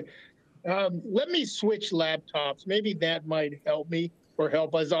 Let me switch laptops. Maybe that might help me or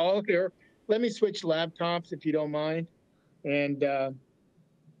help us all here. Let me switch laptops if you don't mind. And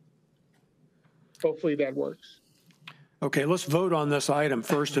hopefully that works. Okay, let's vote on this item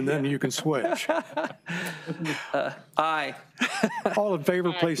first, and then you can switch. Aye. All in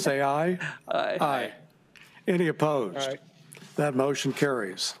favor, please say aye. Aye. Aye. Any opposed? Aye. That motion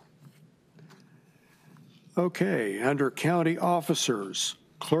carries. Okay, under county officers,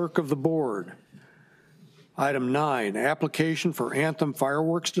 clerk of the board. Item 9, application for anthem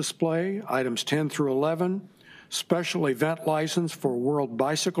fireworks display. Items 10 through 11, special event license for World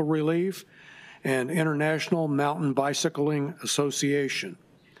Bicycle Relief and International Mountain Bicycling Association.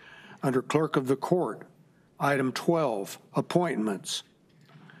 Under clerk of the court, item 12, appointments.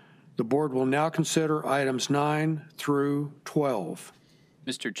 The board will now consider items 9 through 12.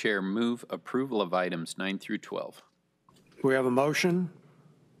 Mr. Chair, move approval of items 9 through 12. We have a motion?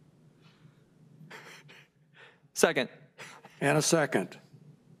 Second. And a second.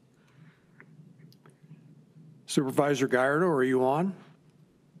 Supervisor Gallardo, are you on?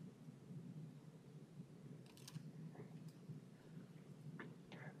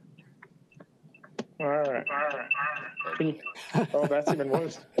 All right. Oh, that's even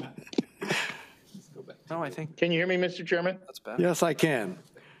worse. No, I think. Can you hear me, Mr. Chairman? That's bad. Yes, I can.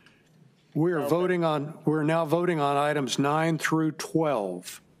 We're now voting on items 9 through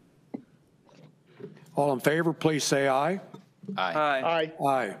 12. All in favor, please say aye. Aye. Aye.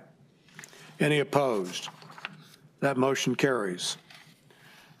 Aye. Any opposed? That motion carries.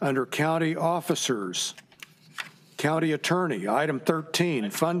 Under county officers, county attorney, item 13,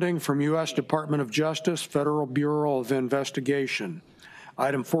 funding from U.S. Department of Justice, Federal Bureau of Investigation.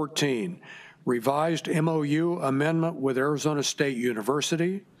 Item 14, revised MOU amendment with Arizona State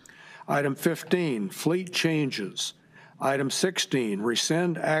University. Item 15, fleet changes. Item 16,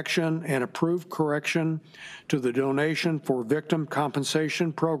 rescind action and approve correction to the donation for victim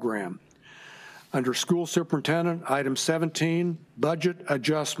compensation program. Under school superintendent, item 17, budget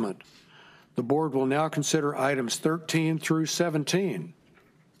adjustment. The board will now consider items 13 through 17.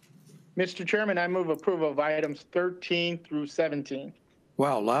 Mr. Chairman, I move approval of items 13 through 17.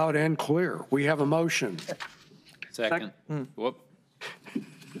 Wow, loud and clear. We have a motion. Second. Whoop.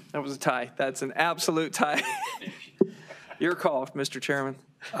 That was a tie. That's an absolute tie. Your call, Mr. Chairman.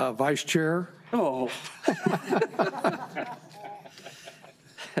 Vice Chair? Oh.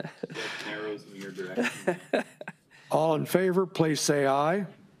 Arrows in your direction. All in favor, please say aye.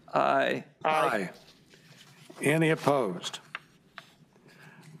 Aye. Aye. Any opposed?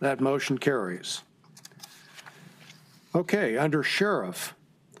 That motion carries. Okay, under Sheriff,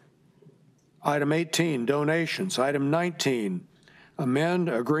 item 18, donations. Item 19, amend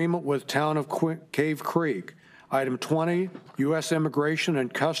agreement with Town of Cave Creek. Item 20, U.S. Immigration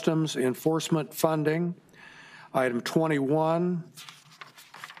and Customs Enforcement funding. Item 21,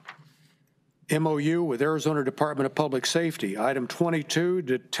 MOU with Arizona Department of Public Safety. Item 22,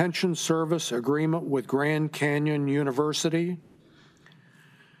 detention service agreement with Grand Canyon University.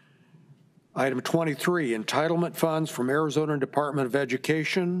 Item 23, entitlement funds from Arizona Department of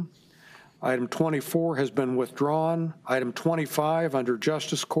Education. Item 24 has been withdrawn. Item 25, under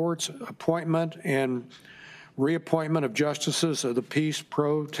Justice Courts, appointment and reappointment of justices of the peace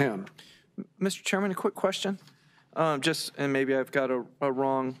pro tem. Mr. Chairman, a quick question. And maybe I've got a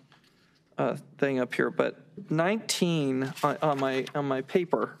wrong thing up here, but 19 on my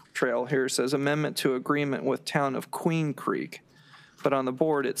paper trail here says amendment to agreement with Town of Queen Creek, but on the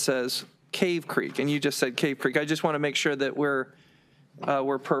board it says Cave Creek, and you just said Cave Creek. I just want to make sure that we're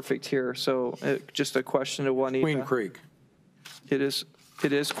perfect here. So just a question to Juanita. Queen Creek. It is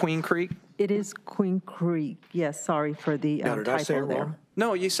Queen Creek? It is Queen Creek. Yes, sorry for the Did I say typo it there. wrong?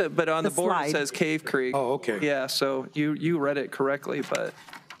 No, you said, but on the board slide. it says Cave Creek. Oh, okay. Yeah, so you read it correctly, but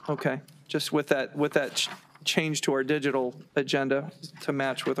okay. Just with that change to our digital agenda to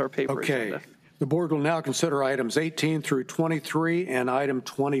match with our paper agenda. Okay. The board will now consider items 18 through 23 and item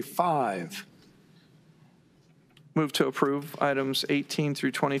 25. Move to approve items 18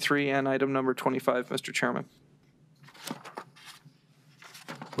 through 23 and item number 25, Mr. Chairman.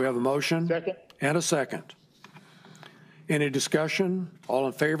 We have a motion? Second. And a second. Any discussion? All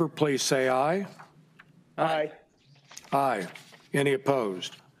in favor, please say aye. Aye. Aye. Any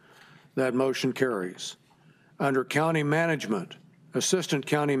opposed? That motion carries. Under County Management, Assistant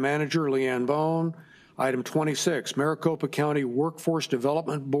County Manager Leanne Bone, item 26, Maricopa County Workforce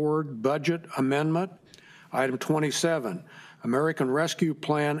Development Board Budget Amendment. Item 27, American Rescue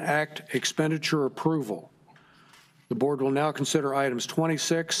Plan Act Expenditure Approval. The board will now consider items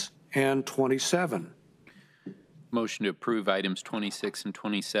 26 and 27. Motion to approve items 26 and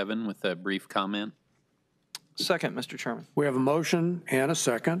 27 with a brief comment. Second, Mr. Chairman. We have a motion and a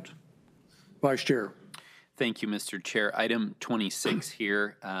second. Vice Chair. Thank you, Mr. Chair. Item 26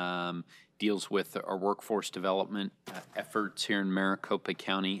 here deals with our workforce development efforts here in Maricopa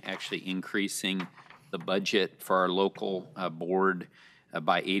County, actually increasing the budget for our local board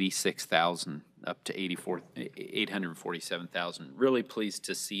by $86,000 up to $847,000. Really pleased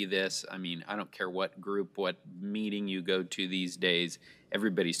to see this. I mean, I don't care what group, what meeting you go to these days,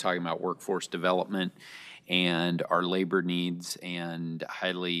 everybody's talking about workforce development and our labor needs and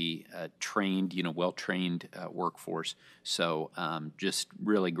highly trained, well-trained workforce. So just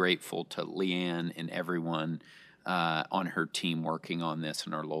really grateful to Leanne and everyone on her team working on this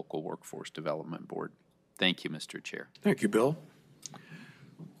in our local workforce development board. Thank you, Mr. Chair. Thank you, Bill.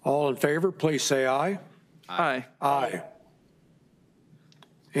 All in favor, please say aye. Aye. Aye.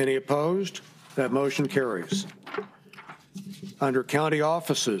 Any opposed? That motion carries. Under County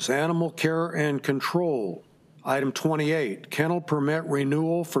Offices, Animal Care and Control, item 28, Kennel Permit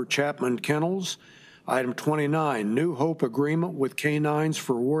Renewal for Chapman Kennels. Item 29, New Hope Agreement with Canines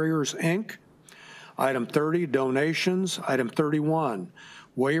for Warriors, Inc. Item 30, Donations. Item 31,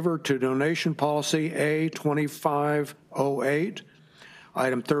 Waiver to Donation Policy A2508.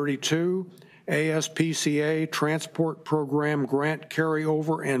 Item 32, ASPCA Transport Program Grant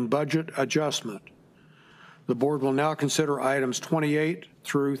Carryover and Budget Adjustment. The board will now consider items 28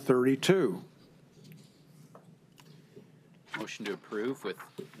 through 32. Motion to approve with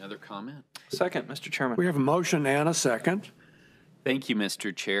another comment. Second, Mr. Chairman. We have a motion and a second. Thank you,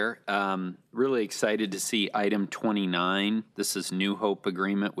 Mr. Chair. Really excited to see item 29. This is New Hope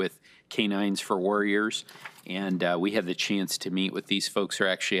Agreement with Canines for Warriors. And we had the chance to meet with these folks who are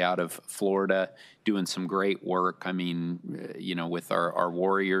actually out of Florida doing some great work. I mean, with our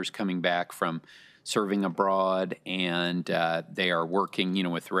warriors coming back from serving abroad, and they are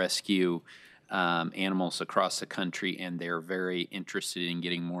working, with rescue animals across the country, and they're very interested in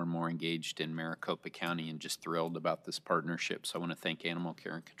getting more and more engaged in Maricopa County and just thrilled about this partnership. So I want to thank Animal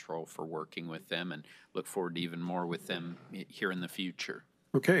Care and Control for working with them and look forward to even more with them here in the future.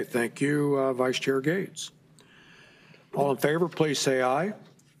 Okay, thank you, Vice Chair Gates. All in favor, please say aye.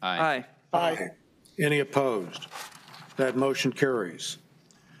 Aye. Aye. Any opposed? That motion carries.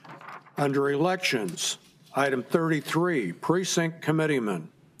 Under elections, item 33, precinct committeeman.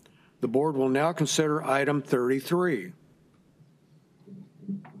 The board will now consider item 33.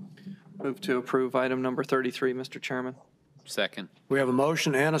 Move to approve item number 33, Mr. Chairman. Second. We have a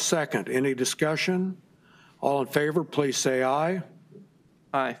motion and a second. Any discussion? All in favor, please say aye.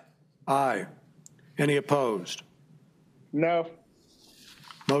 Aye. Aye. Any opposed? No.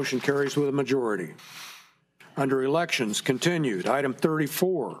 Motion carries with a majority. Under elections, continued. Item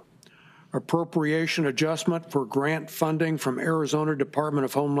 34, appropriation adjustment for grant funding from Arizona Department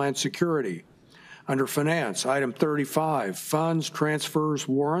of Homeland Security. Under finance, item 35, funds, transfers,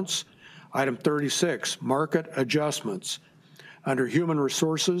 warrants. Item 36, market adjustments. Under human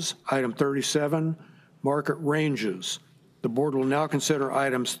resources, item 37, market ranges. The board will now consider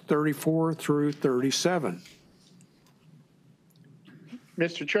items 34 through 37.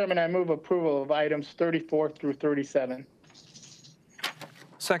 Mr. Chairman, I move approval of items 34 through 37.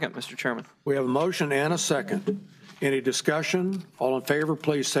 Second, Mr. Chairman. We have a motion and a second. Any discussion? All in favor,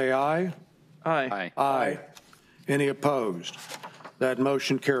 please say aye. Aye. Aye. Aye. Any opposed? That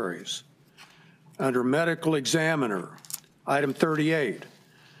motion carries. Under medical examiner, item 38,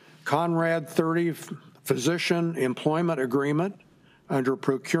 Conrad 30 physician employment agreement. Under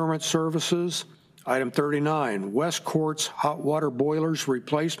procurement services, item 39, West Courts hot water boilers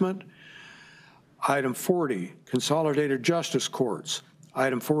replacement. Item 40, consolidated justice courts.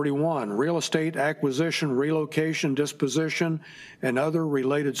 Item 41, real estate acquisition, relocation, disposition, and other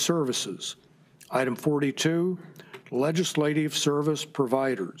related services. Item 42, legislative service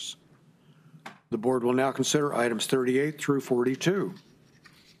providers. The board will now consider items 38 through 42.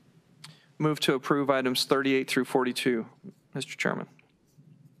 Move to approve items 38 through 42, Mr. Chairman.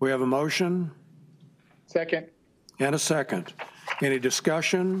 We have a motion Second. and a second. Any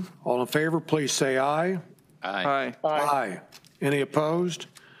discussion? All in favor, please say aye. Aye. Aye. Aye. Any opposed?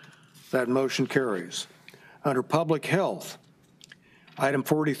 That motion carries. Under public health, item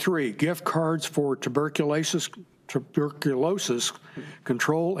 43, gift cards for tuberculosis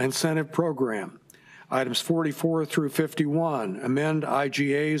control incentive program. Items 44 through 51, amend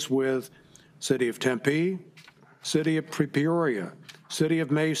IGAs with City of Tempe, City of Peoria, City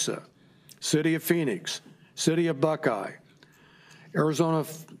of Mesa, City of Phoenix, City of Buckeye, Arizona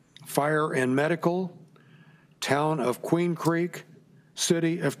Fire and Medical, Town of Queen Creek,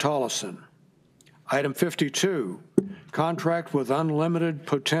 City of Tolleson. Item 52, contract with unlimited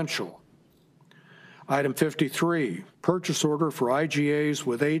potential. Item 53, purchase order for IGAs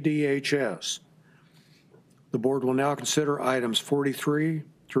with ADHS. The board will now consider items 43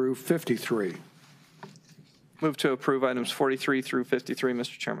 through 53. Move to approve items 43 through 53,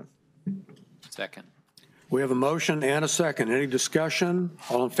 Mr. Chairman. Second. We have a motion and a second. Any discussion?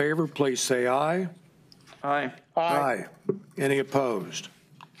 All in favor, please say aye. Aye. Aye. Any opposed?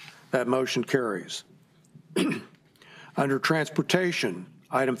 That motion carries. Under transportation,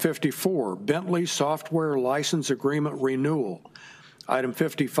 item 54, Bentley Software License Agreement Renewal. Item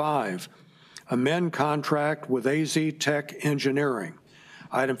 55, amend contract with AZ Tech Engineering.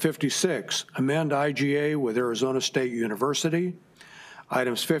 Item 56, amend IGA with Arizona State University.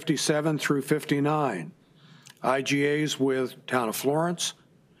 Items 57 through 59, IGAs with Town of Florence,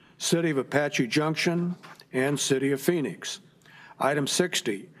 City of Apache Junction, and City of Phoenix. Item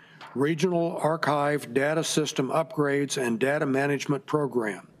 60, Regional Archive Data System Upgrades and Data Management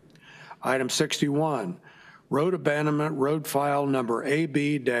Program. Item 61, Road Abandonment Road File Number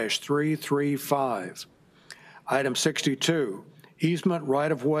AB-335. Item 62, Easement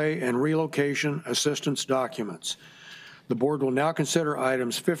Right-of-Way and Relocation Assistance Documents. The board will now consider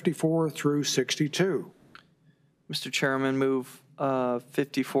items 54 through 62. Mr. Chairman, move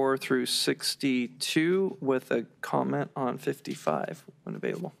 54 through 62 with a comment on 55 when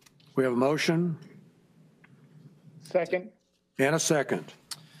available. We have a motion Second. and a second.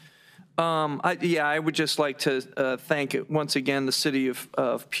 I would just like to thank once again the city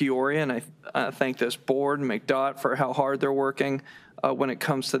of Peoria, and I thank this board and McDOT for how hard they're working when it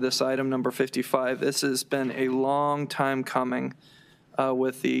comes to this item number 55. This has been a long time coming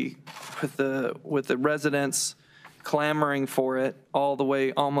with the residents clamoring for it all the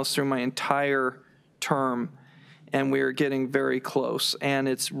way almost through my entire term, and we are getting very close. And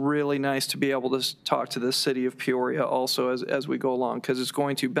it's really nice to be able to talk to the city of Peoria also as we go along, because it's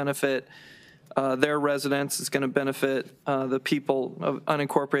going to benefit their residents. It's going to benefit the people of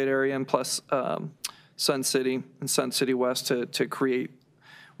unincorporated area, and plus Sun City and Sun City West to create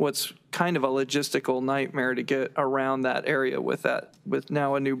what's kind of a logistical nightmare to get around that area with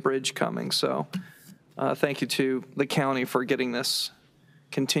now a new bridge coming. So thank you to the county for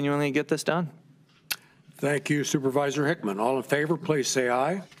continually get this done. Thank you, Supervisor Hickman. All in favor, please say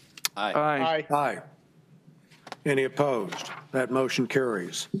aye. Aye. Aye. Aye. Any opposed? That motion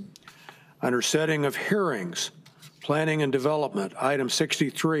carries. Under setting of hearings, planning and development, item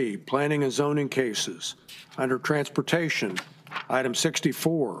 63, planning and zoning cases. Under transportation, item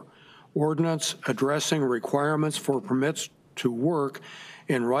 64, ordinance addressing requirements for permits to work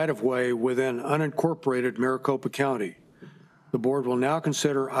in right-of-way within unincorporated Maricopa County. The board will now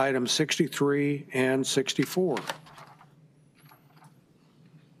consider items 63 and 64.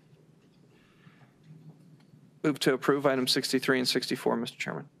 Move to approve items 63 and 64, Mr.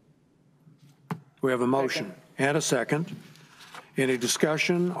 Chairman. We have a motion and a second. Any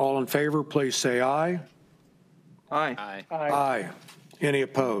discussion? All in favor, please say aye. Aye. Aye. Aye. Any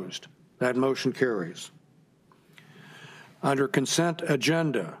opposed? That motion carries. Under consent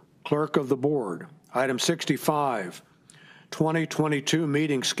agenda, clerk of the board, item 65, 2022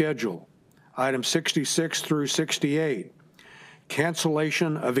 meeting schedule, item 66 through 68,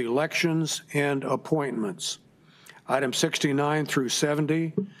 cancellation of elections and appointments, item 69 through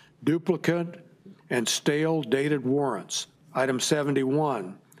 70, duplicate and stale dated warrants, item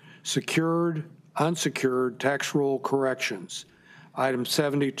 71, secured, unsecured tax roll corrections, item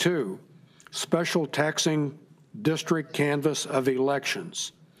 72, special taxing district canvass of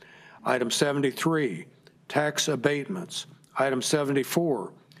elections, item 73, tax abatements, item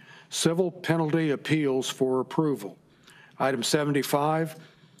 74, civil penalty appeals for approval, item 75,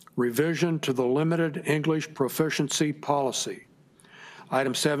 revision to the limited English proficiency policy,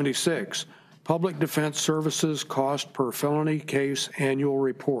 item 76, public defense services cost per felony case annual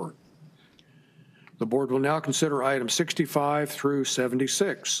report. The board will now consider items 65 through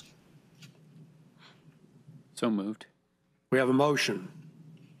 76. So moved. We have a motion.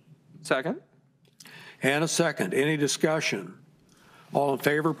 Second. And a second. Any discussion? All in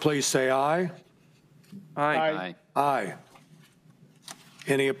favor, please say aye. Aye. Aye. Aye.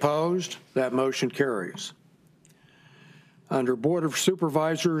 Any opposed? That motion carries. Under Board of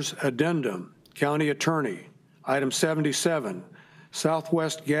Supervisors addendum, County Attorney, item 77,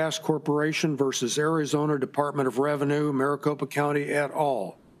 Southwest Gas Corporation versus Arizona Department of Revenue, Maricopa County et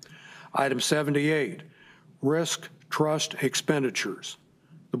al. Item 78, risk trust expenditures.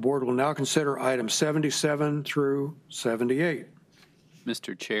 The board will now consider items 77 through 78.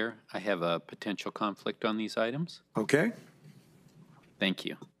 Mr. Chair, I have a potential conflict on these items. Okay. Thank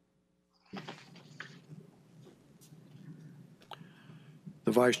you.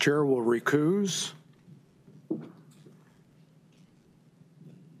 The vice chair will recuse.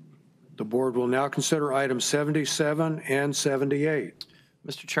 The board will now consider items 77 and 78.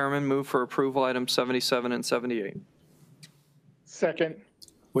 Mr. Chairman, move for approval items 77 and 78. Second.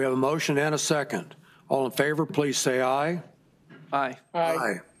 We have a motion and a second. All in favor, please say aye. Aye.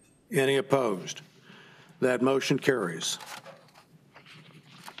 Aye. Any opposed? That motion carries.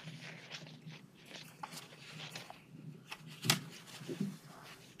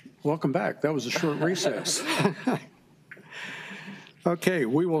 Welcome back. That was a short recess. Okay,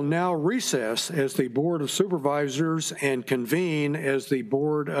 we will now recess as the Board of Supervisors and convene as the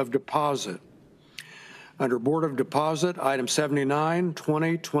Board of Deposit. Under Board of Deposit, item 79,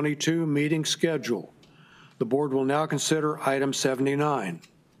 2022 meeting schedule. The board will now consider item 79.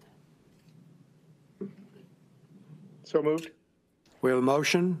 So moved. We have a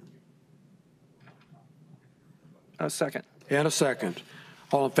motion A second. and a second.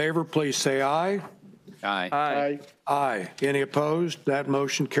 All in favor, please say aye. Aye. Aye. Aye. Any opposed? That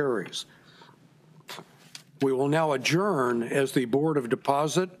motion carries. We will now adjourn as the Board of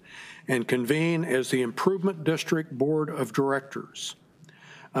Deposit and convene as the Improvement District Board of Directors.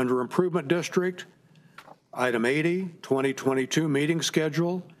 Under Improvement District, item 80, 2022 meeting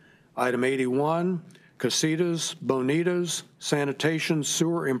schedule. Item 81, Casitas Bonitas Sanitation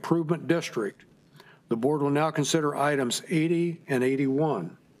Sewer Improvement District. The board will now consider items 80 and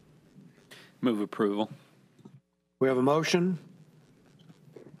 81. Move approval. We have a motion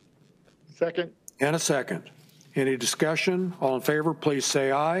Second. and a second. Any discussion? All in favor, please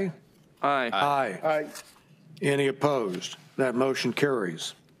say aye. Aye. Aye. Aye. Any opposed? That motion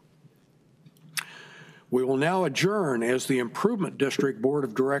carries. We will now adjourn as the Improvement District Board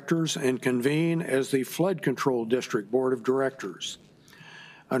of Directors and convene as the Flood Control District Board of Directors.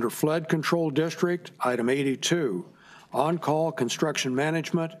 Under Flood Control District, item 82, on-call construction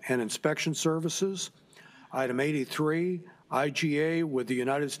management and inspection services. Item 83, IGA with the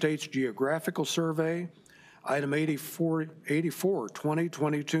United States Geographical Survey. Item 84,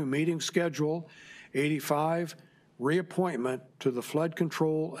 2022 meeting schedule. 85, reappointment to the Flood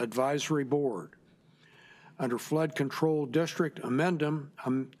Control Advisory Board. Under Flood Control District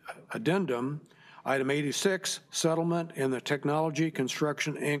addendum, item 86, settlement in the Technology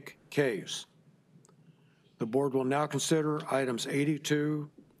Construction, Inc. case. The board will now consider items 82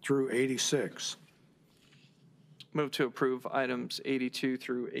 through 86. Move to approve items 82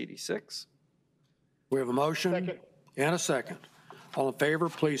 through 86. We have a motion and a second. All in favor,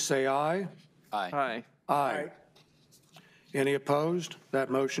 please say aye. Aye. Aye. Aye. Any opposed? That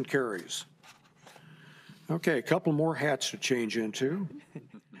motion carries. Okay, a couple more hats to change into.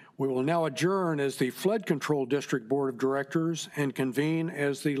 We will now adjourn as the Flood Control District Board of Directors and convene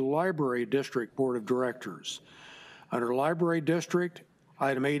as the Library District Board of Directors. Under Library District,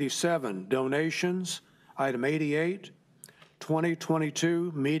 item 87, donations. Item 88,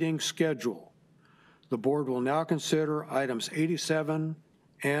 2022 meeting schedule. The board will now consider items 87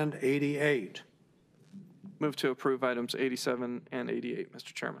 and 88. Move to approve items 87 and 88,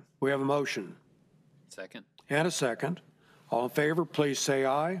 Mr. Chairman. We have a motion. Second. And a second. All in favor, please say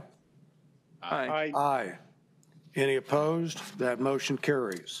aye. Aye. Aye. Any opposed? That motion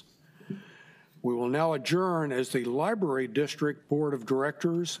carries. We will now adjourn as the Library District Board of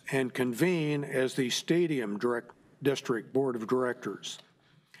Directors and convene as the Stadium District Board of Directors.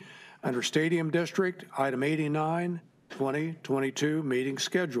 Under Stadium District, item 89, 2022 meeting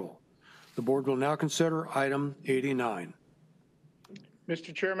schedule. The board will now consider item 89.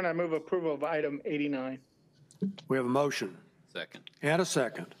 Mr. Chairman, I move approval of item 89. We have a motion. Second. And a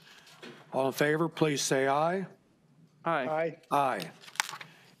second. All in favor, please say aye. Aye. Aye.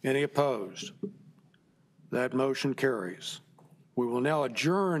 Any opposed? That motion carries. We will now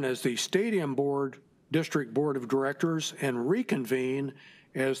adjourn as the Stadium District Board of Directors and reconvene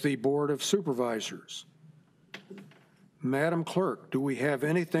as the Board of Supervisors. Madam Clerk, do we have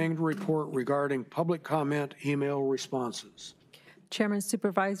anything to report regarding public comment email responses? Chairman,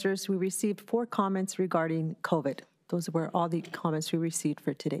 Supervisors, we received 4 comments regarding COVID. Those were all the comments we received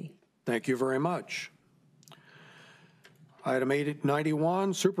for today. Thank you very much. Item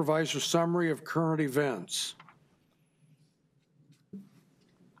 91, Supervisor Summary of Current Events.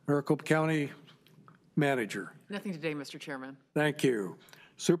 Maricopa County Manager. Nothing today, Mr. Chairman. Thank you.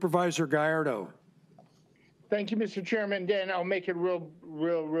 Supervisor Gallardo. Thank you, Mr. Chairman. Dan, I'll make it real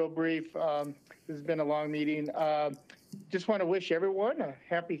brief. This has been a long meeting. Just want to wish everyone a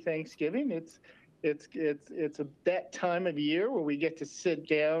happy Thanksgiving. It's that time of year where we get to sit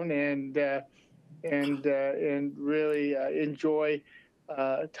down and really enjoy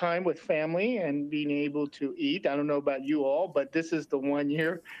time with family and being able to eat. I don't know about you all, but this is the one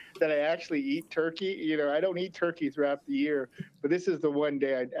year that I actually eat turkey. You know, I don't eat turkey throughout the year, but this is the one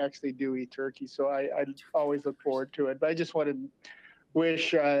day I actually do eat turkey. So I always look forward to it. But I just want to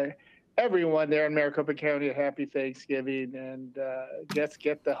wish everyone there in Maricopa County a happy Thanksgiving and let's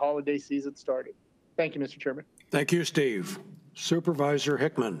get the holiday season started. Thank you, Mr. Chairman. Thank you, Steve. Supervisor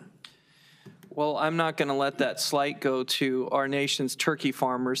Hickman. Well, I'm not going to let that slight go to our nation's turkey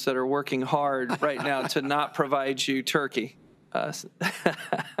farmers that are working hard right now to not provide you turkey. No,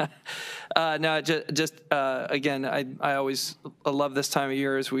 just again, I always love this time of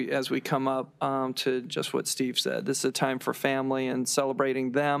year as we come up to just what Steve said. This is a time for family and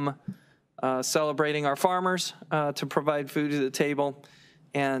celebrating them, celebrating our farmers to provide food to the table,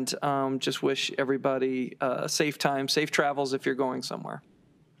 and just wish everybody a safe time, safe travels if you're going somewhere.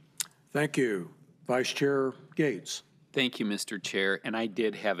 Thank you. Vice Chair Gates. Thank you, Mr. Chair. And I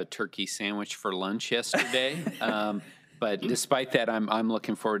did have a turkey sandwich for lunch yesterday. But despite that, I'm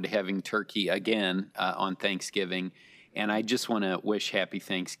looking forward to having turkey again on Thanksgiving. And I just want to wish happy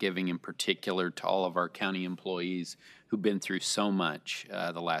Thanksgiving in particular to all of our county employees who've been through so much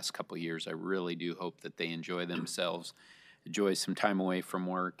the last couple of years. I really do hope that they enjoy themselves, enjoy some time away from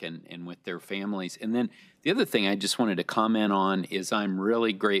work and with their families. And then the other thing I just wanted to comment on is I'm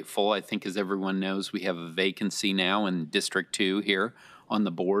really grateful. I think, as everyone knows, we have a vacancy now in District 2 here on the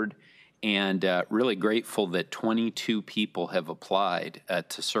board, and really grateful that 22 people have applied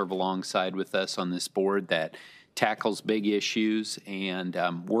to serve alongside with us on this board that tackles big issues and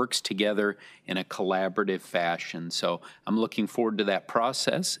works together in a collaborative fashion. So I'm looking forward to that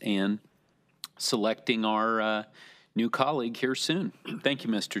process and selecting our new colleague here soon. Thank you,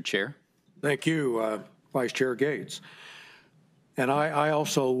 Mr. Chair. Thank you, Vice Chair Gates. And I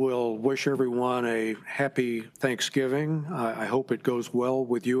also will wish everyone a happy Thanksgiving. I hope it goes well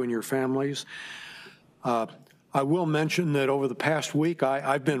with you and your families. I will mention that over the past week,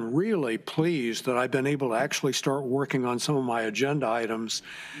 I've been really pleased that I've been able to actually start working on some of my agenda items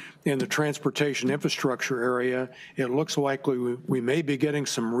in the transportation infrastructure area. It looks like we may be getting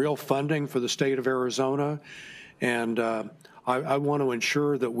some real funding for the state of Arizona. And I want to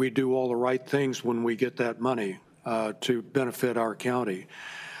ensure that we do all the right things when we get that money to benefit our county.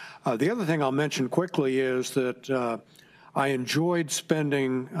 The other thing I'll mention quickly is that I enjoyed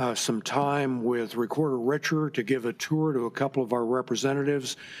spending some time with Recorder Richard to give a tour to a couple of our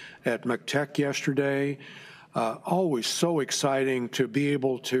representatives at McTech yesterday. Always so exciting to be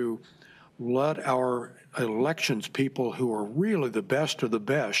able to let our elections people who are really the best of the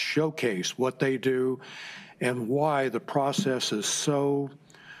best showcase what they do and why the process is so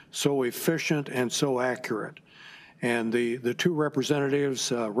efficient and so accurate. And the two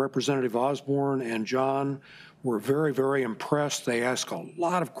representatives, Representative Osborne and John, were very, very impressed. They asked a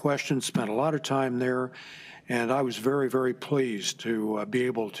lot of questions, spent a lot of time there, and I was very, very pleased to be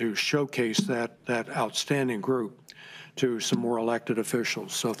able to showcase that outstanding group to some more elected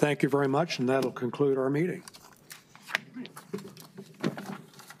officials. So thank you very much, and that'll conclude our meeting.